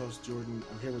always, I'm your host, Jordan.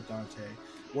 I'm here with Dante.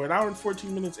 We're an hour and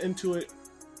 14 minutes into it.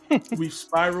 We've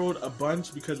spiraled a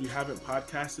bunch because we haven't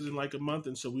podcasted in like a month,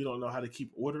 and so we don't know how to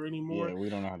keep order anymore. yeah, we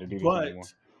don't know how to do this But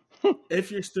anymore.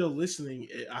 if you're still listening,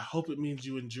 I hope it means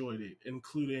you enjoyed it,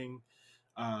 including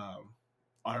our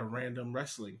random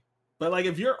wrestling. But like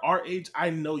if you're our age, I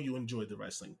know you enjoyed the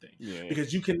wrestling thing Yeah,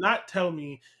 because you cannot tell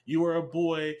me you were a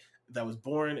boy that was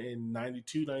born in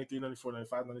 92, 93, 94,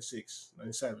 95, 96,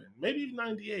 97, maybe even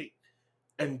 98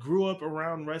 and grew up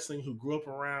around wrestling, who grew up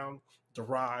around The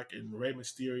Rock and Rey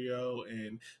Mysterio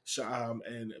and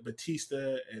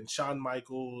Batista and Shawn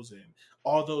Michaels and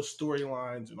all those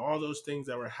storylines and all those things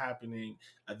that were happening.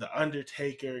 The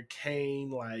Undertaker, Kane,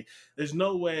 like there's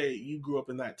no way you grew up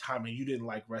in that time and you didn't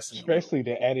like wrestling a little especially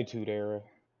bit. the Attitude Era.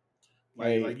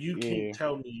 Like you can't Yeah,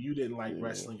 tell me you didn't like yeah,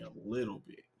 wrestling a little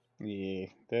bit. yeah.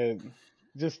 That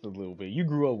just a little bit. You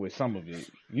grew up with some of it.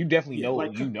 You definitely Yeah,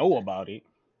 like know about it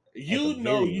at the you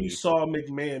know very you least. saw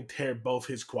McMahon tear both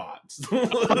his quads.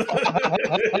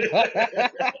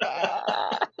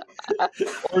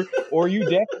 or you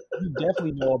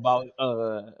definitely know about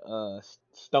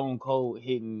Stone Cold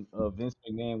hitting Vince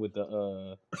McMahon with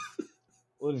the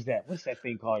what is that? What's that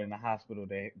thing called in the hospital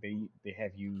that they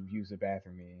have you use the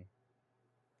bathroom in?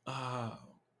 uh,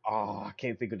 Oh, I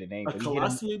can't think of the name, a but he hit him.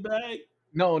 colostomy bag.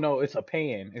 No, it's a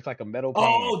pan. It's like a metal pan.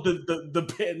 Oh, the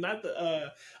pen, not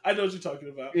the. I know what you're talking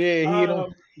about. Yeah, he hit him.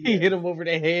 He Yeah, hit him over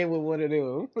the head with one of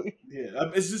them. yeah.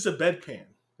 It's just a bedpan,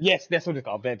 Yes, that's what it's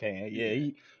called, bedpan. Yeah,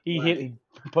 yeah. he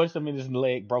Like, punched him in his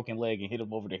broken leg, and hit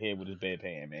him over the head with his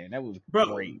bedpan. Man, that was bro,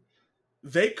 great.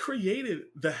 they created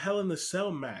the Hell in the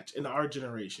Cell match in our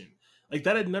generation. Like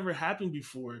that had never happened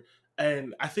before,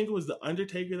 and I think it was the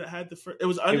Undertaker that had the first. It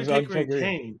was It was Undertaker and Undertaker.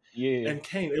 Kane, Yeah, and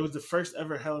Kane. It was the first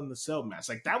ever Hell in the Cell match.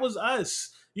 Like that was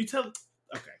us. You tell.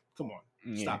 Okay, come on,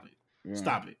 yeah, stop it, yeah.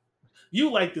 stop it. You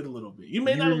liked it a little bit. You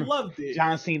may You not have remember loved it,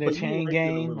 John Cena but you chain liked it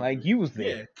a gang? little Like bit. you was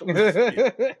there. Yeah, come on. Yeah,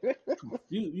 come on.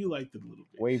 You liked it a little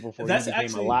bit. Way before he That's became a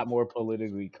actually lot more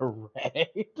politically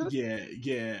correct.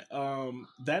 yeah.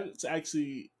 That's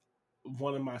actually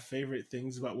one of my favorite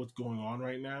things about what's going on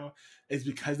right now is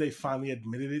because they finally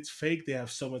admitted it's fake. They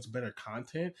have so much better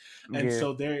content, and Yeah,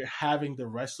 so they're having the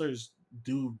wrestlers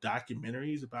do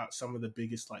documentaries about some of the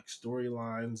biggest like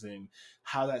storylines and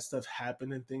how that stuff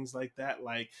happened and things like that.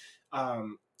 Like,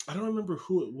 I don't remember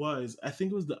who it was. I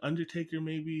think it was the Undertaker,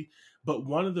 maybe, but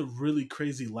one of the really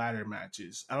crazy ladder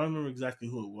matches. I don't remember exactly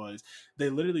who it was. They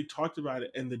literally talked about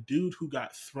it, and the dude who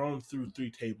got thrown through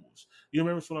three tables. You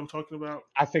remember what I'm talking about?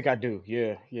 I think I do.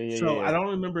 So I Yeah. don't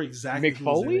remember exactly Mick who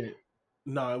was in Foley? it.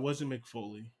 No, it wasn't Mick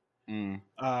Foley. Mm.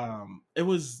 It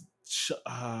was.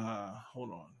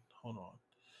 Hold on.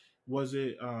 Was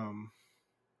it?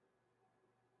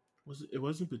 Was it? It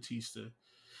wasn't Batista.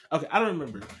 Okay, I don't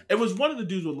remember. It was one of the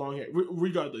dudes with long hair.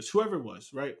 Regardless, whoever it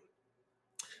was, right?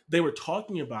 They were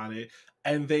talking about it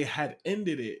and they had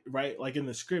ended it, right? Like in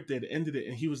the script, they had ended it,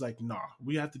 and he was like, nah,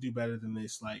 we have to do better than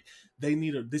this. Like,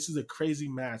 this is a crazy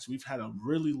match. We've had a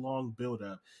really long build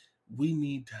up. We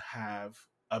need to have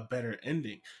a better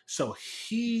ending. So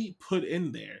he put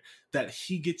in there that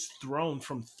he gets thrown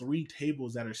from three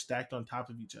tables that are stacked on top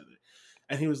of each other.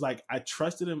 And he was like, I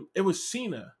trusted him. It was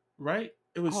Cena, right?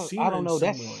 It was I Cena don't and know.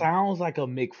 That someone. sounds like a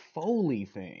Mick Foley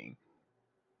thing.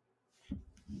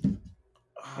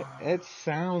 It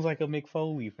sounds like a Mick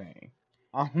Foley thing.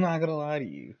 I'm not gonna lie to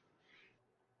you.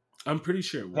 I'm pretty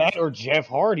sure it That wasn't. or Jeff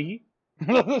Hardy.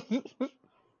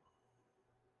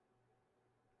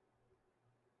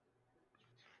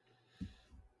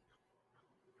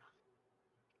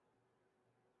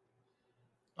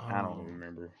 I don't Um,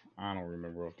 remember. I don't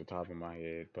remember off the top of my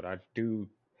head, but I do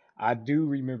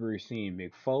remember seeing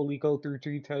Mick Foley go through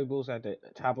three tables at the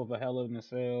top of a Hell in a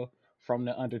Cell from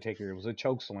the Undertaker. It was a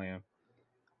choke slam.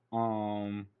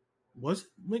 Um, was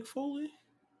it Mick Foley?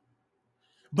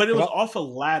 But it cause was I, off a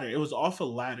ladder. It was off a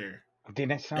ladder then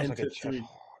that sounds like a into Jeff. three.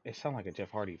 It sounds like a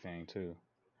Jeff Hardy thing too.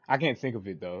 I can't think of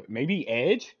it though. Maybe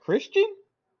Edge, Christian.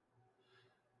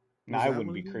 Nah, Was it that wouldn't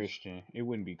what be it was? Christian. It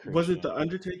wouldn't be Was it Christian. the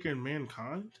Undertaker and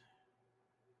Mankind?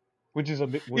 Which Either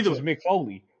is way, Mick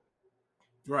Foley.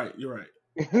 right. You're right.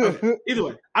 Okay. Either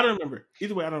way, I don't remember.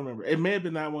 Either way, I don't remember. It may have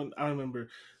been that one. I don't remember.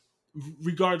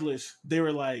 Regardless, they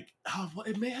were like, oh, well,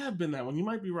 it may have been that one. You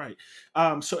might be right.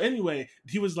 So anyway,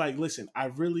 he was like, listen, I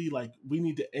really like, we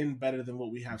need to end better than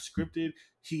what we have scripted.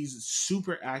 He's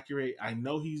super accurate. I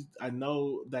know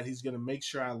that he's going to make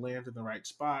sure I land in the right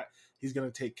spot. He's going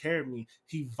to take care of me.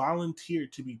 He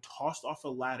volunteered to be tossed off a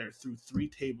ladder through 3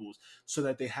 tables so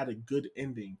that they had a good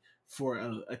ending for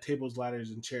a tables,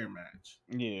 ladders, and chair match.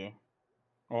 Yeah.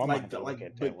 Oh, I might Like have that, to like, look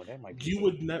at that but one. That might be a you good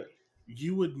would one. never,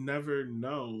 you would never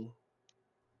know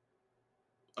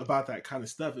about that kind of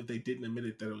stuff if they didn't admit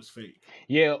it that it was fake.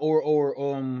 Yeah,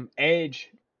 or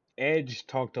Edge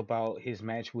talked about his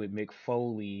match with Mick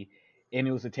Foley, and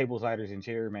it was a tables, ladders, and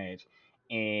chair match,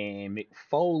 and Mick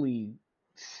Foley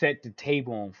set the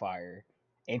table on fire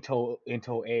and told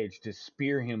Edge to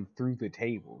spear him through the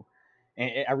table.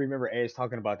 And I remember Edge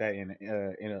talking about that in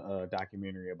a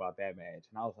documentary about that match,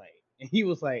 and I was like, and he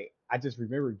was like, I just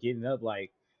remember getting up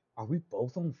like, are we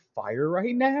both on fire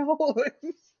right now?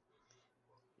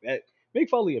 that Mick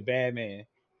Foley a bad man.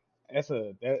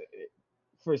 That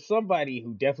for somebody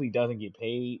who definitely doesn't get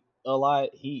paid a lot,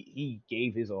 he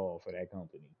gave his all for that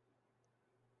company.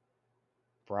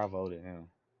 Bravo to him.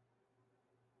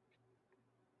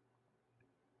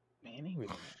 Man, they really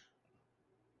want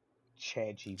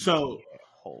Chad GBT So had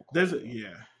Hulk there's a Hogan.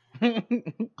 yeah.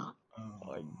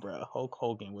 Like, Um, bro, Hulk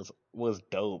Hogan was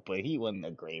dope, but he wasn't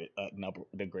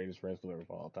the greatest wrestler of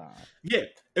all time. yeah,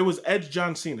 it was Edge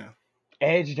John Cena.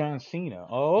 Edge John Cena.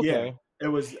 Oh, Yeah, okay. it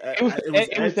was it was It was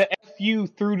Edge. the FU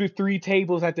through the 3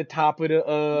 tables at the top of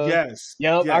the Yes,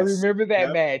 Yep, I yes, remember that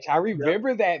yep, match. I yep.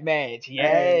 remember that match. And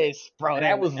Yes, bro,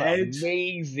 that and was Edge,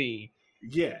 amazing.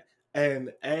 yeah,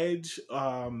 and Edge.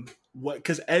 What?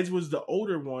 Because Edge was the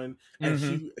older one, and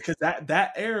Mm-hmm. he because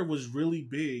that era was really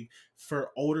big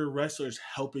for older wrestlers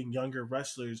helping younger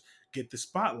wrestlers get the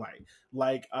spotlight.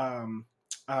 Like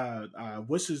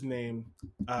what's his name?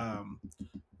 Um,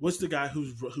 what's the guy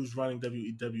who's running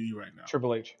WWE right now?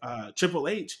 Triple H. Triple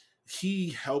H. He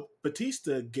helped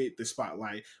Batista get the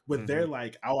spotlight. With Mm-hmm. they're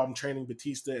like, oh, I'm training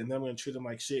Batista, and then I'm gonna treat him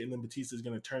like shit, and then Batista's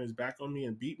gonna turn his back on me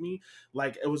and beat me.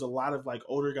 Like it was a lot of like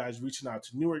older guys reaching out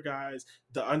to newer guys.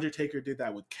 The Undertaker did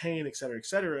that with Kane, et cetera, et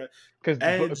cetera.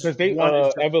 Edge Because they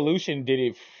wanted, Evolution did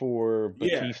it for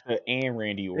yeah, Batista and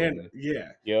Randy and Orton.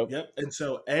 yeah, Yep, yep. And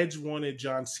so Edge wanted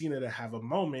John Cena to have a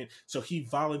moment, so he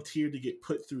volunteered to get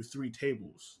put through 3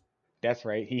 tables. that's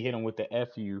right. He hit him with the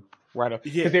FU right up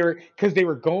Yeah, because they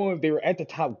were at the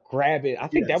top grabbing. I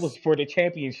think that was yes, for the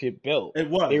championship belt. it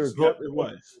They were was. going Yep, it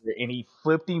was. and he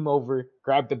flipped him over,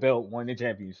 grabbed the belt, won the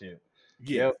championship.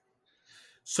 Yeah. Yep.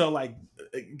 So like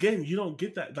again, you don't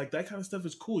get that like that kind of stuff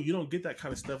is cool. You don't get that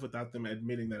kind of stuff without them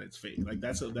admitting that it's fake. Like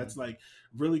that's like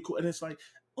really cool. And it's like,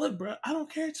 look, bro, I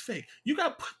don't care it's fake. You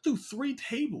got put through 3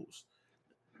 tables.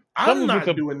 Some I'm of it's not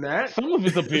a doing that. some of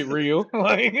it's a bit real.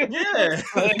 like, Yeah,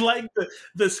 like like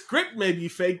the script may be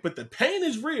fake, but the pain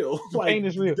is real. the Like pain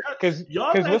is real. y'all Because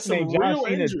had what's the some name? John real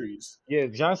Cena. injuries. Yeah,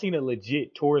 John Cena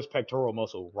legit tore his pectoral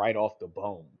muscle right off the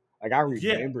bone. Like I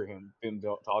Yeah, remember him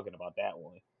talking about that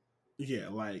one. yeah.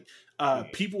 Like Yeah.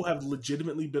 people have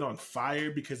legitimately been on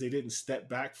fire because they didn't step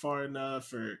back far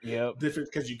enough, or Yep. different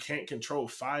because you can't control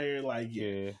fire. Like yeah.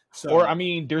 Yeah. Or I So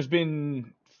mean, there's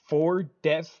been 4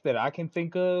 deaths that I can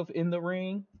think of in the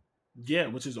ring. yeah,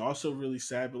 which is also really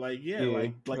sad. But like, yeah, Yeah.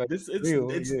 like Like this, real.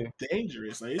 it's Yeah.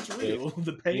 dangerous. Like it's Yeah. real.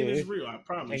 The pain Yeah. is real. I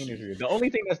promise Pain you. is real. The only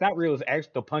thing that's not real is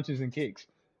actually the punches and kicks.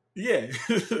 Yeah,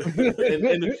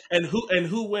 and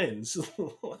who wins?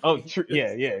 Oh, Like,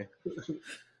 yeah, yeah.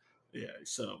 yeah.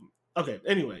 So okay.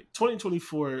 Anyway,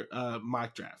 2024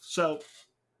 mock draft. So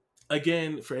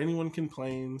again, for anyone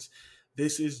complains,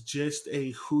 this is just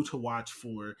a who to watch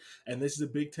for, and this is a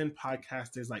Big Ten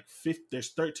podcast. There's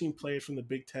 13 players from the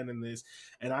Big Ten in this,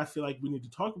 and I feel like we need to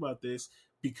talk about this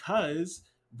because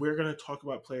we're going to talk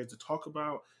about players to talk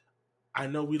about. I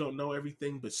know we don't know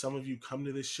everything, but some of you come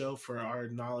to this show for our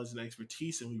knowledge and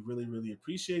expertise, and we really, really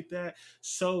appreciate that.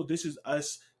 So this is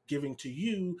us giving to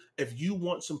you. If you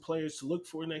want some players to look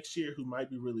for next year who might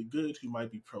be really good, who might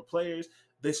be pro players,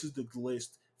 this is the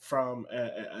list from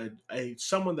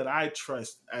someone that I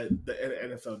trust at the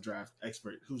NFL draft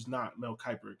expert, who's not Mel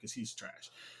Kiper because he's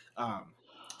trash.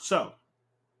 So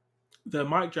the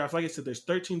mock draft, like I said, there's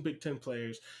 13 Big Ten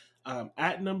players.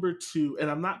 At number 2, and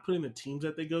I'm not putting the teams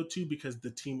that they go to because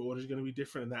the team order is going to be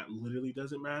different, and that literally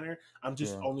doesn't matter. I'm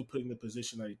just Yeah. only putting the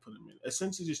position that he put him in,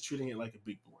 essentially just treating it like a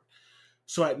big board.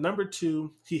 So at number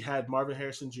 2, he had Marvin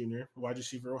Harrison Jr., wide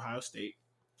receiver, Ohio State.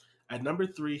 At number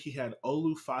 3, he had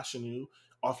Olu Fashanu,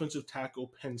 offensive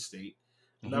tackle, Penn State.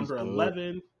 He's Number good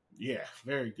 11, yeah,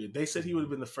 very good. They said he would have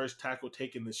been the first tackle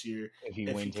taken this year if he if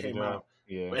he went to the came draft. out,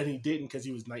 Yeah, and he didn't because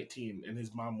he was 19 and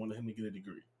his mom wanted him to get a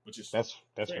degree, which is that's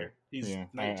fair. fair. He's Yeah,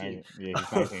 19. yeah,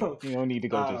 he's 19. You don't need to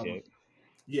go just um, yet.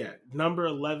 yeah, number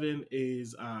 11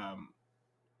 is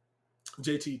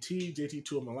JT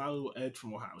Tuamalalu, edge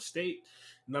from Ohio State.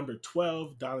 Number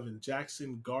 12, Donovan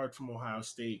Jackson, guard from Ohio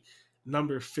State.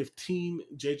 Number 15,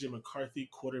 JJ McCarthy,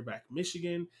 quarterback,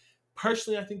 Michigan.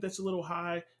 Personally, I think that's a little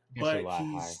high, It's a but lot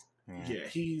high.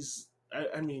 Yeah.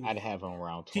 I mean, I'd have him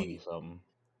around 20 he, something.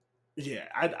 yeah,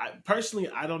 I personally,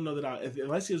 I don't know that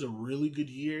unless he has a really good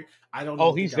year, I don't Oh,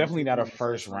 even he's think I would definitely take not him a in the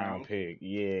first first round round. pick.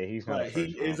 Yeah, he's not a But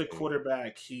he first is round a pick.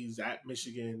 quarterback. He's at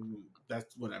Michigan.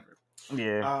 That's whatever.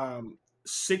 Yeah, Um,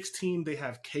 16, they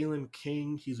have Kalen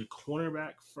King. He's a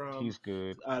cornerback from he's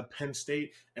good. Penn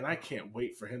State, and I can't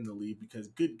wait for him to leave because,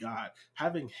 good God,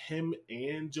 having him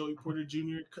and Joey Porter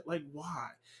Jr. like why?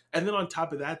 And then on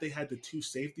top of that, they had the two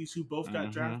safeties who both got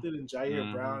Mm-hmm. drafted, and Jair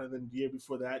Mm-hmm. Brown, and then the year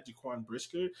before that, Jaquan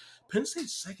Brisker. Penn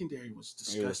State's secondary was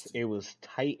disgusting. It was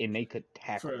tight and they could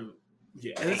tackle. For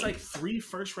yeah, and it's like 3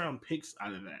 first-round picks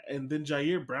out of that, and then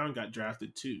Jair Brown got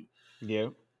drafted too. Yeah.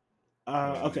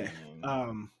 Okay.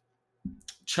 And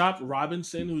Chop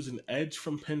Robinson, who's an edge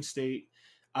from Penn State.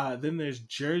 Then there's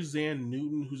Jerzan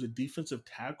Newton, who's a defensive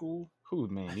tackle. who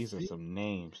man, I these are think some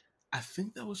names. I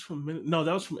think that was from no,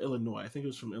 that was from Illinois. I think it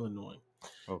was from Illinois.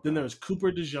 Then Okay. there's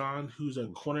Cooper DeJean, who's a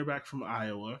Who's cornerback from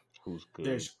Iowa. who's good.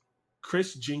 There's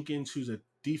Chris Jenkins, who's a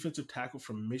defensive tackle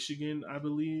from Michigan, I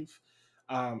believe.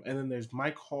 And then there's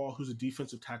Mike Hall, who's a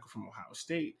defensive tackle from Ohio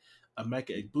State. Emeka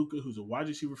Egbuka, who's a wide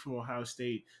receiver from Ohio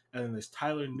State. And then there's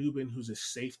Tyler Nubin, who's a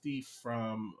safety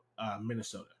from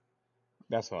Minnesota.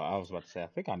 That's what I was about to say. I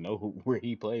think I know where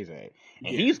he plays at. And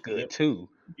Yeah, he's good yep, too.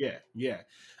 yeah.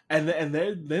 Then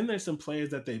there's some players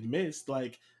that they missed,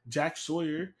 like Jack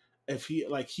Sawyer. If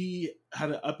he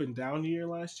had an up and down year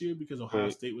last year because Ohio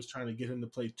But State was trying to get him to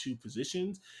play two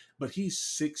positions, but he's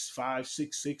 6'5",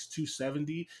 6'6",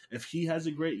 270. If he has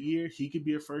a great year, he could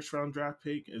be a first round draft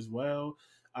pick as well.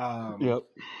 Um, yep.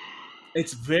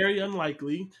 it's very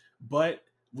unlikely, but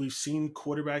we've seen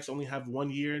quarterbacks only have 1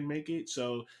 year and make it.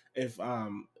 So if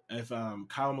Kyle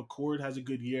McCord has a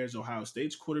good year as Ohio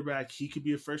State's quarterback, he could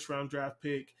be a first round draft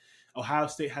pick. Ohio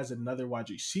State has another wide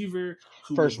receiver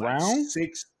who First was like round?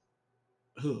 six.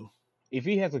 Who? If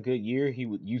he has a good year,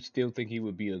 you still think he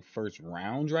would be a first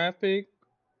round draft pick?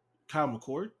 Kyle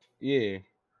McCord? Yeah.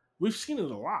 We've seen it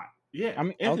a lot. Yeah, I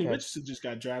mean, Anthony okay. Richardson just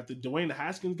got drafted. Dwayne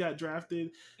Haskins got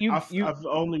drafted. You I've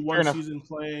only fair one enough. season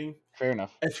playing. Fair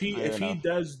enough. Fair If he enough.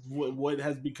 does what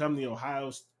has become the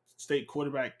Ohio State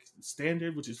quarterback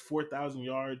standard, which is 4,000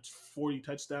 yards, 40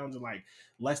 touchdowns, and like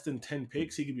less than 10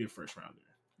 picks, he could be a first rounder.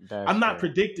 That's I'm not fair.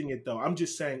 predicting it though. I'm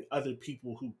just saying other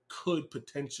people who could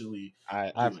potentially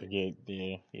I do it.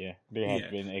 forget. Yeah. There have Yeah.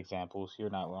 been examples. You're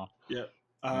not wrong. Yep.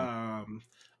 Yeah.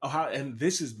 Ohio, and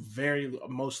this is very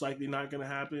most likely not going to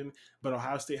happen. But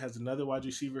Ohio State has another wide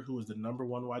receiver who was the number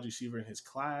one wide receiver in his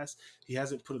class. He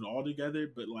hasn't put it all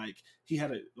together, but like he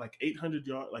had 800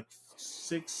 yards, like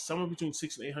somewhere between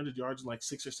 600 and 800 yards, and like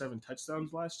 6 or 7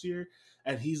 touchdowns last year.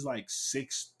 And he's like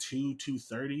 6'2",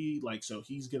 230. Like so,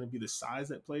 he's going to be the size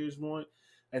that players want.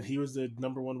 And he was the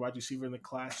number one wide receiver in the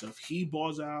class. So if he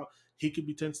balls out, he could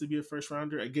potentially be a first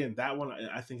rounder. Again, that one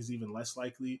I think is even less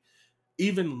likely.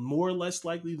 Even more less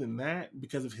likely than that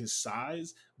because of his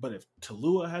size. But if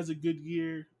Talua has a good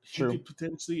year, he True. could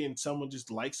potentially, and someone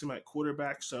just likes him at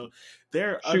quarterback. So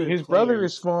there are Shoot, other his brother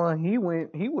is players. small.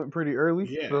 He went pretty early.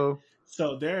 Yeah.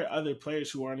 So there are other players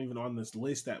who aren't even on this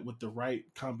list that with the right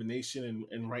combination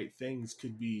and right things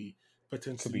could be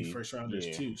potentially first rounders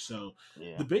too. So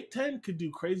the Big Ten could do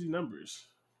crazy numbers.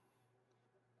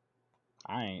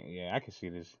 I can see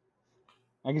this.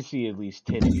 I can see at least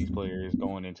 10 of these players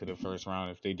going into the first round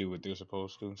if they do what they're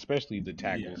supposed to, especially the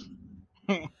tackles.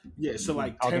 Yeah, so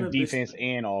like 10 Talking of defense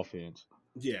and offense.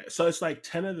 Yeah, so it's like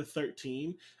 10 of the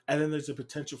 13, and then there's a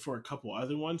potential for a couple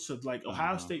other ones. So like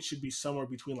Ohio State should be somewhere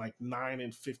between like 9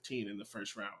 and 15 in the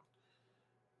first round.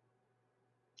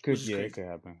 It could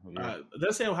happen. Yeah. Did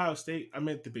I say Ohio State? I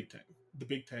meant the Big Ten. The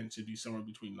Big Ten should be somewhere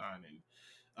between 9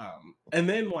 and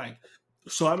then like,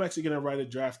 so I'm actually gonna write a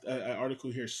draft an article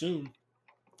here soon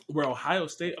where Ohio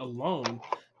State alone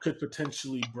could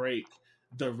potentially break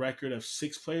the record of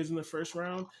 6 players in the first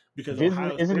round because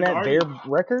Isn't that their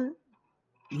record?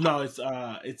 No, it's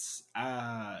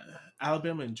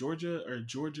Alabama and Georgia, or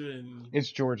Georgia and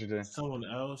it's Georgia then. Someone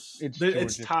else.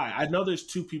 It's tied. I know there's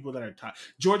 2 people that are tied.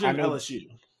 Georgia and LSU.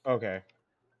 Okay.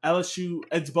 LSU.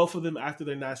 It's both of them after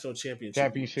their national championship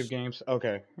Championship games. games.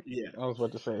 Okay, Yeah. I was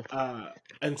about to say.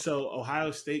 And so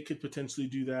Ohio State could potentially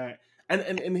do that.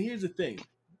 And here's the thing.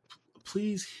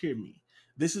 Please hear me.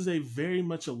 This is a very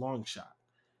much a long shot.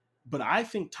 But I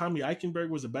think Tommy Eichenberg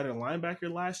was a better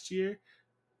linebacker last year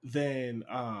than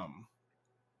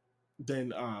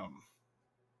than oh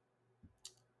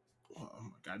my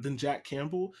god, than Jack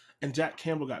Campbell, and Jack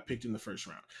Campbell got picked in the first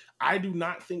round. I do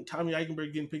not think Tommy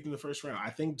Eichenberg getting picked in the first round. I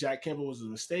think Jack Campbell was a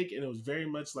mistake, and it was very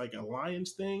much like a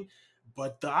Lions thing.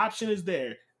 But the option is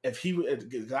there. If he,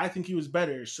 I think he was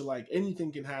better. So like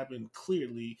anything can happen.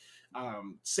 Clearly,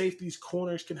 safeties,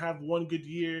 corners can have one good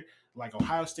year. Like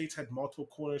Ohio State's had multiple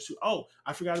corners who. Oh,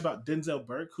 I forgot about Denzel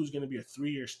Burke, who's going to be a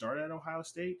 3-year starter at Ohio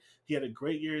State. He had a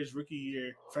great year his rookie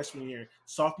year, freshman year,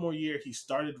 sophomore year. He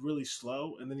started really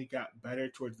slow, and then he got better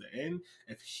towards the end.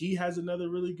 If he has another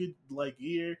really good like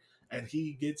year, and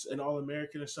he gets an All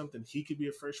American or something, he could be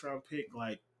a first round pick.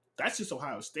 Like that's just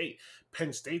Ohio State.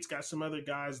 Penn State's got some other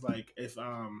guys. Like if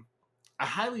I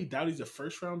highly doubt he's a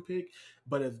first round pick,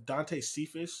 but if Dante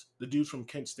Cephas, the dude from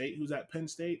Kent State who's at Penn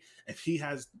State, if he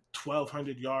has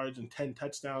 1,200 yards and 10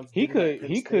 touchdowns, He getting at could Penn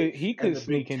he State could he and could the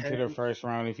sneak Big into the Ten, first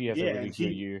round if he has a yeah, really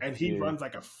good year. and he Yeah. runs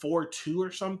like a 4.2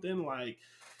 or something. Like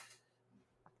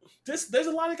there's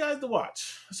a lot of guys to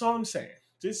watch. That's all I'm saying.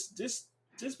 Just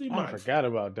be I mindful. forgot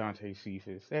about Dante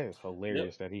Cephas. That is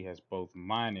hilarious Yep. that he has both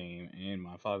my name and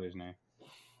my father's name.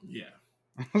 Yeah.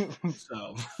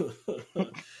 So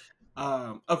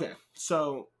okay.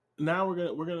 So now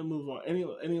we're gonna move on.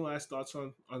 Any last thoughts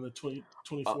on the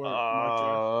 2024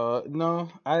 mock draft? No,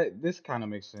 this kind of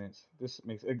makes sense. This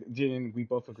makes again. We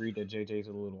both agreed that JJ's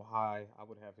a little high. I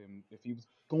would have him if he was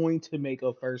going to make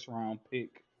a first round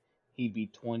pick, he'd be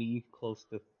 20, close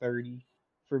to 30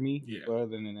 for me. Yeah. But other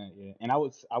than that, yeah. And I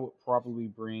would probably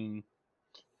bring.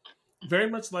 Very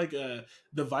much like the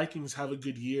Vikings have a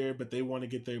good year, but they want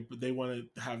to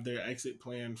have their exit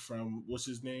plan from what's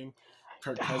his name,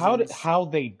 Kirk Cousins. How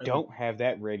they And, don't have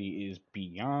that ready is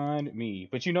beyond me.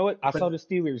 But you know what? I saw but the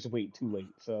Steelers wait too late.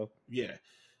 So yeah,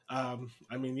 I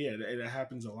mean, yeah, it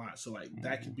happens a lot. So like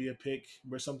that could be a pick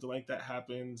where something like that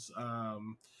happens.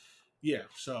 Yeah,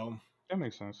 so that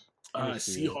makes sense. I can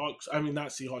see that. Seahawks. I mean, not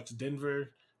Seahawks. Denver.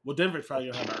 Well, Denver's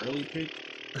probably gonna have an early pick,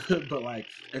 but like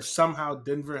if somehow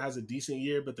Denver has a decent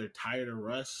year, but they're tired of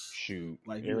Russ, Shoot,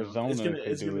 like Arizona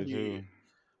could do it be. too.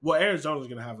 Well, Arizona's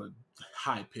gonna have a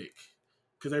high pick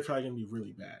because they're probably gonna be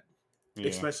really bad, Yeah.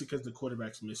 especially because the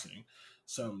quarterback's missing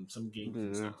some games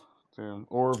and stuff. Yeah.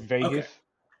 Or Vegas.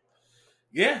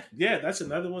 Okay. Yeah, that's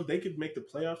another one. They could make the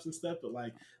playoffs and stuff, but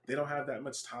like they don't have that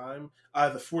much time.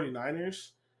 The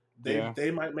 49ers, they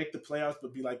might make the playoffs,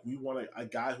 but be like, we want a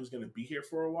guy who's going to be here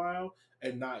for a while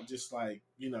and not just like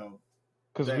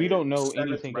because we don't know seventh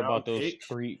anything round about pick.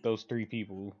 those three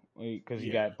people. Because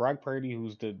you got Brock Purdy,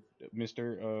 who's the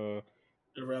Mister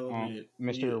Irrelevant,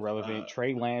 Mr. Irrelevant,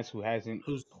 Trey Lance, who hasn't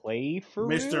who's played for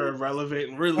Mr. real.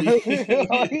 Irrelevant, really.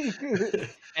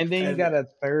 And then you got a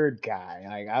third guy.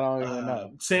 Like I don't even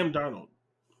know. Sam Darnold.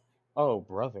 Oh,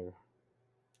 brother.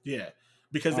 Yeah,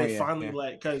 because they finally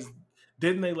because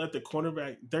didn't they let their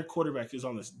quarterback is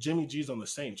on this Jimmy G's on the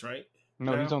Saints, right?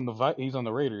 No, now? he's on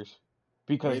the Raiders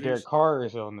because Raiders? Derek Carr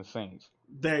is on the Saints.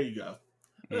 There you go.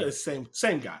 Same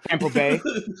guy. Tampa Bay.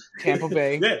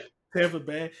 Yeah, Tampa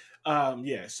Bay.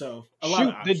 Yeah, so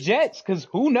Shoot the Jets, because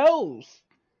who knows?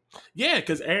 Yeah,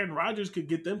 because Aaron Rodgers could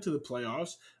get them to the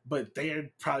playoffs, but they're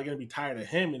probably going to be tired of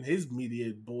him and his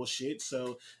media bullshit.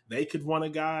 So they could want a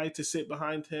guy to sit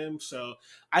behind him. So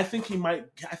I think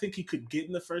he could get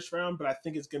in the first round, but I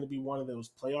think it's going to be one of those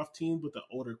playoff teams with an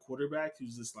older quarterback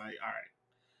who's just like, all right,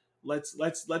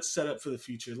 let's set up for the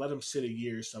future. Let him sit a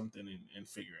year or something and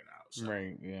figure it out. So.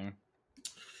 Right. Yeah.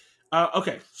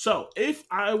 Okay, so if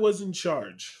I was in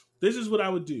charge, this is what I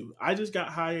would do. I just got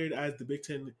hired as the Big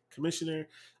Ten commissioner.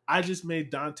 I just made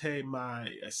Dante my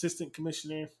assistant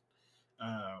commissioner.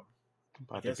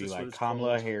 About to be like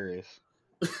Kamala Harris.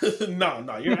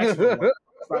 No, you're actually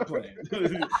stop playing.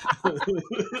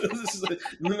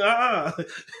 Nah,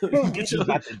 get your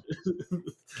about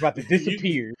to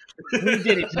disappear. Who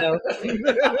did it, Joe?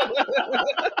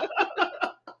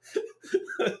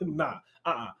 Nah,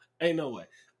 ain't no way.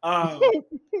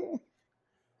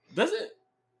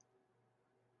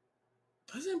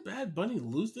 Doesn't Bad Bunny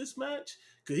lose this match?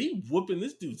 Because he whooping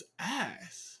this dude's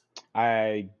ass.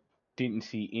 I didn't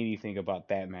see anything about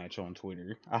that match on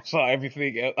Twitter. I saw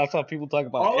everything. I saw people talk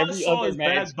about every other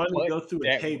match. Bad Bunny go through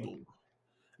a table.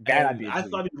 I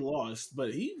thought he lost,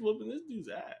 but he's whooping this dude's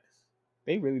ass.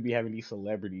 They really be having these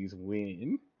celebrities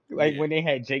win. Like when they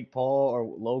had Jake Paul or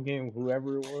Logan,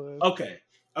 whoever it was. Okay.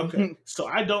 So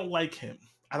I don't like him.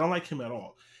 I don't like him at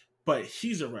all. But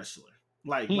he's a wrestler. He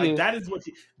Like is. that You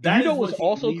know is what's what he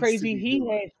also needs to crazy? be He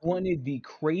doing. had one of the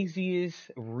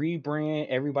craziest rebrand,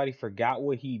 everybody forgot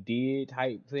what he did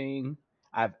type thing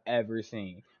I've ever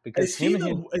seen. Because him and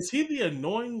his, Is he the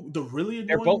annoying, the really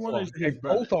they're annoying both one, or are. is it They his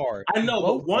brother? both are. I They know, but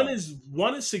both are.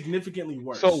 one is significantly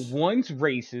So worse. one's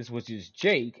racist, which is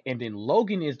Jake, and then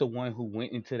Logan is the one who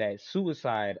went into that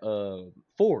suicide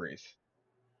forest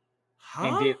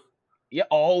and Huh? did yeah,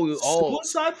 oh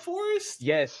Suicide Forest?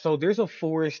 yes. So there's a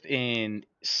forest in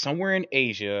somewhere in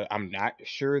Asia. I'm not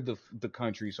sure the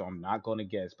country, so I'm not gonna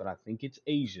guess, but I think it's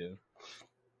Asia.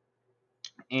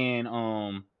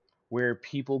 And where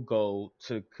people go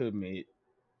to commit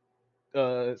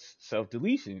self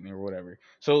deletion or whatever.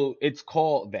 So it's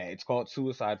called that. It's called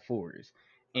Suicide Forest.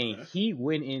 And Okay. he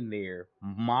went in there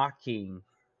mocking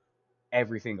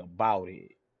everything about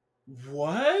it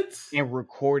What? and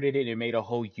recorded it and made a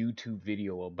whole YouTube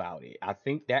video about it. I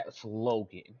think that's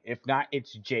Logan. If not,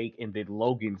 it's Jake, and then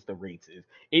Logan's the racist.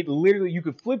 It literally, you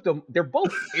could flip them. They're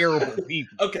both terrible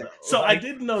people, Okay, though. so I Like,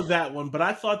 didn't know that one, but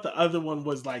I thought the other one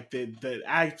was like the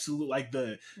absolute like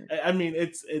the. I mean,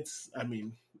 it's I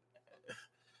mean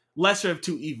lesser of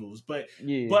two evils,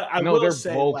 yeah, but I no, will they're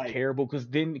say both like terrible.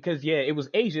 Because yeah, it was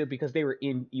Asia because they were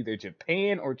in either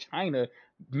Japan or China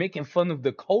making fun of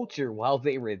the culture while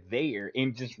they were there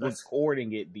and just that's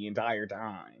recording it the entire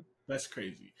time. that's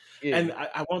crazy, Yeah, and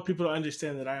I want people to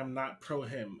understand that I am not pro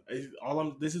him. All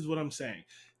I'm this is what I'm saying.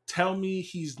 Tell me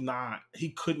he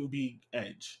couldn't be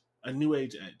Edge, a new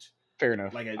age Edge, fair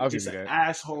enough. like I'll give just you an that.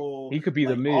 asshole, He could be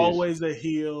the like Miz. always a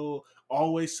heel,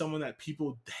 always someone that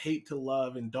people hate to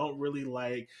love and don't really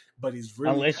like, but he's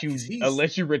really because he's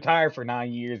Unless you retire for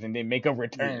 9 years and then make a yeah,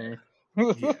 return.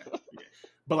 yeah, yeah.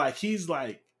 But like he's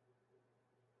like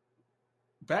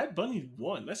Bad Bunny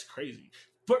won. That's crazy.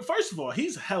 But first of all,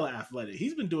 he's hella athletic.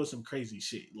 He's been doing some crazy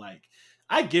shit. Like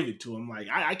I give it to him. Like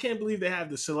I can't believe they have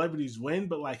the celebrities win,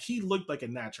 but like he looked like a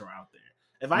natural out there.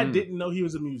 If I Mm. didn't know he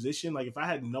was a musician, like if I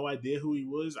had no idea who he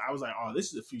was, I was like, oh,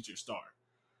 this is a future star.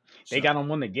 They So, got him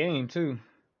on the game too.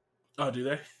 oh, do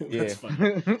they? That's Yeah.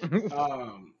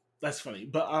 funny. That's funny.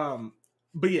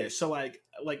 But yeah. So I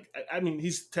mean,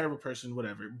 he's a terrible person,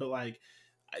 whatever. But like,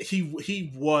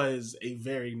 he was a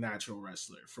very natural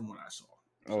wrestler from what I saw.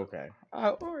 So Okay.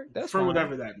 All right, that's for fine.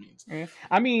 whatever that means. Yeah.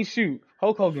 I mean, shoot,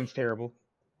 Hulk Hogan's terrible.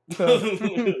 So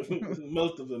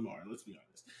Most of them are. Let's be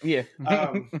honest. yeah.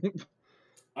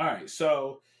 All right,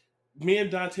 so me and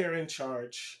Dante are in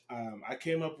charge. I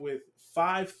came up with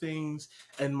 5 things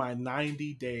in my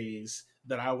 90 days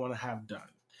that I want to have done.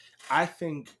 I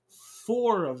think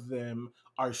 4 of them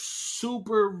are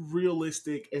super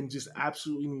realistic and just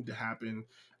absolutely need to happen.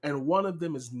 And one of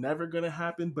them is never going to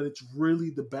happen, but it's really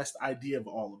the best idea of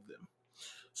all of them.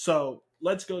 So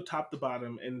let's go top to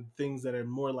bottom and things that are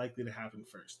more likely to happen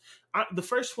first. The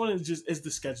first one is the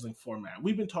scheduling format.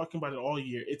 We've been talking about it all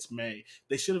year. It's May.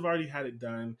 They should have already had it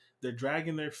done. They're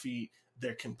dragging their feet.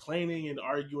 They're complaining and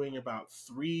arguing about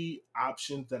 3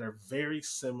 options that are very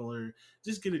similar.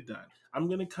 Just get it done. I'm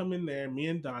gonna come in there, me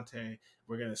and Dante.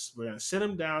 We're gonna sit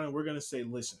them down and we're gonna say,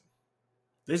 listen,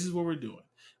 this is what we're doing.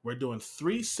 We're doing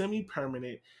 3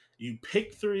 semi-permanent. You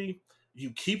pick 3,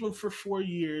 you keep them for 4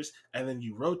 years, and then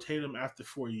you rotate them after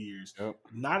 4 years. Yep.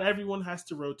 Not everyone has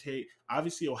to rotate.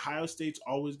 Obviously, Ohio State's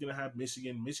always going to have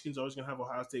Michigan. Michigan's always going to have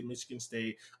Ohio State, Michigan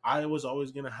State. Iowa's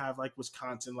always going to have like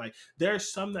Wisconsin. Like there are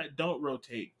some that don't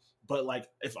rotate. But like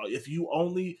if you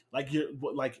only like you're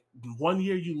like 1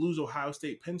 year you lose Ohio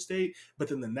State, Penn State, but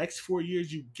then the next 4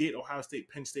 years you get Ohio State,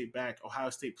 Penn State back. Ohio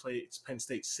State plays Penn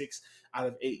State 6 out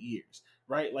of 8 years,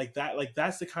 right? Like that, like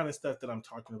that's the kind of stuff that I'm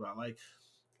talking about. Like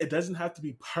it doesn't have to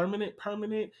be permanent,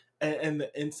 and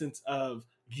the instance of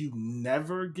you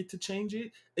never get to change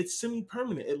it. It's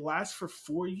semi-permanent. It lasts for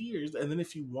 4 years, and then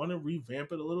if you want to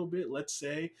revamp it a little bit, let's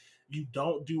say you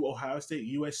don't do Ohio State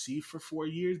USC for 4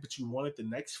 years, but you want it the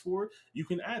next 4, you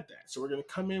can add that. So we're going to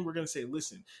come in, we're going to say,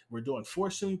 listen, we're doing 4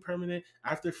 semi-permanent.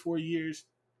 After 4 years,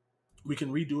 we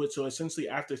can redo it. So essentially,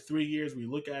 after 3 years, we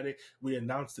look at it, we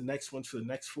announce the next ones for the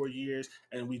next 4 years,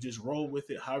 and we just roll with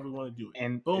it however we want to do it.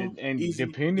 and Boom, and and easy, get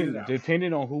it depending out.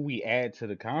 depending on who we add to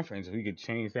the conference, we could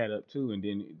change that up too, and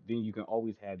then you can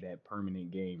always have that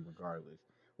permanent game regardless,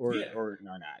 Yeah, or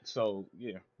not. So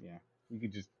yeah, you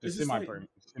could just the it's just like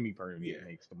semi permanent yeah.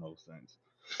 makes the most sense.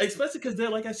 Especially because they're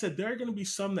like I said, there are going to be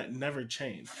some that never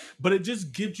change, but it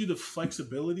just gives you the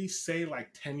flexibility. Say like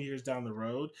 10 years down the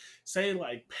road, say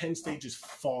like Penn State just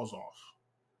falls off,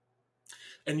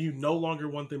 and you no longer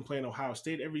want them playing Ohio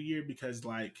State every year because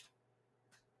like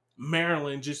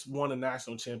Maryland just won a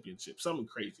national championship. Something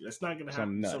crazy. That's not going to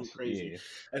Some happen. Something nuts. crazy. Yeah.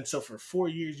 And so for 4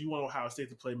 years, you want Ohio State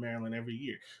to play Maryland every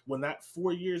year. When that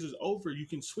 4 years is over, you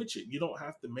can switch it. You don't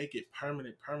have to make it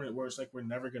permanent, where it's like we're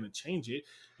never going to change it.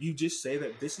 You just say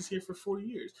that this is here for 4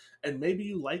 years. And maybe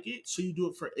you like it, so you do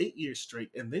it for 8 years straight,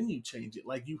 and then you change it.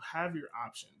 Like, you have your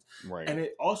options. Right. And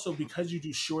it also, because you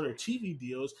do shorter TV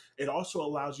deals, it also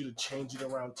allows you to change it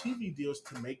around TV deals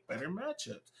to make better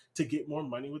matchups, to get more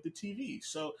money with the TV.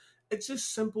 So it's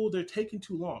just simple. They're taking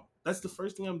too long. That's the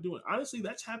first thing I'm doing. Honestly,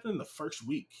 that's happening the first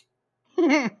week.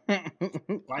 Like,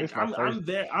 this my first. I'm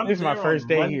there. This I'm is my there on first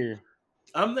day Monday. here.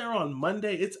 I'm there on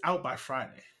Monday. It's out by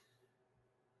Friday.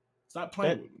 Stop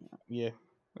playing That with me. yeah,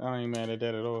 I ain't mad at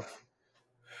that at all.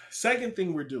 Second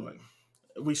thing we're doing.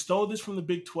 We stole this from the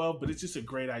Big 12, but it's just a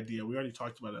great idea. We already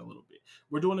talked about it a little bit.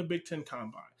 We're doing a Big 10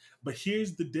 combine. But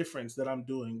here's the difference that I'm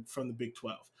doing from the Big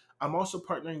 12. I'm also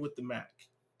partnering with the MAC.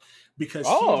 Because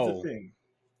here's the Oh, thing.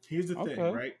 Here's the thing,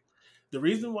 okay. right? The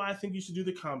reason why I think you should do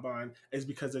the combine is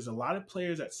because there's a lot of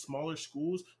players at smaller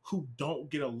schools who don't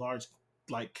get a large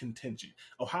contingent.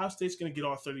 Ohio State's going to get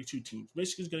all 32 teams.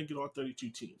 Michigan's going to get all 32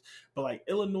 teams. But like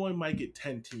Illinois might get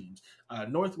 10 teams.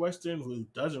 Northwestern, who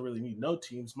doesn't really need no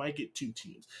teams, might get 2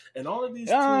 teams. And all of these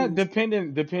teams,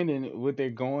 Depending what they're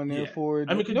going there yeah. for.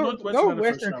 I mean, because Northwestern had a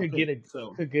first Northwestern round pick,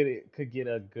 so could get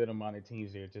a good amount of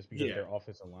teams there just because yeah, their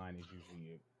offensive line is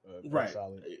usually a right.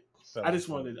 solid I selling just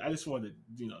point.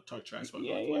 wanted talk trash about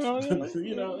Yeah,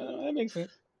 Northwestern. that makes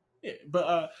sense. Yeah,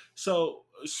 but so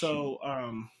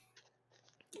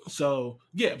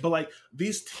yeah, but like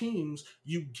these teams,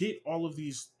 you get all of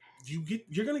these.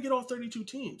 You're gonna get all 32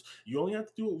 teams. You only have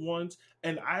to do it once.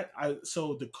 And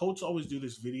so the Colts always do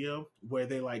this video where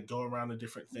they like go around to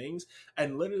different things,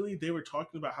 and literally they were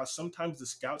talking about how sometimes the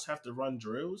scouts have to run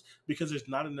drills because there's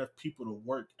not enough people to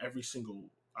work every single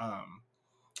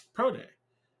pro day.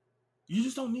 You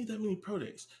just don't need that many pro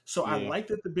days. So I Yeah. like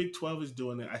that the Big 12 is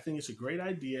doing it. I think it's a great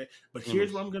idea. But Mm.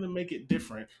 here's where I'm going to make it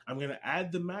different. I'm going to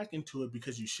add the MAC into it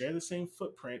because you share the same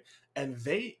footprint, and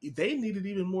they need it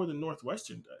even more than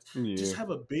Northwestern does. Yeah. Just have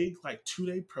a big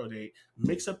 2-day pro day,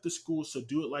 mix up the schools, so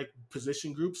do it like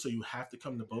position groups, so you have to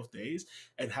come to both days,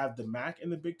 and have the MAC and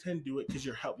the Big 10 do it because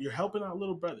you're helping out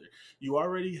little brother. You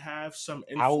already have some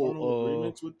informal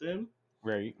agreements with them.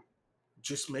 Right.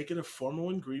 Just make it a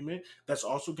formal agreement. That's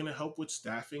also going to help with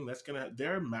staffing.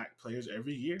 There are MAC players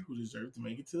every year who deserve to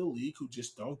make it to the league who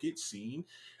just don't get seen,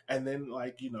 and then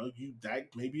that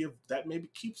maybe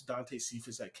keeps Dante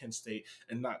Cephas at Kent State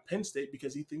and not Penn State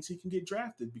because he thinks he can get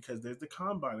drafted because there's the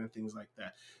combine and things like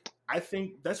that. I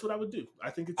think that's what I would do.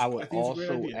 I think it's I would a great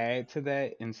also idea. add to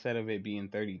that, instead of it being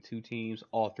 32 teams,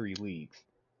 all 3 leagues.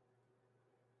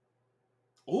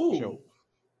 Ooh. Sure.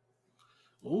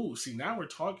 Ooh, see, now we're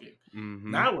talking.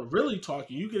 Mm-hmm. Now we're really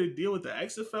talking. You get a deal with the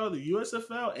XFL, the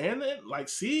USFL, and then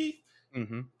see.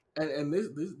 Mm-hmm. And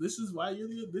this is why you're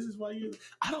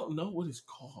I don't know what it's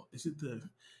called. Is it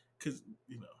because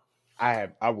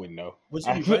I wouldn't know. Would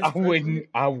you be vice president?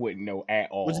 I wouldn't know at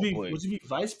all. Would you be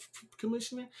vice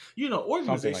commissioner?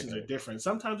 Organizations are different.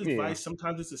 Sometimes it's vice,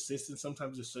 sometimes it's assistant,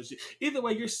 sometimes it's associate. Either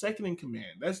way, you're second in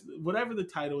command. That's whatever the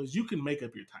title is. You can make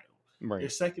up your title. Right.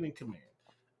 You're second in command.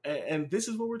 And this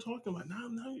is what we're talking about.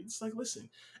 Now, it's like, listen,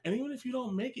 and even if you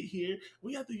don't make it here,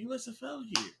 we got the USFL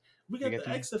here. We got the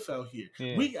XFL here.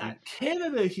 Yeah. We got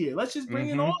Canada here. Let's just bring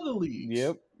in all the leagues.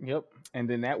 Yep. And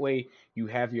then that way you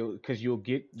have because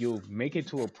you'll make it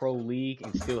to a pro league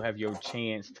and still have your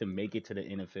chance to make it to the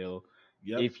NFL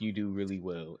if you do really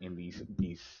well in these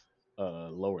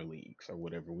lower leagues or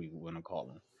whatever we want to call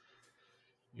them.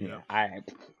 Yeah.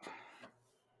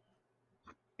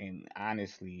 And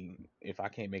honestly, if I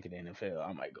can't make it to NFL,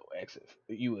 I might go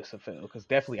USFL because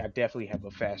I definitely have a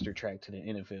faster track to the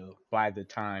NFL by the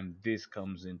time this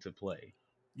comes into play.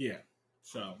 Yeah,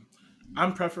 so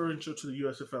I'm preferential to the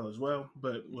USFL as well,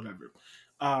 but whatever.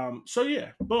 So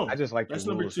yeah, boom. I just like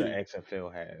the rules the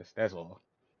XFL has. That's all.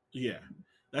 Yeah,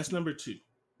 that's number 2.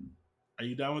 Are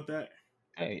you down with that?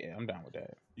 Hey, yeah, I'm down with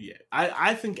that. Yeah,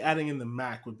 I think adding in the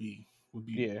MAC would be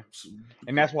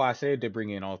and that's why I said to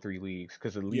bring in all 3 leagues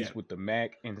because at least with the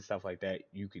MAC and stuff like that,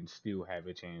 you can still have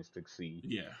a chance to see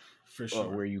for sure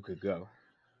where you could go.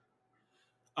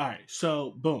 All right,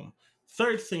 so boom.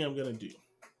 Third thing I'm gonna do,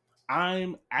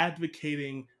 I'm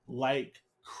advocating like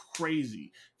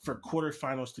crazy for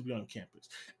quarterfinals to be on campus.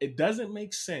 It doesn't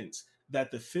make sense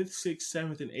that the 5th, 6th,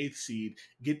 7th, and 8th seed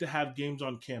get to have games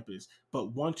on campus,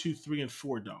 but 1, 2, 3, and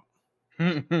 4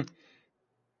 don't.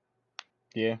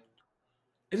 Yeah.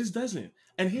 It just doesn't.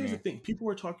 And here's the Yeah. thing: people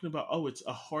were talking about, oh, it's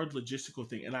a hard logistical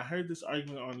thing, and I heard this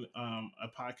argument on a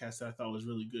podcast that I thought was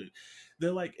really good.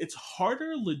 They're like, it's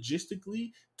harder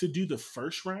logistically to do the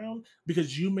first round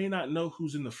because you may not know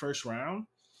who's in the first round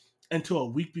until a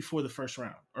week before the first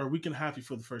round or a week and a half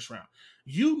before the first round.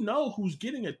 You know who's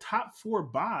getting a top 4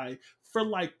 bye for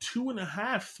like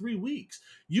 2.5, 3 weeks.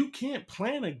 You can't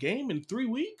plan a game in 3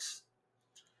 weeks.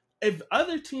 If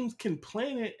other teams can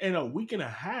plan it in a week and a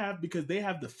half because they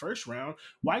have the first round,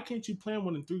 why can't you plan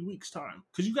one in 3 weeks' time?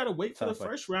 Because you got to wait for the Sounds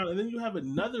like first round, and then you have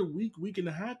another week, week and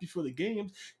a half before the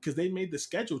games because they made the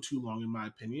schedule too long, in my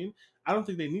opinion. I don't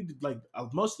think they need to, like,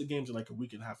 most of the games are like a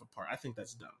week and a half apart. I think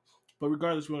that's dumb. But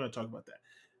regardless, we're going to talk about that.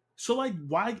 So, like,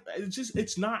 why?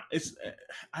 It's not,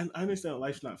 I understand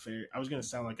life's not fair. I was going to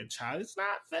sound like a child. It's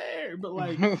not fair, but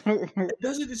like, it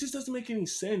just doesn't make any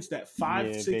sense that five,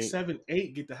 yeah, six, seven,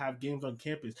 eight get to have games on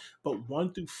campus, but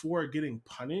 1 through 4 are getting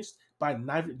punished by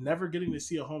never getting to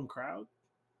see a home crowd.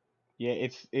 yeah,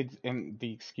 it's and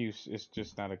the excuse is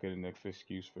just not a good enough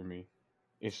excuse for me.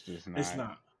 It's just It's not.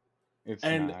 not. It's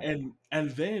And not. and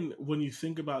and then when you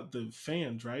think about the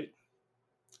fans, right?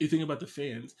 You think about the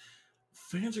fans.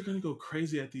 Fans are going to go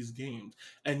crazy at these games,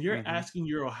 and you're Hmm. asking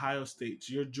your Ohio States,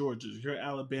 your Georgias, your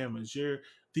Alabamas, your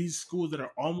these schools that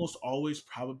are almost always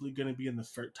probably going to be in the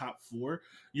top 4.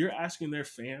 You're asking their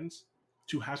fans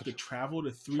to have To to travel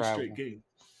to 3 straight travel. games,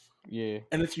 Yeah,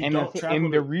 and if you and don't travel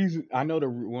and the to reason I know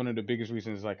one of the biggest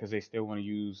reasons is like because they still want to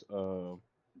use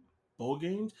bowl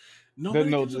games, the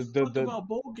nobody no gives a fuck about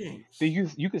bowl games.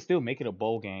 you could still make it a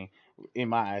bowl game in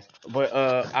my eyes, but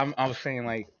I was saying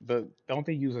like don't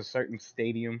they use a certain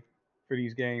stadium for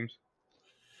these games?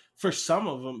 For some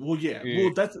of them, well, yeah, Yeah,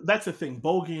 well that's the thing.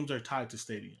 Bowl games are tied to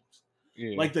stadiums.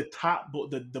 yeah, Like the top,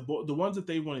 the ones that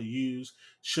they want to use,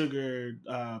 Sugar,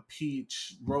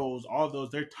 Peach, Rose, all those,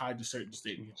 they're tied to certain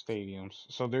stadiums. stadiums.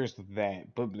 So there's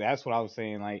that, but that's what I was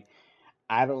saying. Like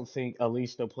I don't think at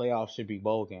least the playoffs should be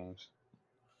bowl games.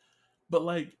 But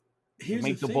like, here's the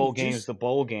Make the bowl thing, games just the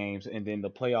bowl games, and then the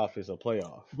playoff is a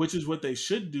playoff. which is what they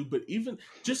should do. But even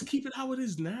just keep it how it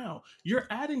is now. You're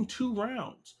adding 2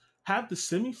 rounds. Have the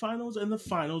semifinals and the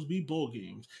finals be bowl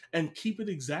games, and keep it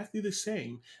exactly the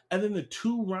same. And then the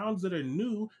 2 rounds that are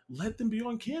new, let them be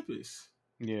on campus.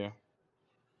 Yeah,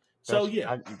 So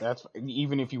yeah, that's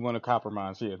even if you want to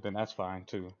compromise, yeah, then that's fine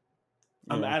too.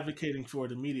 I'm Yeah, advocating for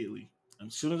it immediately.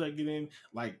 As soon as I get in,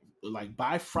 like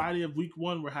by Friday of week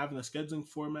 1, we're having a scheduling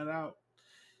format out.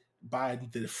 By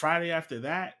the Friday after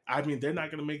that, I mean, they're not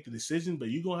going to make the decision, but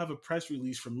you're going to have a press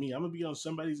release from me. I'm going to be on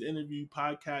somebody's interview,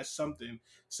 podcast, something,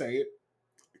 say it.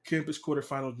 Campus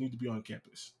quarterfinals need to be on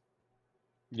campus.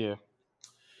 yeah.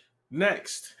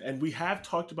 Next, and we have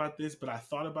talked about this, but I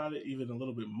thought about it even a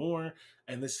little bit more,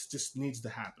 and this just needs to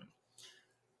happen.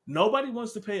 Nobody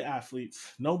wants to pay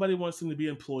athletes. Nobody wants them to be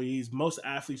employees. Most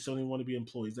athletes don't even want to be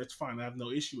employees. That's fine. I have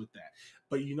no issue with that.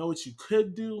 But you know what you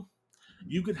could do?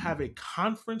 You could have a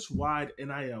conference-wide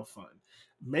NIL fund.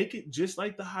 Make it just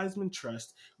like the Heisman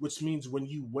Trust, which means when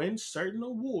you win certain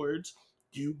awards,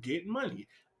 you get money.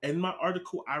 In my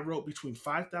article, I wrote between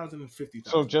 $5,000 and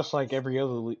So $50,000. just like every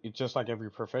other, just like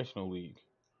every professional league.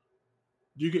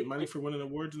 Do you get money for winning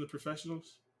awards in the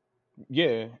professionals?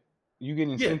 Yeah, you get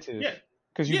Yeah, incentives yeah,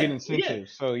 because you get yeah, yeah,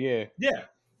 incentives. So yeah. yeah.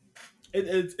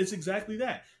 It's exactly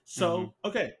that. Hmm. So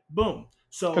okay, boom.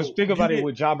 Because So think you about it get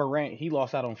with Ja Morant, he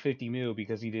lost out on 50 mil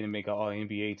because he didn't make an All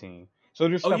NBA team. So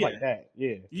there's oh stuff yeah, like that.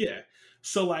 Yeah. yeah.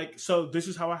 So this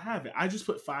is how I have it. I just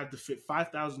put 5,000 to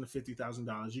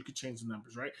 $50,000. You could change the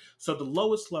numbers, right? So the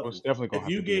lowest Well, it's level, definitely gonna if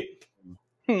have you to be get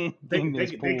in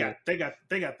this they pool.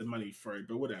 got the money for it,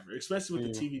 but whatever. Especially with the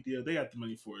Yeah. TV deal, they got the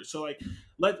money for it. So like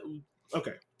let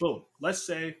okay, boom. Let's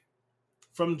say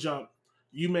from jump,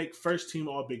 you make first team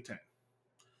All Big Ten.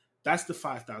 That's the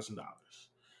 $5,000.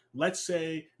 Let's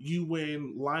say you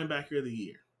win linebacker of the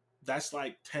year. That's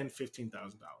like $10,000,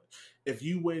 $15,000. If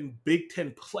you win Big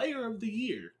Ten Player of the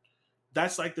Year,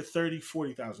 that's like the $30,000,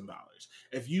 $40,000.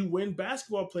 If you win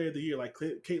Basketball Player of the Year, like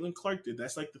Caitlin Clark did,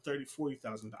 that's like the $30,000,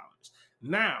 $40,000.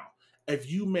 Now, if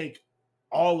you make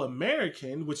All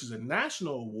American, which is a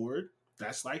national award,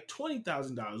 that's like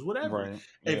 $20,000, whatever. Right.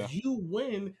 Yeah. If you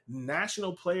win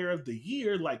National Player of the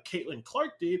Year, like Caitlin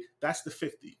Clark did, that's the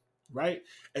 50. Right?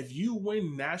 If you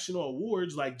win national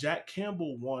awards like Jack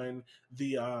Campbell won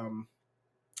the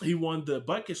He won the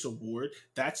Butkus Award.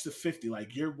 That's the 50.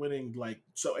 Like you're winning like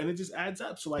so, and it just adds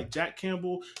up. So like Jack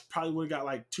Campbell probably would have got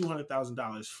like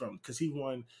 $200,000 from because he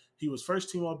won. He was first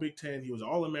team All Big Ten. He was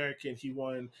All American. He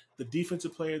won the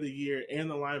Defensive Player of the Year and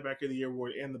the Linebacker of the Year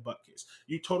award and the Butkus.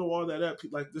 You total all that up,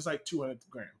 like there's like 200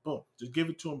 grand. Boom, just give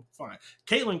it to him. Fine.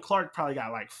 Caitlin Clark probably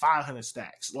got like 500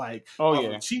 stacks. Like, Oh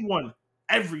yeah, she won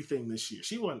everything this year.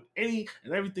 She won any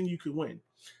and everything you could win.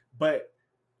 But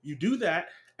you do that,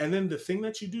 and then the thing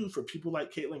that you do for people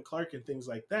like Caitlin Clark and things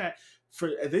like that,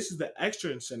 this is the extra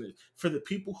incentive for the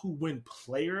people who win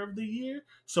Player of the Year.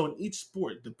 So in each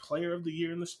sport, the Player of the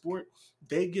Year in the sport,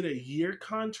 they get a year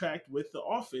contract with the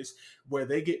office where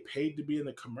they get paid to be in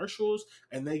the commercials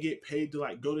and they get paid to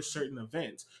like go to certain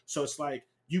events. So it's like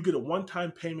you get a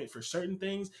one-time payment for certain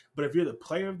things, but if you're the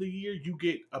Player of the Year, you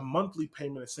get a monthly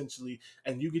payment essentially,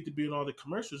 and you get to be in all the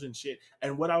commercials and shit.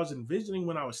 And what I was envisioning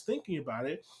when I was thinking about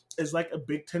it is like a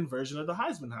Big Ten version of the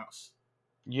Heisman House.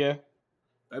 yeah,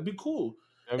 That'd be cool.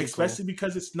 that'd be cool. Especially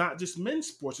because it's not just men's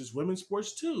sports, it's women's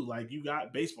sports too. Like you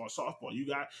got baseball, softball, you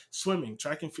got swimming,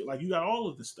 track and field, like you got all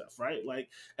of this stuff, right? Like,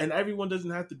 and everyone doesn't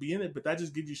have to be in it, but that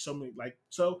just gives you so many, like,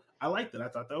 so I liked it. I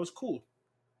thought that was cool.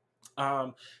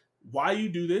 Why you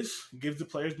do this gives the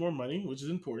players more money, which is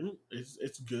important.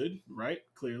 It's good, right?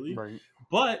 Clearly, Right.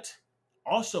 but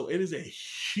also it is a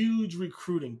huge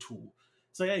recruiting tool.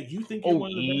 It's like, hey, you think you're Oh,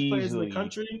 one of the best players in the easily.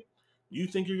 country? You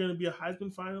think you're going to be a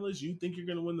Heisman finalist? You think you're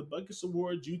going to win the Butkus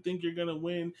Award? You think you're going to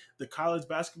win the college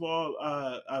basketball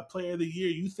player of the year?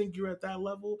 You think you're at that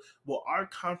level? Well, our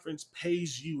conference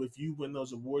pays you if you win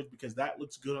those awards because that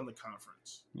looks good on the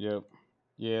conference. Yep.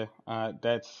 Yeah.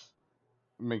 That's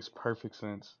makes perfect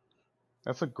sense.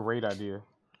 That's a great idea.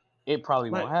 It probably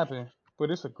Right. won't happen,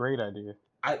 but it's a great idea.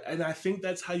 I think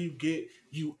that's how you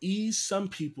ease some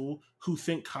people who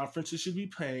think conferences should be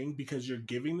paying because you're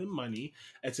giving them money.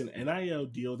 It's an NIL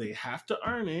deal; they have to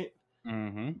earn it.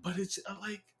 Mm-hmm. But it's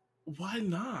like, why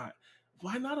not?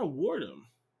 Why not award them?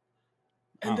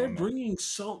 I And they're don't know. bringing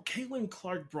Caitlin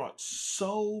Clark brought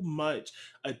so much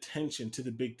attention to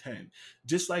the Big Ten,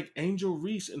 just like Angel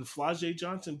Reese and Flajay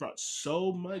Johnson brought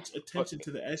so much But attention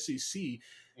to the SEC.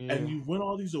 And yeah, you win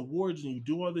all these awards and you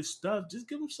do all this stuff. Just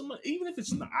give them some money, even if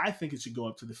it's not. I think it should go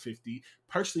up to the 50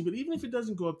 personally, but even if it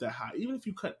doesn't go up that high, even if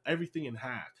you cut everything in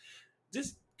half,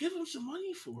 just give them some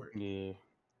money for it. yeah,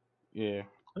 yeah.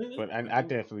 I But I think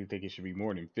definitely think it should be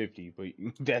more than 50. But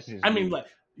that's just I mean, me. like,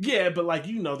 yeah, but like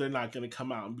they're not gonna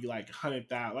come out and be like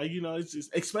 100,000. Like it's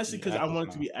just especially Yeah, because I I just want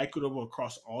it to know. be equitable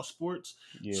across all sports.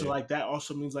 So Yeah. like that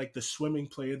also means like the swimming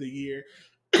player of the year,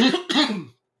 the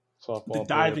Softball player,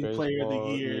 diving player of the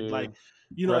baseball, year, yeah. like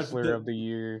if Wrestler the of the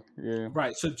year, yeah.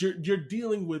 right. So you're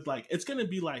dealing with like it's gonna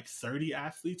be like 30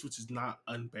 athletes, which is not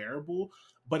unbearable,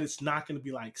 but it's not gonna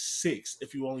be like six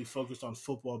if you only focused on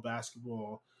football,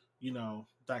 basketball,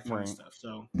 that kind of Right. stuff.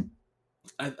 So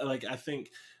I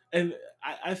think, and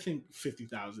I think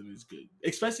 50,000 is good,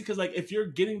 especially because like if you're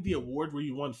getting the award where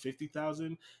you won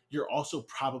 50,000, you're also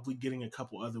probably getting a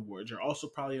couple other awards. You're also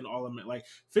probably an like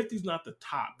 50 is not the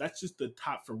top. That's just the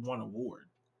top for one award.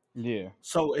 Yeah.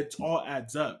 So it all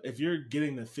adds up. If you're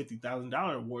getting the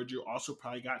 $50,000 award, you also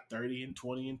probably got 30 and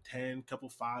 20 and 10, couple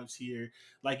fives here.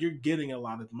 Like you're getting a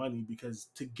lot of money because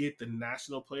to get the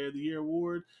National Player of the Year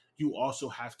award, you also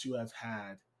have to have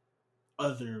had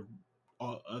other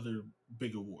other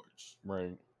big awards.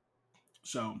 Right.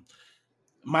 So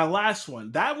my last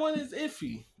one, that one is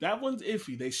iffy. That one's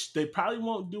iffy. They probably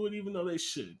won't do it even though they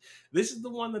should. This is the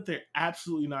one that they're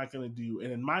absolutely not going to do,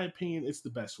 and in my opinion, it's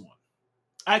the best one.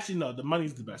 Actually, no, the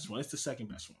money's the best one. It's the second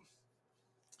best one.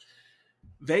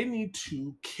 They need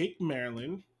to kick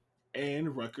Maryland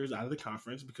and Rutgers out of the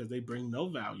conference because they bring no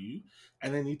value,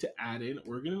 and they need to add in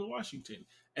Oregon and Washington.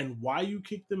 And why you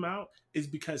kick them out is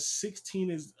because 16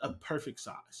 is a perfect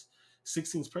size.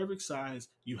 16 is perfect size.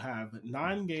 You have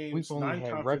 9 We've games, only 9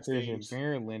 had conference Rutgers and games,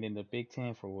 Maryland in the Big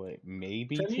Ten for what,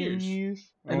 maybe 10 10 years.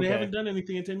 years? And they Okay. haven't done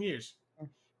anything in 10 years. Go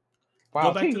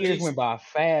Wow, back 10 to the years went by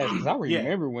fast because I yeah,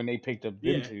 remember when they picked up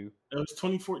them yeah. two. It was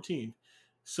 2014.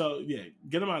 So, yeah,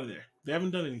 get them out of there. They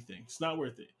haven't done anything. It's not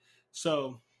worth it.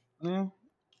 So, Yeah.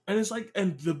 and it's like,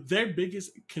 and their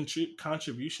biggest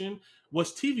contribution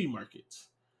was TV markets.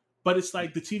 But it's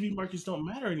like the TV markets don't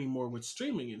matter anymore with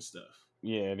streaming and stuff.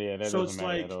 Yeah, that So doesn't it's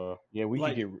matter at all. Yeah, we could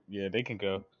like get, yeah, they can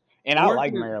go. And I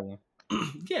like Oregon, Maryland.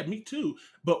 yeah, me too.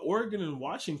 But Oregon and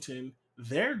Washington,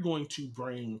 they're going to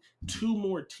bring two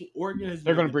more teams. Oregon has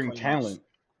They're made going to the bring playoffs. talent.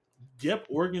 Yep,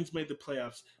 Oregon's made the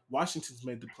playoffs. Washington's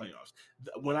made the playoffs.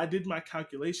 When I did my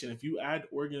calculation, if you add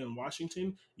Oregon and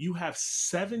Washington, you have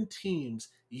 7 teams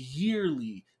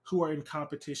yearly who are in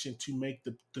competition to make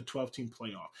the 12-team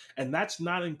playoff. And that's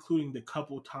not including the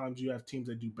couple times you have teams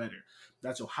that do better.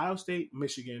 That's Ohio State,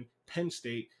 Michigan, Penn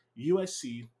State,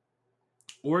 USC,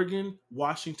 Oregon,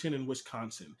 Washington, and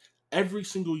Wisconsin. Every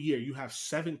single year, you have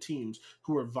 7 teams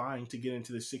who are vying to get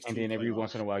into the And 16 then every playoff.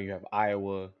 once in a while you have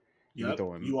Iowa. You could Yep.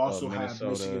 throw in You also have Michigan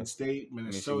Minnesota, State, Michigan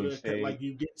Minnesota. State. Like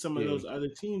you get some of Yeah. those other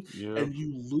teams, Yep. and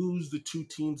you lose the 2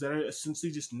 teams that are essentially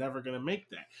just never going to make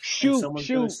that. And Shoot, someone's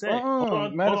going to shoot. say,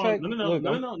 "Hold Matter of on, fact, no, no, no, look,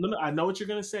 no, no, no, no, no. I know what you're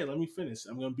going to say. Let me finish.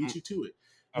 I'm going to beat mm, you to it.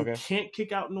 You okay. can't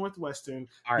kick out Northwestern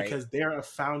All right. because they're a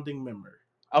founding member.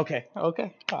 Okay. All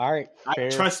right. Fair.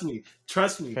 Trust me.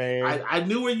 Fair. I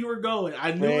knew where you were going.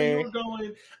 Fair.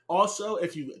 Also,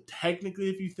 if you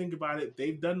think about it,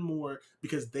 they've done more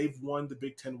because they've won the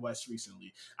Big Ten West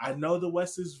recently. I know the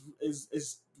West is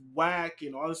whack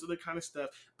and all this other kind of stuff,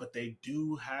 but they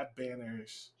do have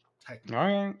banners technically. All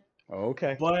right.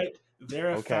 Okay. But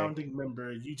they're a Okay. founding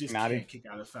member. You just can't kick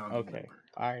out a founding member.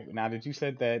 All right. Now that you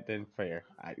said that, then fair.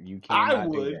 You I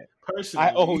cannot do would that.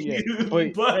 personally.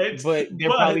 But they're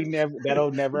probably never.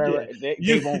 That'll never Yeah. ever.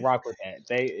 They won't rock with that.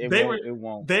 They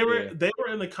won't. They were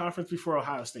in the conference before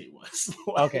Ohio State was.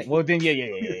 Okay. Well then, yeah. You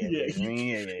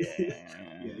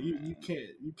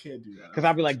can't do that. Because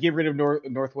I'd be like, get rid of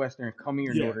Northwestern, come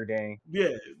here, Yeah. Notre Dame.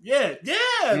 Yeah.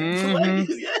 Mhm.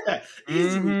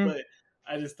 Easily. But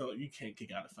I just don't. You can't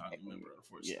kick out a founding member,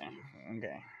 unfortunately. Yeah.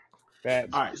 Okay.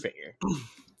 That's all right. fair.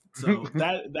 So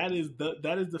that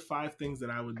is the 5 things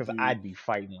that I would do. Because I'd be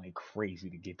fighting like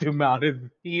crazy to get them out of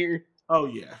here. Oh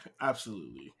yeah,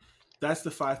 absolutely. That's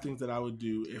the 5 things that I would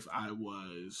do if I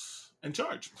was in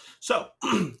charge. So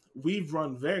we've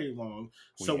run very long,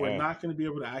 so we're not going to be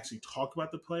able to actually talk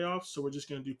about the playoffs. So we're just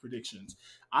going to do predictions.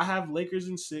 I have Lakers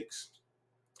in 6.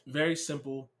 Very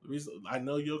simple. I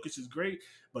know Jokic is great,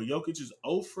 but Jokic is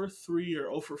 0 for 3 or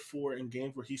 0 for 4 in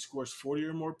games where he scores 40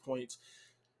 or more points.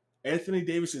 Anthony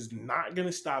Davis is not going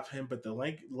to stop him, but the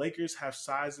Lakers have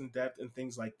size and depth and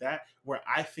things like that where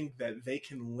I think that they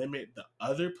can limit the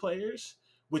other players,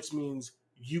 which means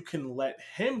you can let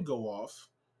him go off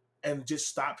and just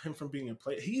stop him from being a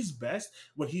player. He's best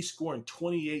when he's scoring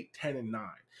 28, 10, and 9.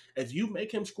 If you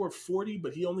make him score 40,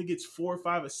 but he only gets 4 or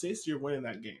 5 assists, you're winning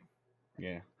that game.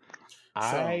 Yeah.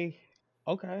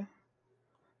 Okay.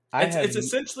 It's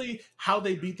essentially how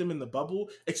they beat them in the bubble,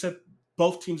 except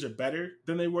both teams are better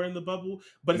than they were in the bubble,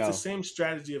 but it's the same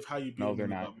strategy of how you beat them in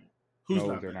the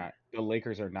bubble. They're not. The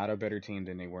Lakers are not a better team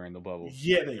than they were in the bubble.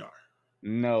 Yeah, they are.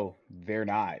 No, they're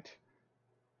not.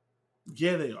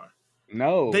 Yeah, they are.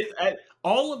 No.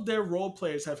 All of their role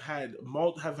players have had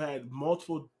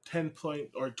multiple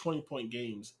 10-point or 20-point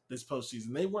games this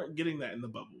postseason. They weren't getting that in the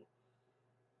bubble.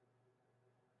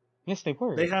 Yes, they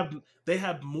were. They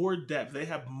have more depth. They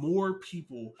have more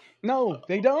people. No,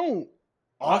 they don't.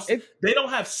 They don't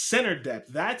have center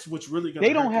depth. That's what's really going to.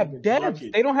 They don't have depth.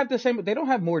 They don't have the same. They don't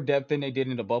have more depth than they did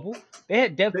in the bubble. They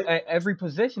had depth at every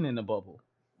position in the bubble.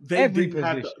 They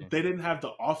didn't have the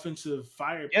offensive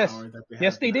firepower that they have.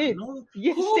 Yes, they did.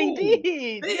 Yes, they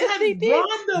did. They had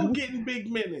Rondo getting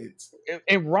big minutes.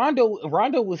 And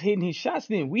Rondo was hitting his shots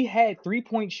then. We had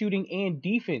 3-point shooting and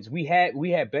defense. We had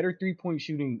better 3-point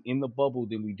shooting in the bubble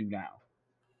than we do now.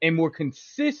 And more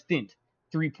consistent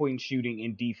 3-point shooting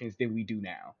and defense than we do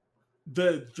now.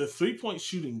 The 3-point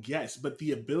shooting, yes, but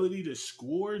the ability to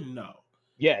score, no.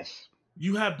 Yes.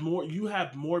 You have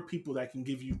more people that can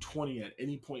give you 20 at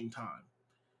any point in time.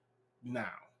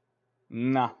 Now.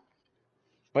 Nah.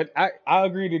 But I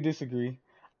agree to disagree.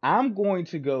 I'm going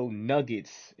to go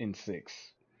Nuggets in 6.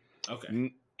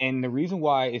 Okay. And the reason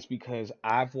why is because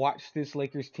I've watched this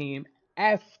Lakers team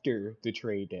after the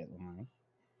trade deadline,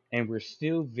 and we're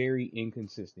still very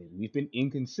inconsistent. We've been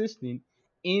inconsistent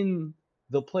in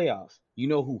the playoffs. You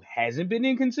know who hasn't been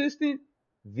inconsistent?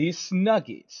 This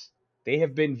Nuggets. They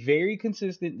have been very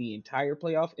consistent the entire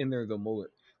playoff, and they're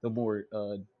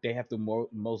they have the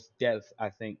most depth,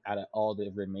 I think, out of all the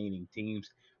remaining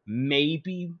teams.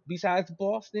 Maybe besides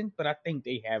Boston, but I think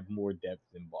they have more depth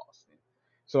than Boston.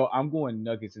 So I'm going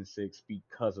Nuggets in 6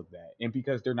 because of that, and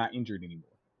because they're not injured anymore.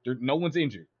 No one's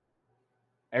injured.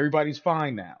 Everybody's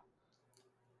fine now.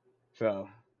 So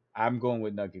I'm going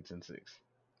with Nuggets in 6.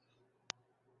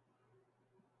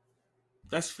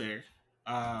 That's fair.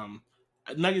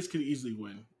 Nuggets could easily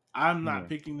win. I'm not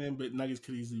picking them, but Nuggets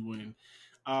could easily win.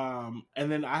 And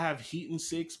then I have Heat in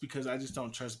 6 because I just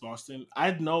don't trust Boston.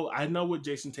 I know what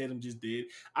Jason Tatum just did.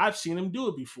 I've seen him do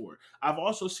it before. I've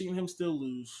also seen him still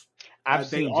lose. I've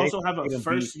They seen also Jason have a Tatum be.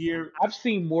 first year. I've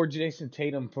seen more Jason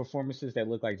Tatum performances that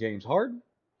look like James Harden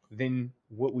than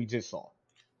what we just saw.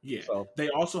 Yeah, So they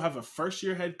also have a first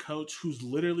year head coach who's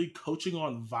literally coaching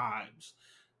on vibes.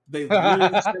 They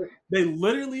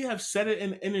literally have said it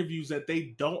in interviews that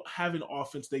they don't have an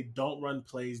offense, they don't run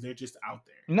plays, they're just out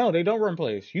there. no, they don't run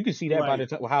plays. You can see that by Like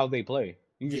the time how they play.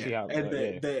 You can see yeah, how. and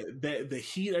Yeah, the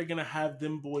Heat are gonna have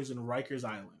them boys in Rikers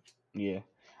Island. yeah.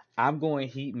 I'm going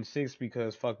Heat in 6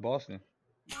 because fuck Boston.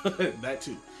 That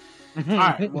too. All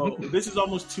right. Well, this is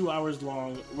almost 2 hours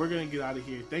long. We're going to get out of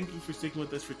here. Thank you for sticking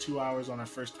with us for 2 hours on our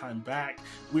first time back.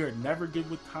 We are never good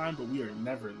with time, but we are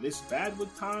never this bad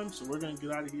with time. So we're going to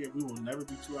get out of here. We will never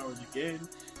be 2 hours again.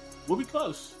 We'll be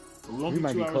close, but we won't We be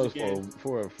might 2 be hours close again.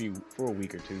 for a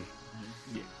week or two.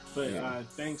 Yeah. But Yeah.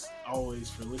 thanks always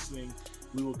for listening.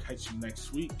 We will catch you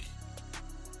next week.